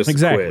 If he just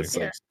quits.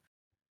 Yeah.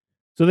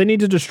 So they need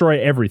to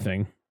destroy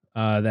everything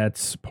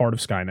that's part of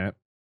Skynet.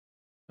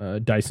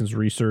 Dyson's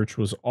research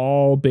was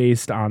all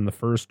based on the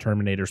first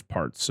Terminator's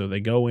parts. So they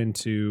go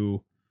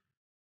into...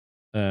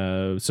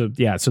 So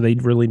they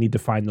really need to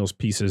find those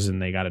pieces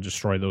and they got to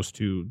destroy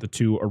the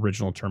two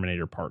original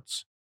Terminator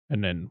parts.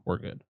 And then we're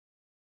good.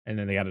 And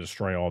then they got to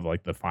destroy all of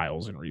like the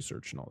files and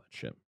research and all that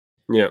shit.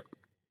 Yeah.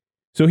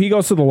 So he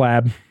goes to the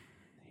lab.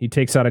 He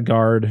takes out a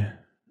guard.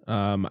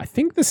 I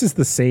think this is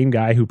the same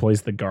guy who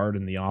plays the guard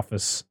in The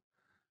Office.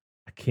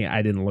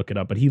 I didn't look it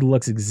up, but he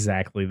looks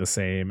exactly the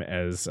same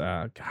as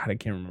I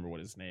can't remember what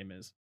his name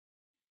is.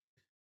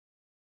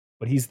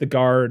 But he's the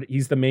guard.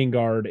 He's the main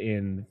guard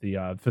in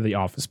the for the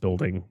office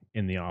building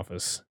in The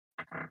Office.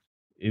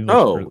 It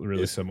looks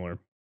really similar.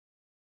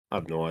 I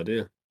have no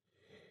idea.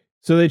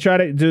 So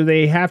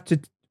they have to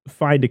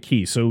find a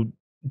key. So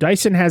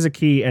Dyson has a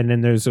key, and then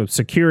there's a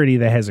security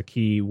that has a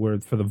key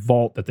for the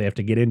vault that they have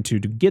to get into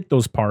to get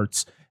those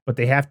parts, but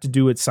they have to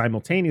do it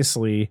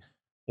simultaneously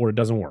or it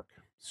doesn't work.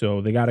 So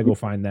they got to go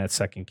find that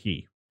second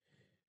key.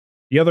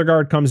 The other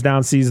guard comes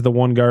down, sees the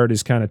one guard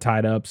is kind of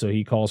tied up, so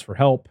he calls for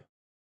help.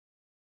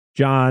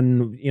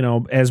 John,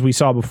 as we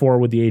saw before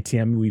with the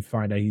ATM, we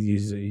find out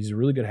he's a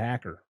really good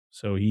hacker.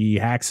 So he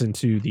hacks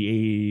into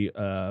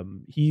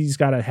he's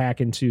got to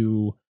hack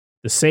into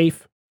the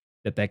safe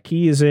that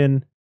key is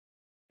in,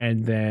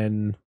 and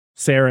then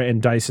Sarah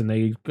and Dyson,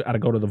 they got to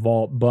go to the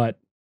vault, but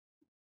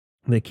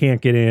they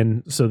can't get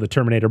in. So the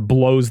Terminator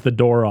blows the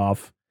door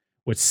off,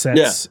 which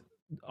sets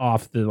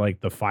off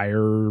the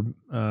fire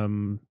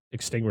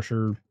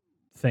extinguisher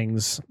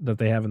things that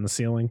they have in the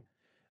ceiling,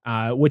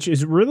 which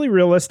is really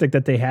realistic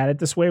that they had it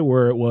this way,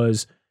 where it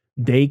was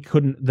they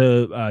couldn't.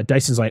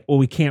 Dyson's like,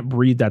 we can't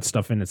breathe that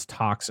stuff in; it's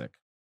toxic.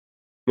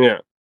 Yeah,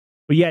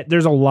 but yet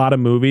there's a lot of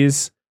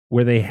movies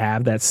where they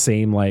have that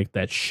same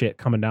that shit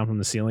coming down from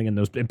the ceiling,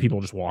 and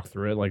people just walk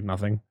through it like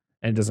nothing,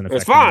 and it doesn't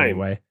affect them in any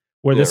way.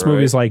 Where this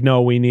movie's like,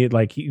 no, we need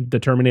the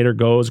Terminator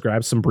goes,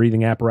 grabs some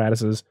breathing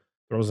apparatuses,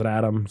 throws it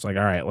at him. It's like,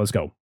 all right, let's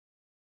go.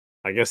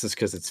 I guess it's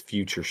because it's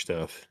future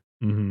stuff.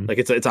 Mm-hmm. Like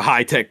it's a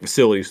high tech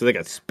facility, so they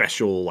got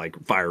special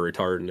fire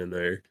retardant in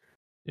there.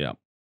 Yeah.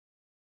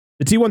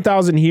 The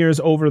T-1000 hears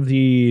over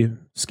the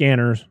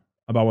scanners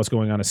about what's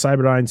going on at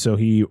Cyberdyne, so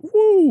he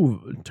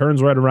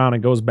turns right around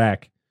and goes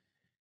back.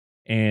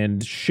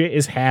 And shit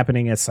is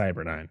happening at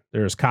Cyberdyne.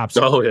 There's cops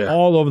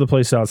all over the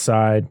place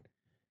outside,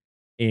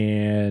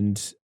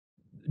 and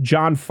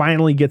John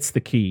finally gets the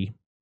key.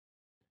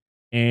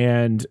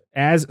 And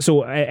as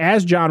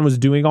John was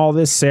doing all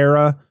this,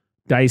 Sarah,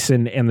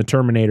 Dyson, and the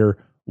Terminator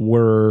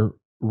were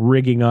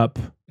rigging up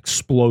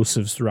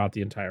explosives throughout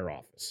the entire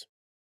office.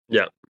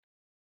 Yeah.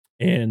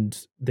 And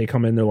they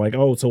come in, they're like,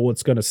 oh, so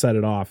what's going to set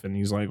it off? And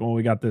he's like, oh,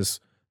 we got this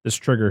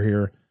trigger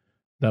here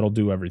that'll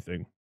do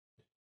everything.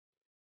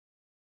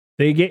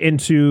 They get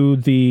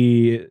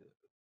into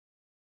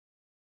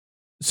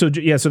so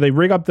they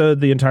rig up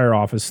the entire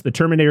office. The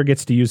Terminator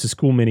gets to use his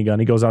cool minigun.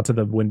 He goes out to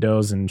the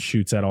windows and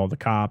shoots at all the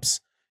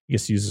cops. He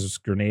gets to use his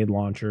grenade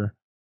launcher,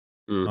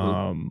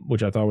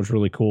 which I thought was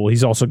really cool.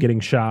 He's also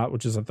getting shot,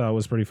 which I thought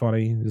was pretty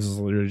funny. This is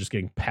literally just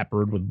getting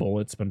peppered with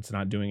bullets, but it's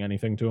not doing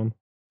anything to him.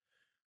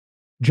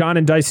 John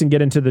and Dyson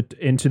get into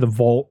the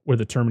vault where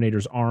the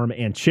Terminator's arm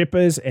and chip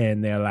is,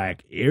 and they're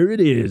like, here it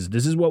is.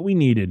 This is what we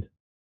needed.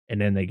 And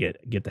then they get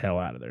the hell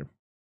out of there.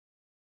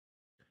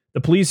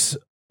 The police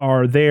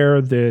are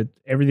there.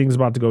 Everything's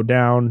about to go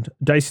down.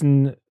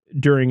 Dyson,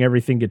 during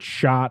everything, gets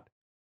shot.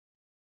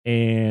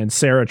 And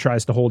Sarah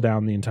tries to hold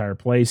down the entire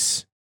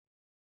place.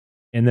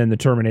 And then the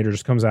Terminator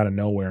just comes out of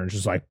nowhere and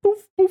just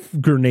poof, poof,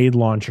 grenade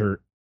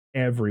launcher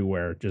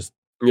everywhere. Just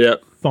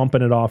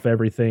thumping it off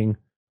everything,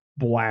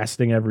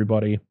 blasting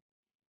everybody.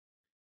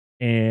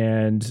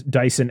 and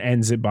Dyson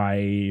ends it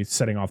by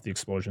setting off the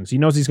explosions. He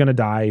knows he's going to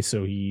die,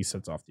 so he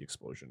sets off the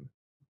explosion,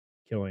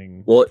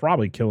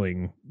 probably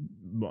killing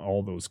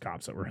all those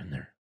cops that were in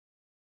there.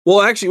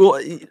 Well,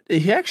 actually,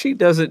 he actually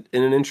does it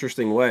in an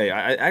interesting way.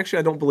 I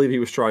don't believe he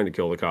was trying to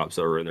kill the cops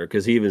that were in there,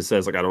 because he even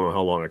says, like, I don't know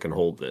how long I can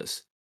hold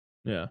this.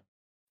 Yeah.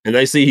 And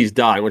they see he's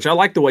dying, which I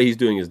like the way he's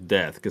doing his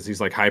death, because he's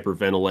like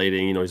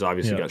hyperventilating. You know, he's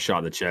obviously got shot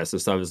in the chest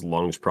and stuff. His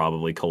lungs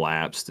probably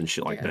collapsed and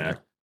shit like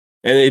that.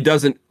 And it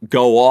doesn't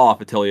go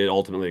off until it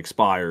ultimately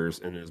expires,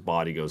 and his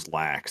body goes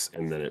lax,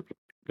 and then it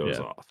goes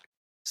off.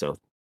 So,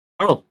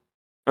 I don't know.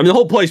 I mean, the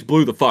whole place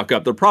blew the fuck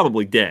up. They're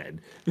probably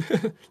dead.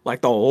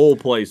 Like, the whole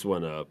place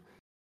went up.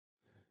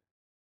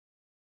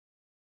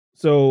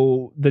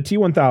 So the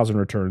T-1000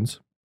 returns,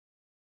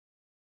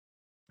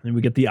 and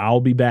we get the "I'll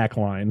be back"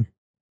 line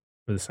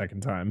for the second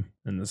time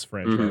in this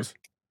franchise,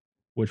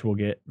 which we'll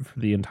get for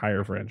the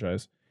entire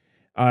franchise.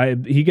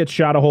 He gets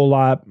shot a whole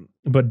lot,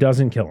 but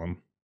doesn't kill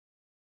him.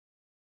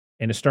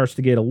 And it starts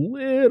to get a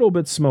little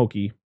bit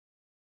smoky.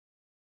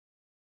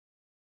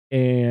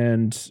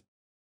 And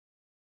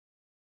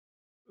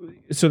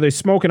so they're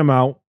smoking him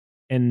out,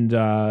 and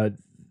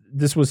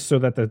this was so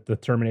that the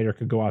Terminator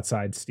could go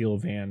outside, steal a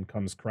van,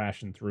 comes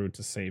crashing through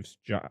to save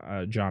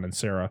John and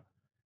Sarah,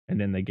 and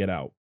then they get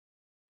out.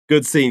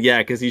 Good scene, yeah,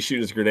 because he's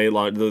shooting his grenade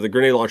launcher. The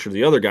grenade launcher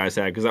the other guys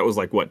had, because that was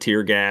like, what,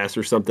 tear gas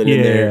or something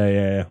in there?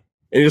 Yeah.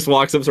 And he just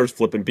walks up and starts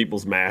flipping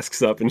people's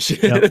masks up and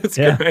shit. Yep. It's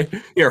great.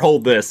 Here,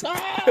 hold this. Help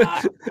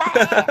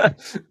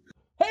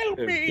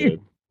me!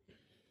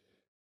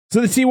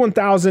 So the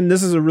T-1000,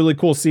 this is a really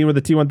cool scene where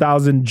the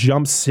T-1000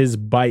 jumps his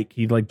bike.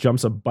 He like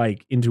jumps a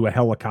bike into a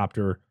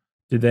helicopter.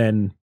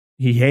 Then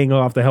he hang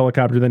off the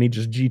helicopter. Then he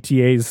just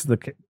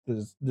GTAs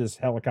this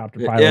helicopter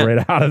pilot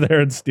right out of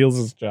there and steals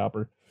his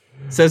chopper.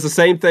 Says the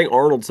same thing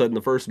Arnold said in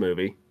the first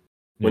movie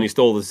when he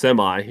stole the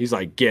semi. He's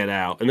like, "Get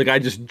out!" And the guy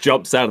just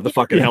jumps out of the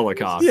fucking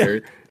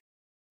helicopter.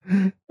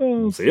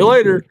 Oh, see you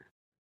later.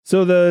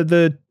 So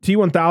the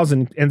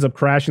T-1000 ends up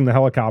crashing the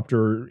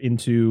helicopter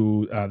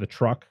into the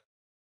truck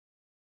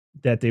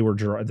that they were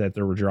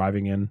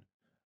driving in.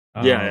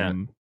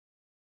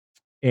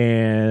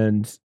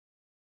 And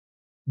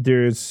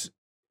there's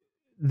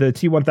the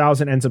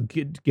T-1000 ends up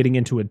getting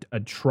into a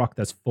truck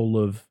that's full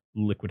of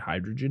liquid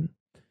hydrogen,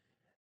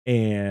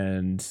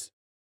 and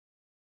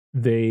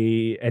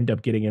they end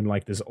up getting in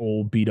like this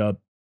old beat up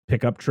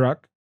pickup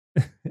truck,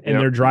 and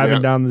they're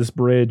driving down this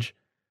bridge,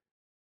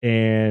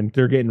 and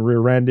they're getting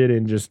rear-ended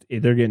and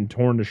they're getting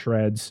torn to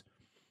shreds,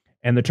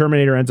 and the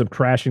Terminator ends up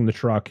crashing the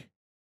truck,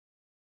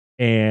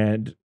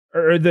 and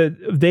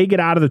they get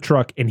out of the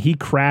truck, and he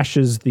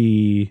crashes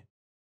the.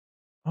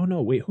 Oh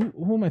no! Wait,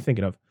 who am I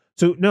thinking of?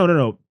 So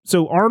no.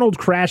 So Arnold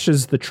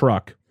crashes the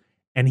truck,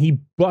 and he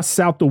busts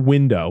out the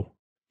window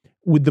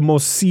with the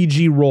most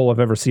CG roll I've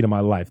ever seen in my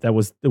life. That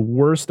was the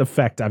worst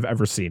effect I've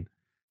ever seen.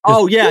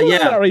 Oh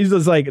yeah. He's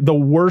just like the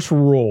worst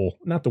roll,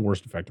 not the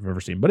worst effect I've ever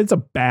seen, but it's a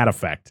bad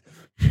effect.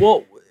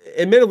 Well,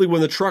 admittedly,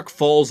 when the truck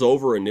falls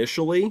over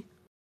initially,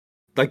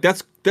 like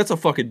that's a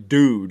fucking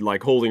dude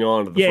like holding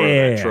on to the front of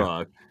that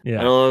truck. Yeah.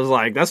 And I was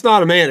like, that's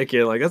not a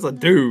mannequin, like that's a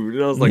dude.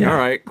 And I was like, all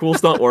right, cool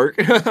stunt work.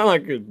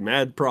 Like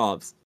mad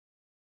props.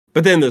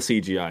 But then the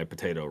CGI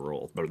potato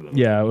roll.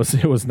 Yeah,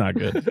 it was not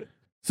good.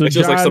 So it's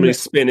just like somebody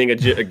spinning a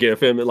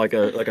GIF in like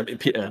a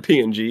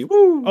PNG.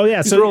 Woo, oh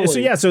yeah, so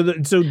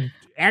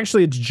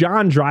actually it's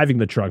John driving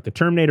the truck. The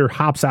Terminator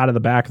hops out of the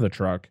back of the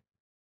truck,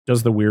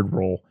 does the weird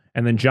roll,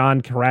 and then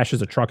John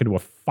crashes a truck into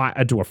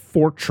a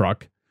fork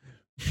truck.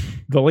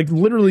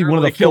 Literally one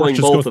of the killing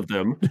both of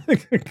them.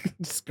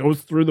 Just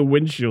goes through the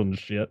windshield and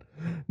shit.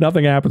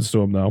 Nothing happens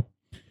to him though.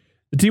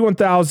 The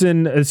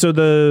T-1000, so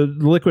the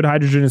liquid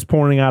hydrogen is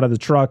pouring out of the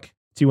truck.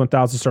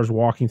 T-1000 starts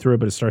walking through it,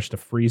 but it starts to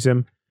freeze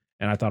him.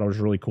 And I thought it was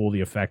really cool,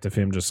 the effect of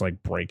him just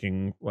like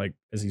breaking, like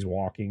as he's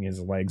walking, his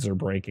legs are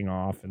breaking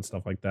off and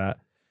stuff like that.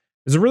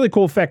 It's a really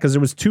cool effect because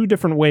there was two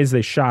different ways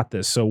they shot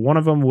this. So one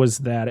of them was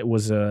that it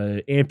was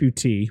a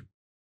amputee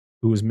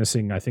who was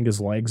missing, I think,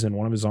 his legs and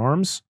one of his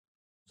arms.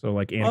 So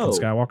like Anakin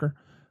Skywalker.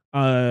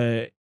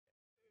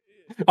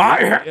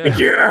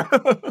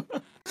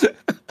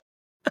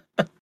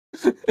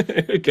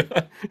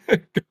 God.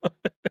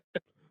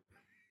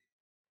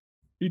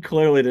 He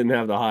clearly didn't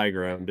have the high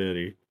ground, did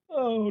he?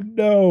 Oh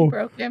no!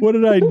 What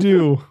did I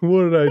do?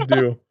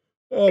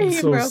 I'm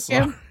so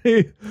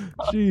sorry.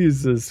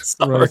 Jesus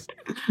Christ.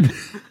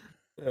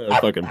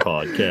 Fucking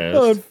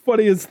podcast. The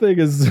funniest thing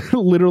is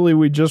literally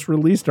we just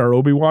released our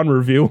Obi-Wan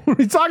review.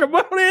 We talk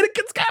about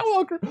Anakin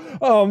Skywalker.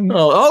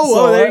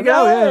 There you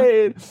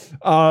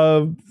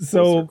go.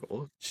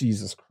 So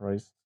Jesus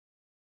Christ.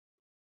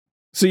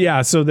 So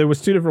yeah, so there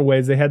was two different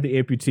ways. They had the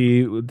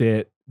amputee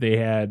that they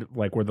had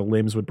like where the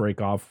limbs would break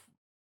off,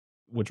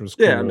 which was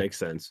cool. Yeah, it makes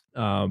sense.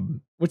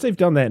 Which they've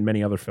done that in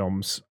many other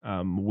films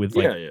with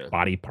like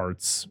body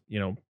parts,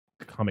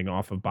 coming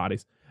off of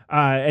bodies.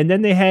 And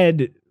then they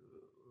had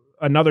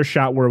another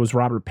shot where it was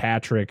Robert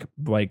Patrick,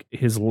 like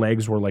his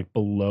legs were like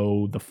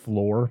below the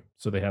floor,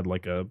 so they had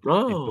like a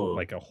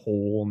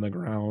hole in the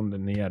ground,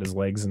 and he had his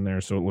legs in there,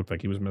 so it looked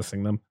like he was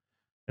missing them.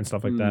 and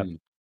stuff like that.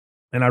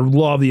 And I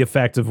love the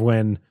effect of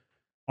when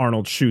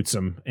Arnold shoots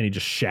him and he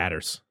just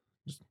shatters.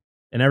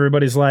 And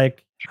everybody's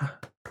like,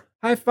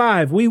 high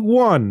five, we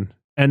won.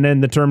 And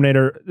then the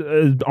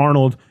Terminator,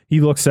 Arnold,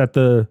 he looks at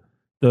the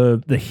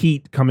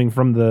heat coming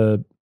from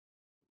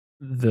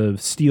the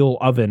steel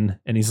oven,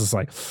 and he's just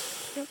like,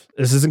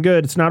 this isn't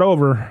good. It's not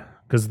over,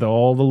 because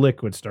all the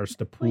liquid starts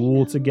to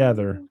pool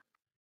together.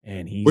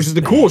 And which is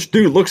the coolest,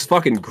 dude. Looks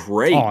fucking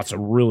great. Oh, it's a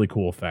really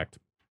cool effect.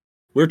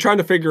 We were trying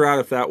to figure out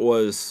if that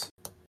was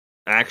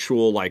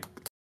actual like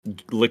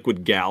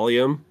liquid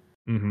gallium,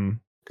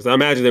 because I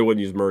imagine they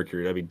wouldn't use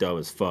mercury. That'd be dumb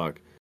as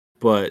fuck.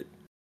 But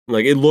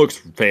like, it looks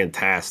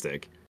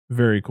fantastic.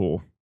 Very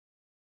cool.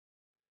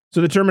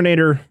 So the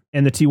Terminator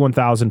and the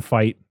T-1000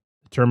 fight.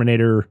 The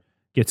Terminator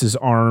gets his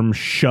arm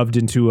shoved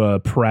into a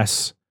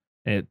press,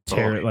 and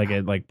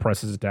it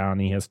presses it down.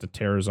 He has to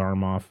tear his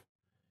arm off.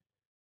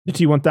 The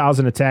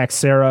T-1000 attacks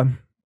Sarah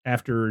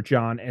after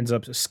John ends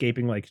up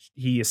escaping. Like,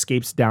 he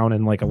escapes down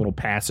in like a little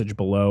passage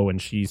below,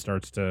 and she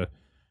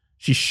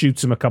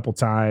shoots him a couple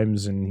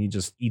times, and he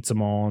just eats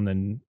them all. And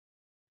then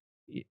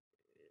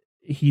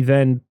he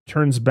then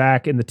turns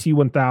back, and the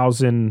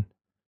T-1000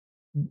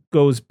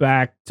 goes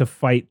back to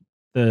fight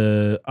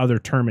the other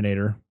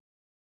Terminator,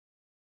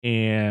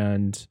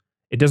 and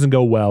it doesn't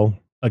go well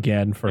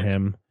again for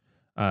him,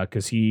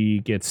 because he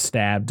gets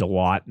stabbed a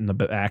lot in the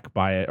back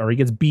or he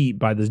gets beat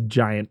by this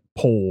giant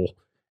pole,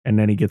 and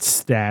then he gets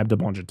stabbed a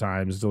bunch of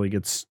times until he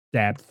gets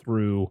stabbed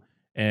through,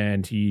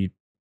 and he,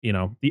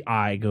 the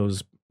eye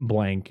goes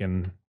blank,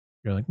 and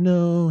you're like,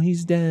 no,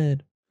 he's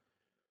dead.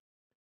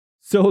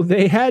 So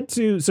they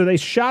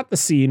shot the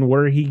scene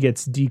where he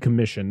gets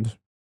decommissioned,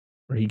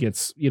 where he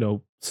gets,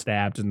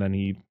 stabbed, and then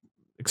he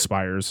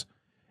expires.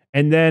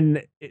 And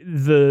then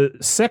the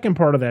second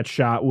part of that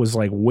shot was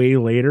like way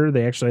later.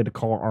 They actually had to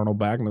call Arnold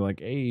back, and they're like,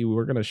 hey,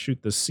 we're going to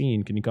shoot this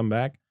scene. Can you come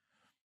back?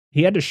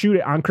 He had to shoot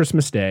it on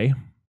Christmas Day.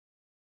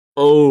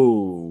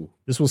 Oh.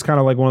 This was kind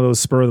of like one of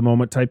those spur of the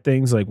moment type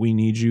things. Like, we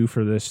need you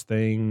for this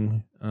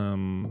thing.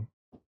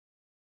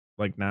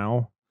 Like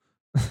now.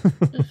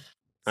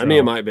 I mean,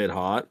 it might be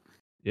hot.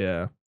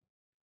 Yeah.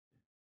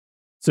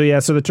 So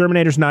the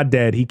Terminator's not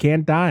dead. He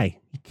can't die.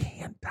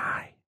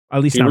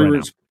 At least not right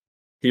now.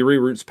 He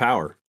reroutes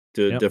power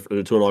to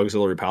an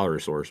auxiliary power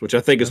source, which I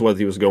think is what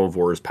he was going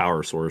for, his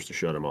power source to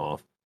shut him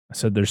off. I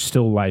said there's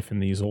still life in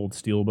these old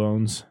steel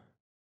bones.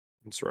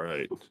 That's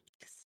right.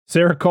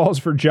 Sarah calls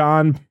for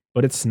John,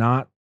 but it's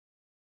not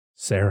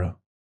Sarah.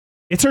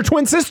 It's her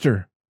twin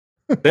sister.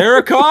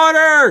 Sarah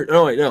Connor!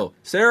 Oh, wait, no.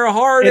 Sarah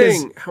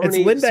Harding. It's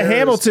Linda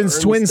Hamilton's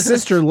twin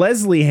sister,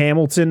 Leslie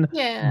Hamilton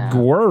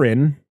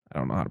Guerin. I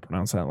don't know how to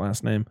pronounce that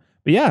last name.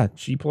 But yeah,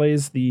 she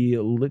plays the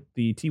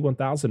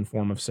T-1000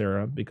 form of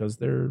Sarah because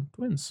they're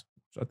twins,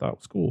 which I thought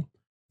was cool.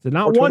 So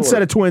not one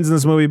set of twins in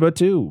this movie, but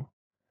two.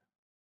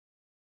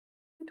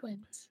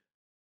 Twins.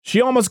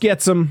 She almost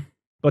gets them,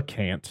 but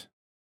can't.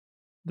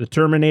 The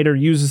Terminator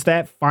uses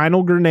that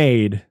final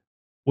grenade,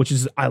 which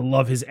is, I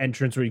love his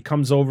entrance where he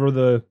comes over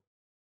the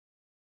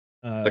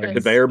like a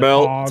conveyor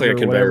belt. It's like a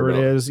conveyor belt.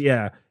 It is,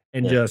 yeah,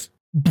 and just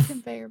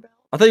conveyor belt.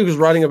 I thought he was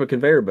riding up a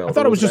conveyor belt. I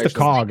thought it was just a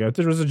cog.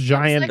 There was a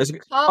giant. It's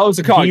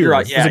a cog. You're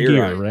right. Yeah,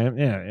 you're right.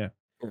 Yeah.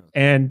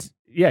 And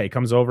he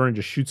comes over and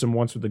just shoots him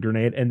once with the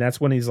grenade, and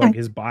that's when he's like,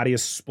 his body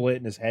is split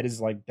and his head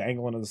is like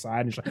dangling to the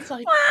side, and he's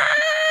like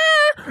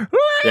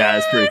yeah,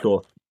 it's pretty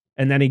cool.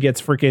 And then he gets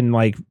freaking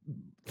like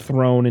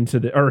thrown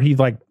into he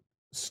like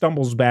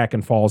stumbles back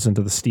and falls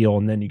into the steel,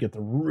 and then you get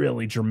the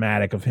really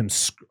dramatic of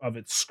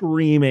it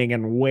screaming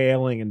and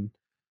wailing, and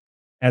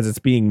as it's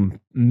being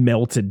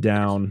melted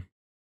down.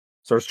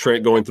 Starts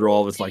Trent going through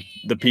all of its, like,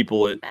 the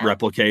people it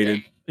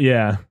replicated.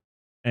 Yeah.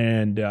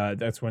 And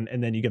that's when,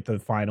 and then you get the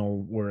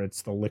final where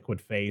it's the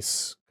liquid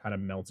face kind of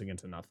melting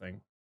into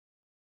nothing.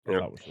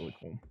 That was really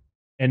cool.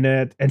 And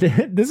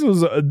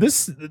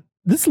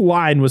this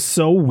line was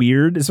so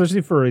weird,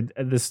 especially for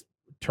this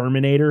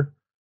Terminator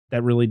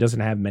that really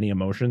doesn't have many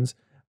emotions.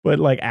 But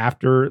like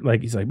after,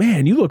 like, he's like,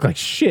 man, you look like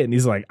shit. And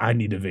he's like, I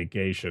need a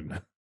vacation.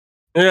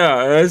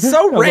 Yeah, it's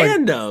so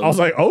random. I was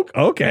like, oh,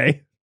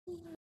 okay.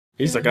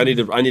 He's like, I need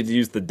to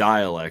use the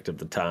dialect of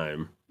the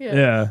time.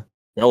 Yeah.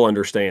 They'll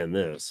understand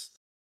this.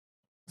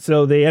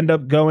 So they end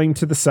up going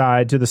to the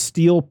side, to the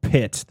steel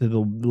pit, to the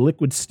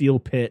liquid steel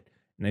pit,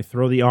 and they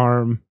throw the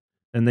arm,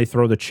 and they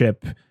throw the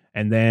chip,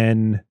 and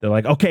then they're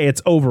like, okay,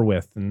 it's over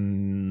with.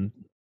 And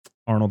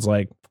Arnold's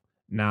like,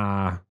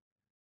 nah,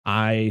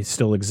 I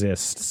still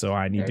exist, so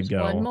I need to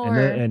go. One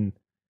more.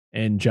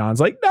 And John's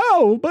like,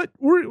 no, but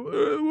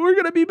we're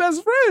gonna be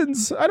best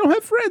friends. I don't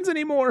have friends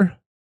anymore.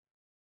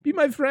 Be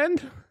my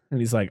friend. And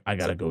he's like, I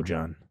gotta go,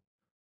 John.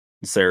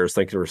 Sarah's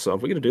thinking to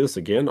herself, we gonna do this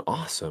again?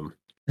 Awesome.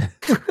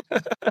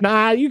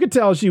 Nah, you could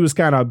tell she was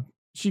kind of,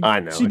 she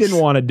didn't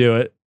want to do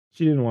it.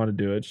 She didn't want to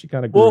do it. She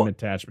kind of grew an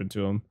attachment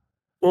to him.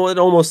 Well, it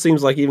almost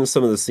seems like even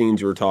some of the scenes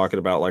you were talking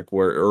about, like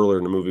where earlier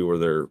in the movie where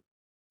they're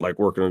like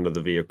working under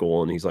the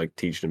vehicle and he's like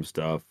teaching him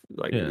stuff.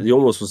 Like he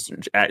almost was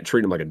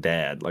treating him like a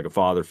dad, like a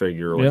father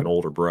figure, or like an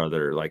older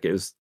brother. Like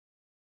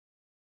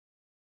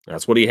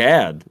that's what he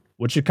had.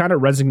 which it kind of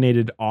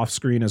resonated off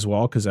screen as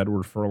well because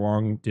Edward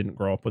Furlong didn't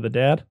grow up with a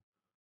dad.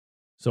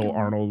 So Mhm.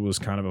 Arnold was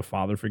kind of a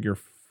father figure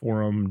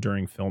for him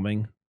during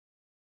filming.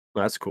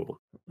 That's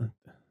cool.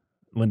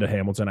 Linda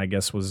Hamilton, I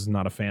guess, was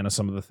not a fan of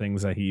some of the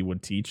things that he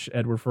would teach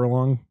Edward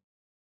Furlong,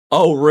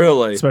 Oh,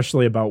 really?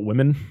 especially about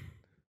women.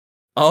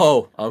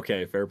 Oh,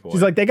 okay. Fair point.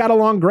 She's like, they got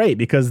along great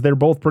because they're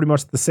both pretty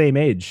much the same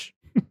age.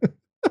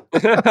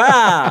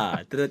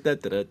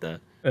 Da-da-da-da-da.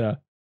 Yeah,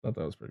 thought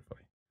that was pretty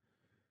funny.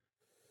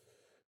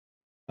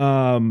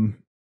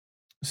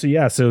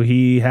 So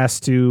he has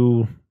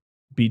to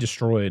be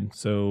destroyed.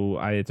 So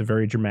it's a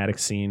very dramatic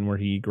scene where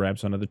he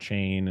grabs onto the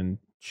chain and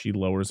she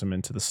lowers him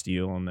into the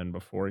steel, and then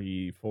before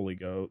he fully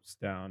goes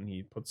down,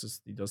 he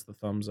does the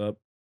thumbs up.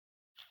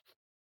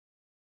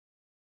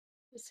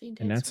 The scene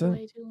And takes that's it?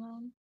 way too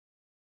long.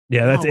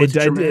 Yeah, that's Oh, it's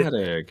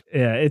dramatic.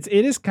 yeah, it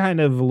is kind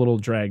of a little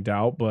dragged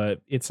out,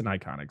 but it's an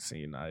iconic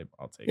scene.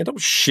 I'll take Yeah, it.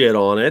 don't shit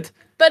on it.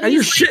 But And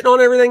you're he's shitting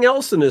on everything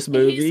else in this like,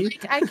 movie.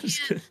 he's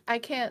like, I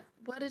can't.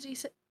 What did he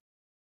say?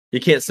 You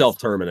can't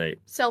self-terminate.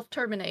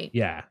 Self-terminate.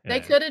 Yeah, They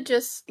yeah. could have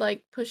just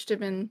like pushed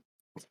him in.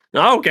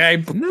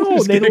 Okay. No,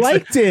 Just they kidding.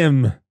 liked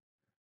him.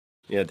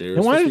 Yeah, dude.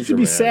 They wanted it to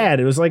be sad.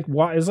 It was like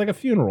a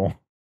funeral.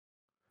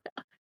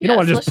 You don't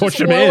want to Yes, just let's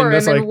push him lower in.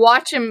 It's and like,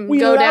 watch him we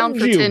go down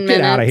loved for you. 10 Get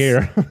minutes. out of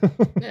here.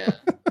 Yeah.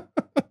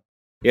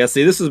 Yeah,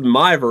 see, this is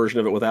my version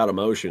of it without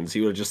emotions.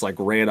 He would have just like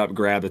ran up,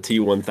 grabbed the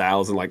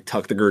T-1000, like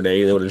tucked the grenade,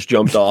 and they would have just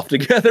jumped off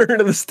together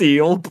into the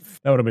steel,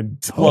 That would have been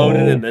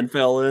exploded, and then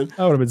fell in. That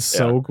would have been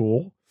so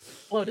cool.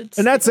 Loaded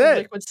And that's steel, it.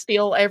 Liquid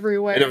steel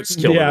everywhere. And it would just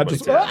kill everybody.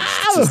 just,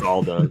 It's just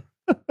all done.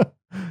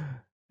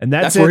 And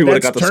that's where it. he would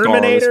have That's got the scar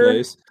on his Terminator,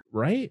 face.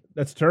 right?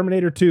 That's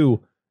Terminator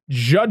 2,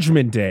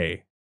 Judgment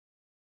Day.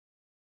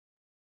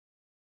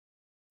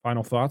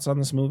 Final thoughts on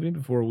this movie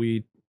before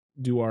we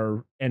do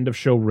our end of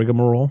show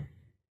rigmarole?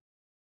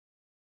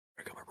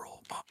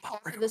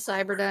 The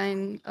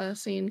Cyberdyne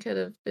scene could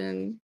have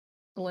been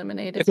It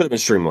eliminated. could have been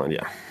streamlined,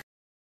 yeah.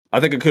 I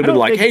think it could have been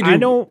like, hey, dude. I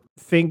don't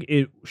think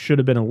it should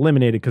have been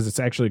eliminated because it's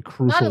actually a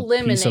crucial piece of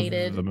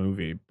eliminated, the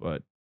movie,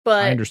 but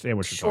but I understand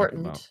what you're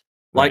shortened. talking about.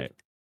 Like, Right.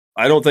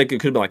 I don't think it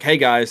could have been like, hey,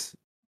 guys,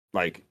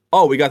 like,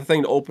 oh, we got the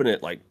thing to open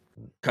it, like,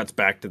 cuts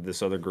back to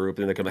this other group,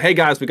 and they come, hey,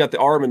 guys, we got the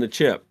arm and the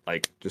chip.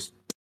 Like, just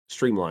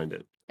streamlined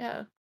it.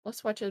 Yeah,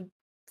 let's watch a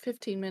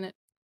 15-minute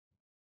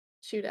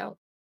shootout.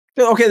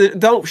 Okay,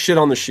 don't shit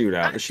on the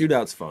shootout. The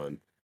shootout's fun.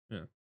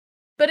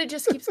 But it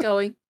just keeps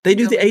going. They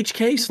do the Going.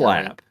 HK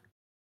slap.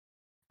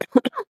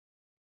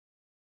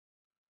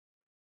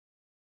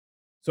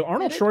 So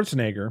Arnold Did it?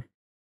 Schwarzenegger.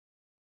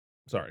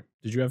 Sorry,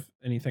 did you have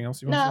anything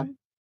else you want to No, say?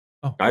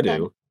 Oh, I I'm done.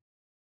 do.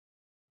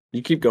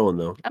 You keep going,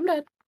 though. I'm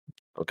done.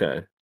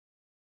 Okay.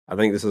 I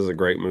think this is a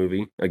great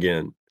movie.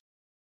 Again,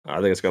 I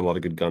think it's got a lot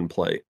of good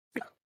gunplay.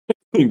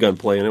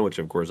 Gunplay in it, which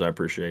of course I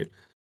appreciate.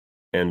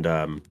 And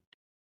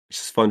it's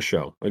just a fun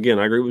show. Again,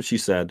 I agree with what she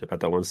said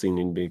about that one scene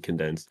needing to be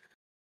condensed.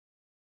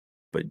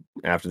 But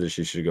after this,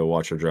 you should go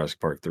watch our Jurassic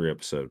Park 3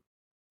 episode.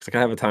 It's like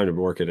I have a time to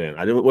work it in.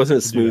 It wasn't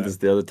as Do smooth that. as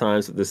the other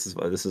times, but this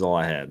is all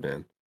I had,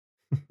 man.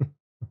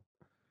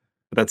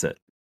 But that's it.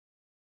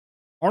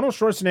 Arnold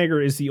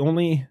Schwarzenegger is the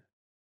only.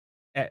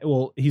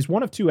 Well, he's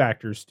one of two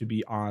actors to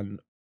be on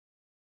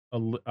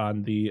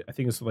the, I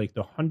think it's like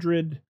the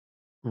 100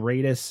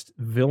 greatest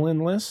villain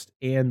list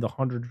and the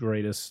 100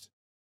 greatest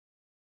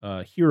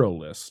hero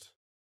list.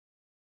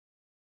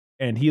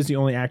 And he is the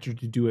only actor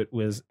to do it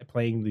with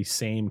playing the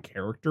same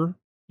character,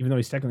 even though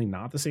he's technically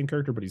not the same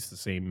character, but he's the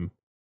same.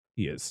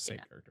 He is the same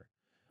character.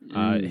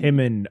 Him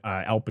and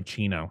Al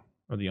Pacino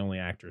are the only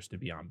actors to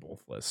be on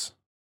both lists.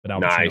 But Al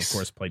Pacino, Nice. of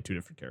course, played two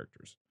different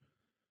characters.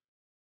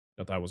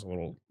 Thought that was a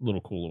little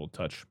cool little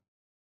touch.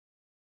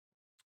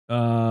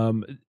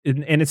 And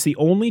it's the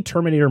only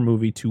Terminator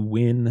movie to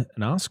win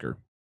an Oscar.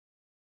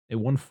 It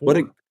won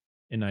 4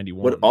 in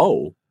 91. What?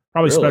 Oh,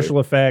 Probably really? special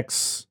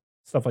effects,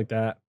 stuff like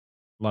that.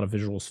 A lot of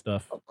visual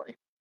stuff. Hopefully.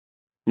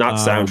 not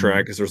soundtrack, Um,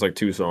 because there's like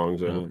 2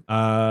 songs in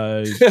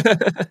Uh,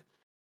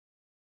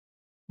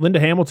 Linda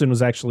Hamilton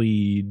was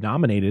actually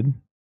nominated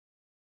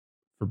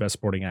for Best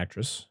Supporting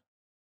Actress,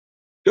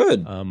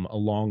 Good.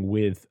 along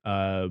with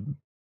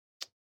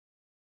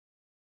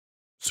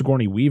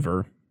Sigourney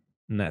Weaver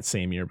in that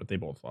same year, but they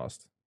both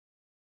lost.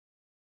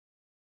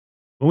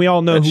 And we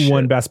all know That's who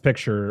won shit. Best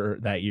Picture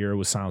that year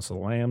was Silence of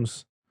the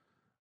Lambs.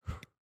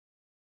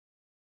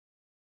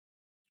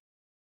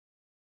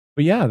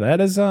 But yeah, that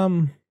is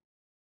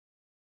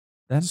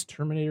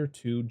Terminator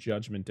 2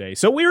 Judgment Day.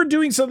 So we are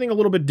doing something a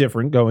little bit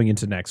different going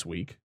into next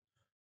week.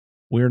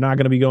 We're not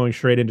going to be going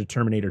straight into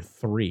Terminator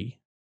 3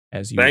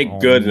 as you Thank all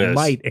goodness.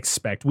 might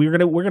expect. We're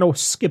going to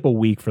skip a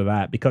week for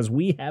that because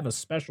we have a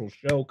special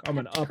show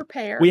coming up.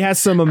 Prepare. We have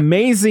some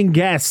amazing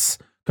guests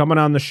coming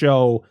on the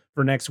show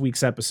for next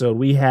week's episode.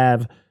 We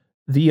have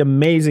the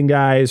amazing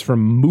guys from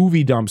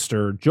Movie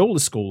Dumpster, Joe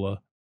Lascola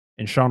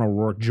and Sean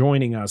O'Rourke,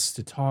 joining us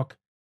to talk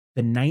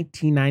the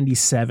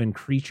 1997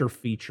 creature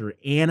feature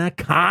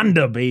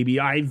Anaconda, baby.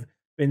 I've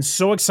been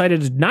so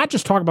excited to not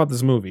just talk about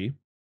this movie,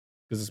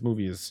 because this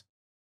movie is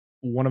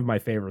one of my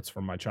favorites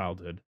from my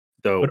childhood,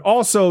 Dope. but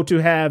also to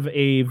have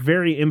a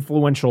very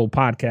influential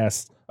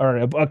podcast, or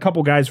a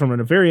couple guys from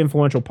a very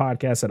influential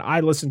podcast that I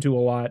listen to a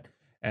lot,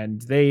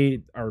 and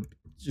they are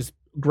just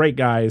great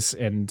guys,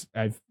 and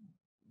I've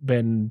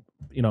been,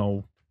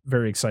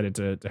 very excited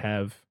to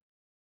have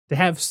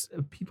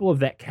people of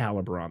that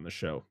caliber on the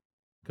show,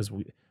 because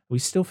we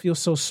still feel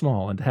so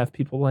small, and to have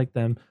people like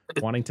them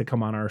wanting to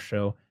come on our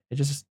show,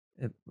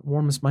 it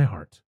warms my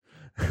heart.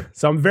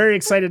 So I'm very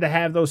excited to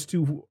have those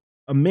two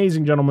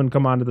amazing gentlemen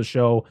come onto the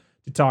show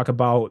to talk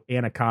about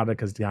Anaconda,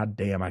 because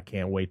goddamn, I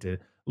can't wait to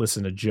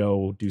listen to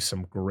Joe do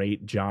some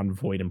great John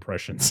Voight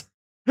impressions.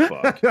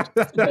 Fuck.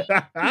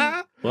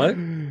 What?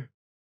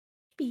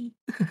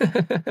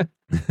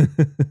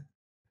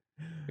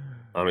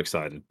 I'm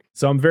excited.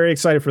 So I'm very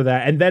excited for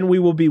that. And then we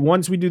will be,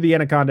 once we do the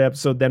Anaconda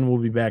episode, then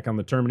we'll be back on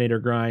the Terminator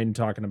grind,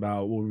 talking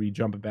about, we'll be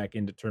jumping back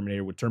into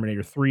Terminator with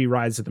Terminator 3,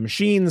 Rise of the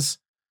Machines,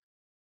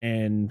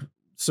 and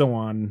so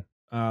on.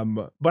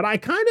 But I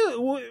kind of,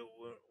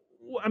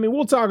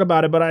 we'll talk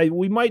about it, but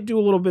we might do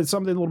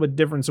something a little bit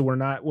different. So we're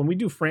not, when we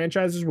do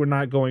franchises, we're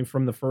not going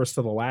from the first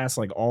to the last,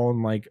 like all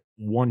in like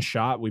one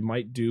shot. We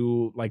might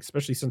do, like,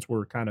 especially since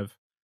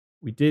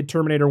we did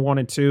Terminator 1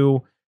 and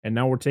 2, and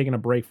now we're taking a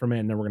break from it,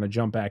 and then we're going to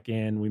jump back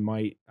in. We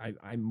might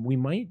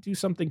do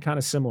something kind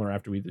of similar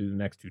after we do the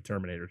next two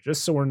Terminators,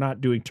 just so we're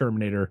not doing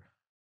Terminator,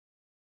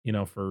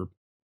 for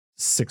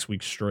 6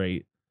 weeks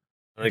straight.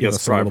 I think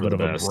that's a little probably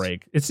bit of best. a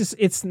break.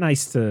 It's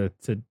nice to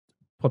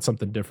put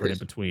something different in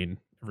between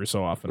every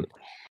so often.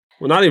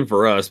 Well, not even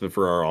for us, but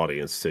for our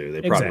audience too.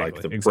 They probably like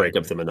to break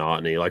up the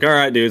monotony. Like, all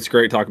right, dude, it's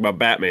great talking about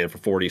Batman for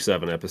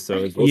 47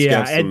 episodes.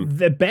 And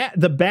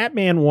the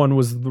Batman one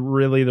was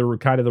really the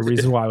kind of the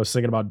reason why I was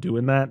thinking about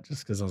doing that,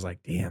 just because I was like,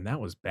 damn, that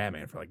was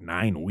Batman for like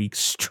 9 weeks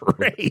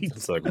straight.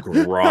 It's a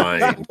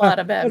grind. A lot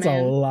of Batman. That's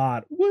a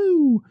lot.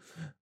 Woo!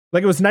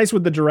 Like, it was nice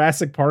with the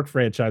Jurassic Park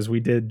franchise.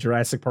 We did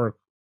Jurassic Park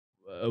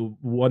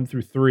 1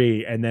 through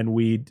 3, and then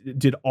we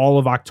did all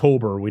of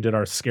October. We did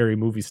our scary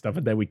movie stuff,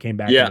 and then we came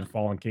back to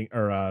Fallen King,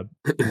 or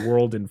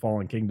World in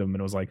Fallen Kingdom,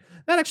 and it was like,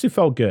 that actually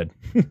felt good.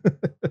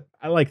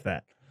 I like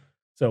that.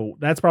 So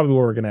that's probably what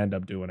we're going to end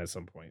up doing at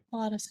some point.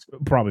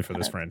 Probably for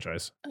this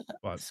franchise.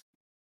 But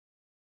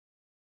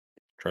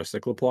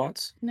Tricycle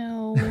plots?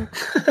 No,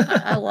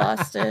 I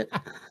lost it.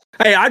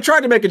 Hey, I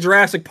tried to make a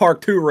Jurassic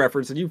Park 2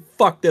 reference, and you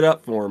fucked it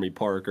up for me,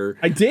 Parker.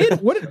 I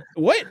did? What?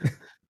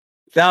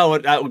 I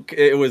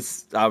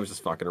was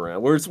just fucking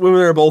around. We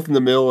were both in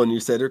the mill, and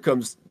you said, "Here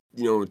comes,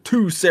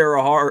 two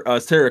Sarah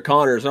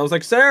Connors." And I was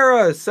like,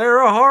 Sarah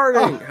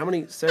Harding. How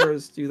many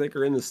Sarahs do you think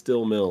are in the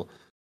still mill?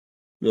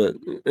 But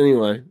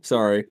anyway,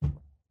 sorry.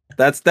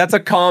 That's a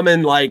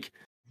common,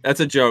 that's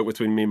a joke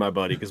between me and my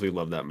buddy, because we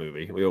love that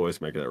movie. We always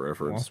make that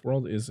reference. Lost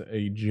World is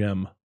a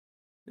gem.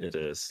 It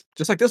is,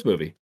 just like this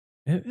movie.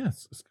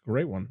 Yes, it's a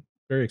great one.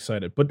 Very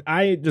excited, but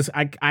I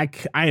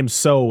am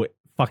so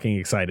fucking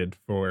excited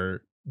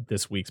for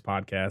this week's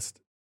podcast.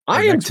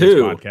 I am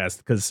too. Podcast,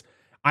 because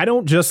I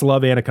don't just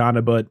love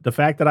Anaconda, but the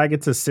fact that I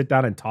get to sit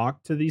down and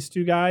talk to these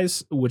two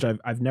guys, which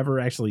I've never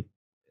actually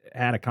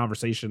had a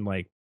conversation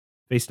like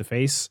face to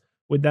face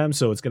with them,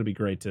 so it's going to be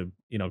great to,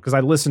 because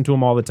I listen to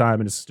them all the time,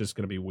 and it's just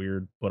going to be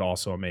weird, but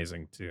also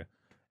amazing to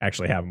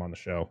actually have them on the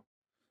show.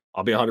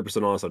 I'll be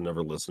 100% honest. I've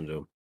never listened to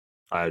them.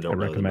 I don't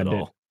recommend it at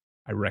all.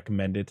 I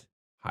recommend it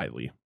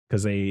highly,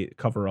 because they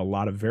cover a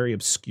lot of very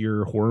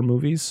obscure horror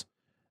movies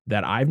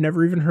that I've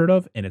never even heard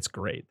of, and it's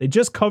great. They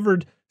just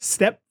covered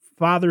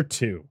Stepfather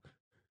 2.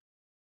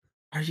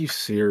 Are you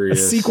serious?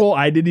 A sequel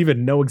I didn't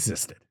even know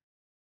existed.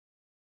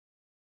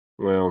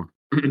 Well,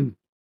 I'm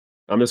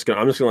just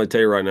gonna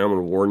tell you right now, I'm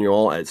gonna warn you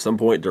all, at some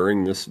point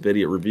during this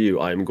video review,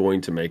 I'm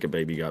going to make a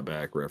Baby Got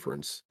Back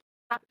reference.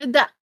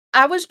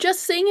 I was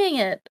just singing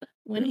it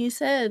when he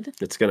said.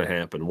 It's gonna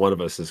happen. One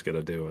of us is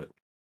gonna do it.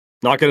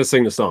 Not gonna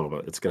sing the song,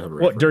 but it's gonna have a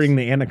reference. What, during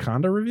the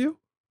Anaconda review?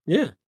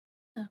 Yeah.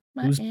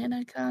 My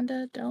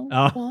anaconda don't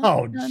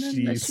want none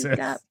unless you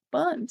got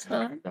buns,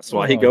 huh? That's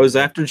why he goes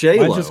after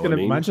J-Lo.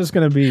 Mine's just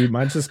gonna be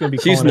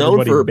She's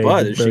known for her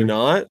butt, is she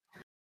not?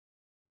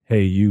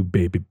 Hey, you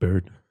baby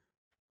bird.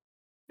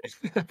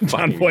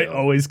 John Voight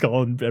always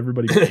calling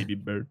everybody baby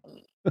bird.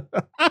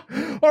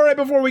 All right,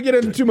 before we get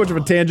into too much of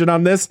a tangent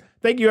on this,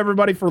 thank you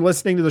everybody for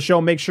listening to the show.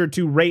 Make sure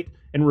to rate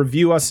and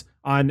review us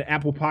on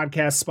Apple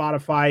Podcasts,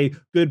 Spotify,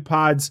 Good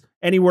Pods,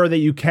 anywhere that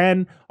you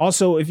can.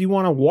 Also, if you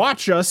want to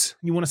watch us,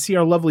 you want to see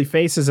our lovely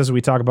faces as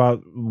we talk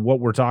about what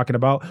we're talking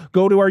about,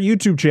 go to our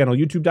YouTube channel,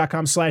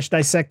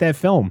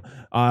 youtube.com/dissectthatfilm.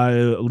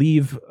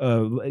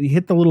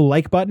 Hit the little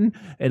like button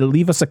and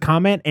leave us a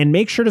comment, and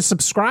make sure to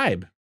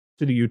subscribe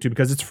to the YouTube,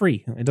 because it's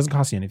free. It doesn't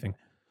cost you anything.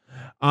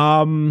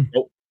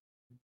 Nope.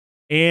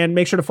 And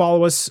make sure to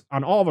follow us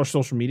on all of our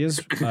social medias.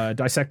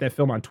 Dissect That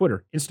Film on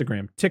Twitter,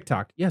 Instagram,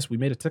 TikTok. Yes, we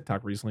made a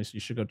TikTok recently, so you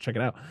should go check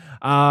it out.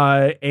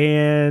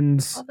 And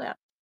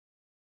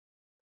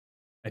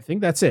I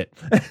think that's it.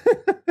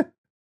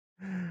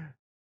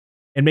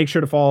 And make sure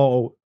to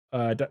follow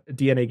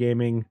DNA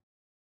Gaming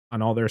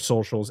on all their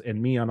socials,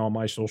 and me on all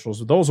my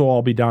socials. Those will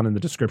all be down in the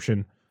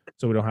description,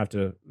 so we don't have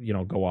to,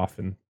 go off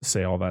and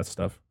say all that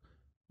stuff.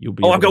 you'll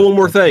be. Oh, I've got one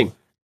more thing.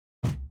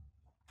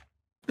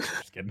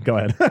 Just kidding. Go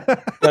ahead.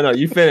 No,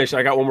 you finish.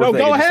 I got one more No,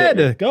 thing. go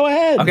ahead. Go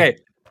ahead. Okay.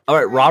 All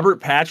right. Robert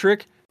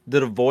Patrick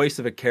did a voice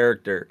of a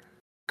character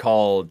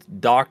called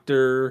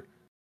Dr.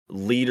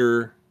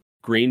 Leader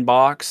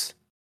Greenbox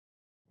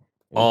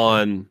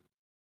on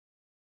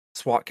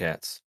SWAT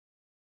Cats.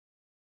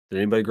 Did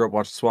anybody grow up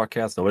watching SWAT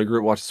Cats? Nobody grew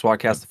up watching SWAT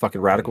Cats, the fucking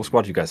Radical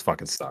Squad? You guys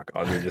fucking suck.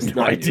 I mean, just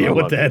no idea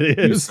what that is.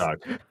 You suck.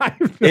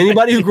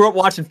 Anybody who grew up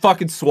watching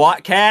fucking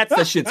SWAT Cats,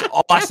 that shit's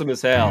awesome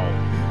as hell.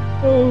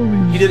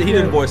 He did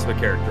a voice of a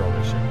character on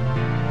this shit.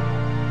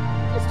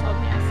 You just told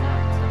me I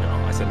sucked. No,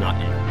 I said not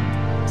you.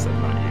 I said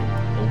not you.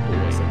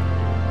 Oh, I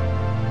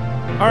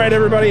said All right,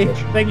 everybody.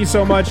 Thank you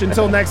so much.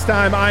 Until next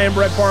time, I am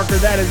Brett Parker.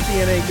 That is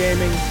DNA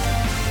Gaming.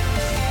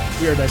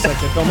 We are Dissect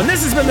That Film. And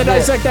this has been the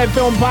Dissect That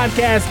Film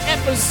Podcast,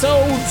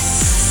 episode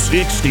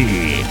 60.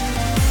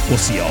 We'll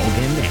see you all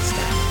again next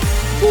time.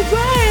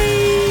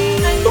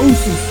 Bye.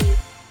 Deuces.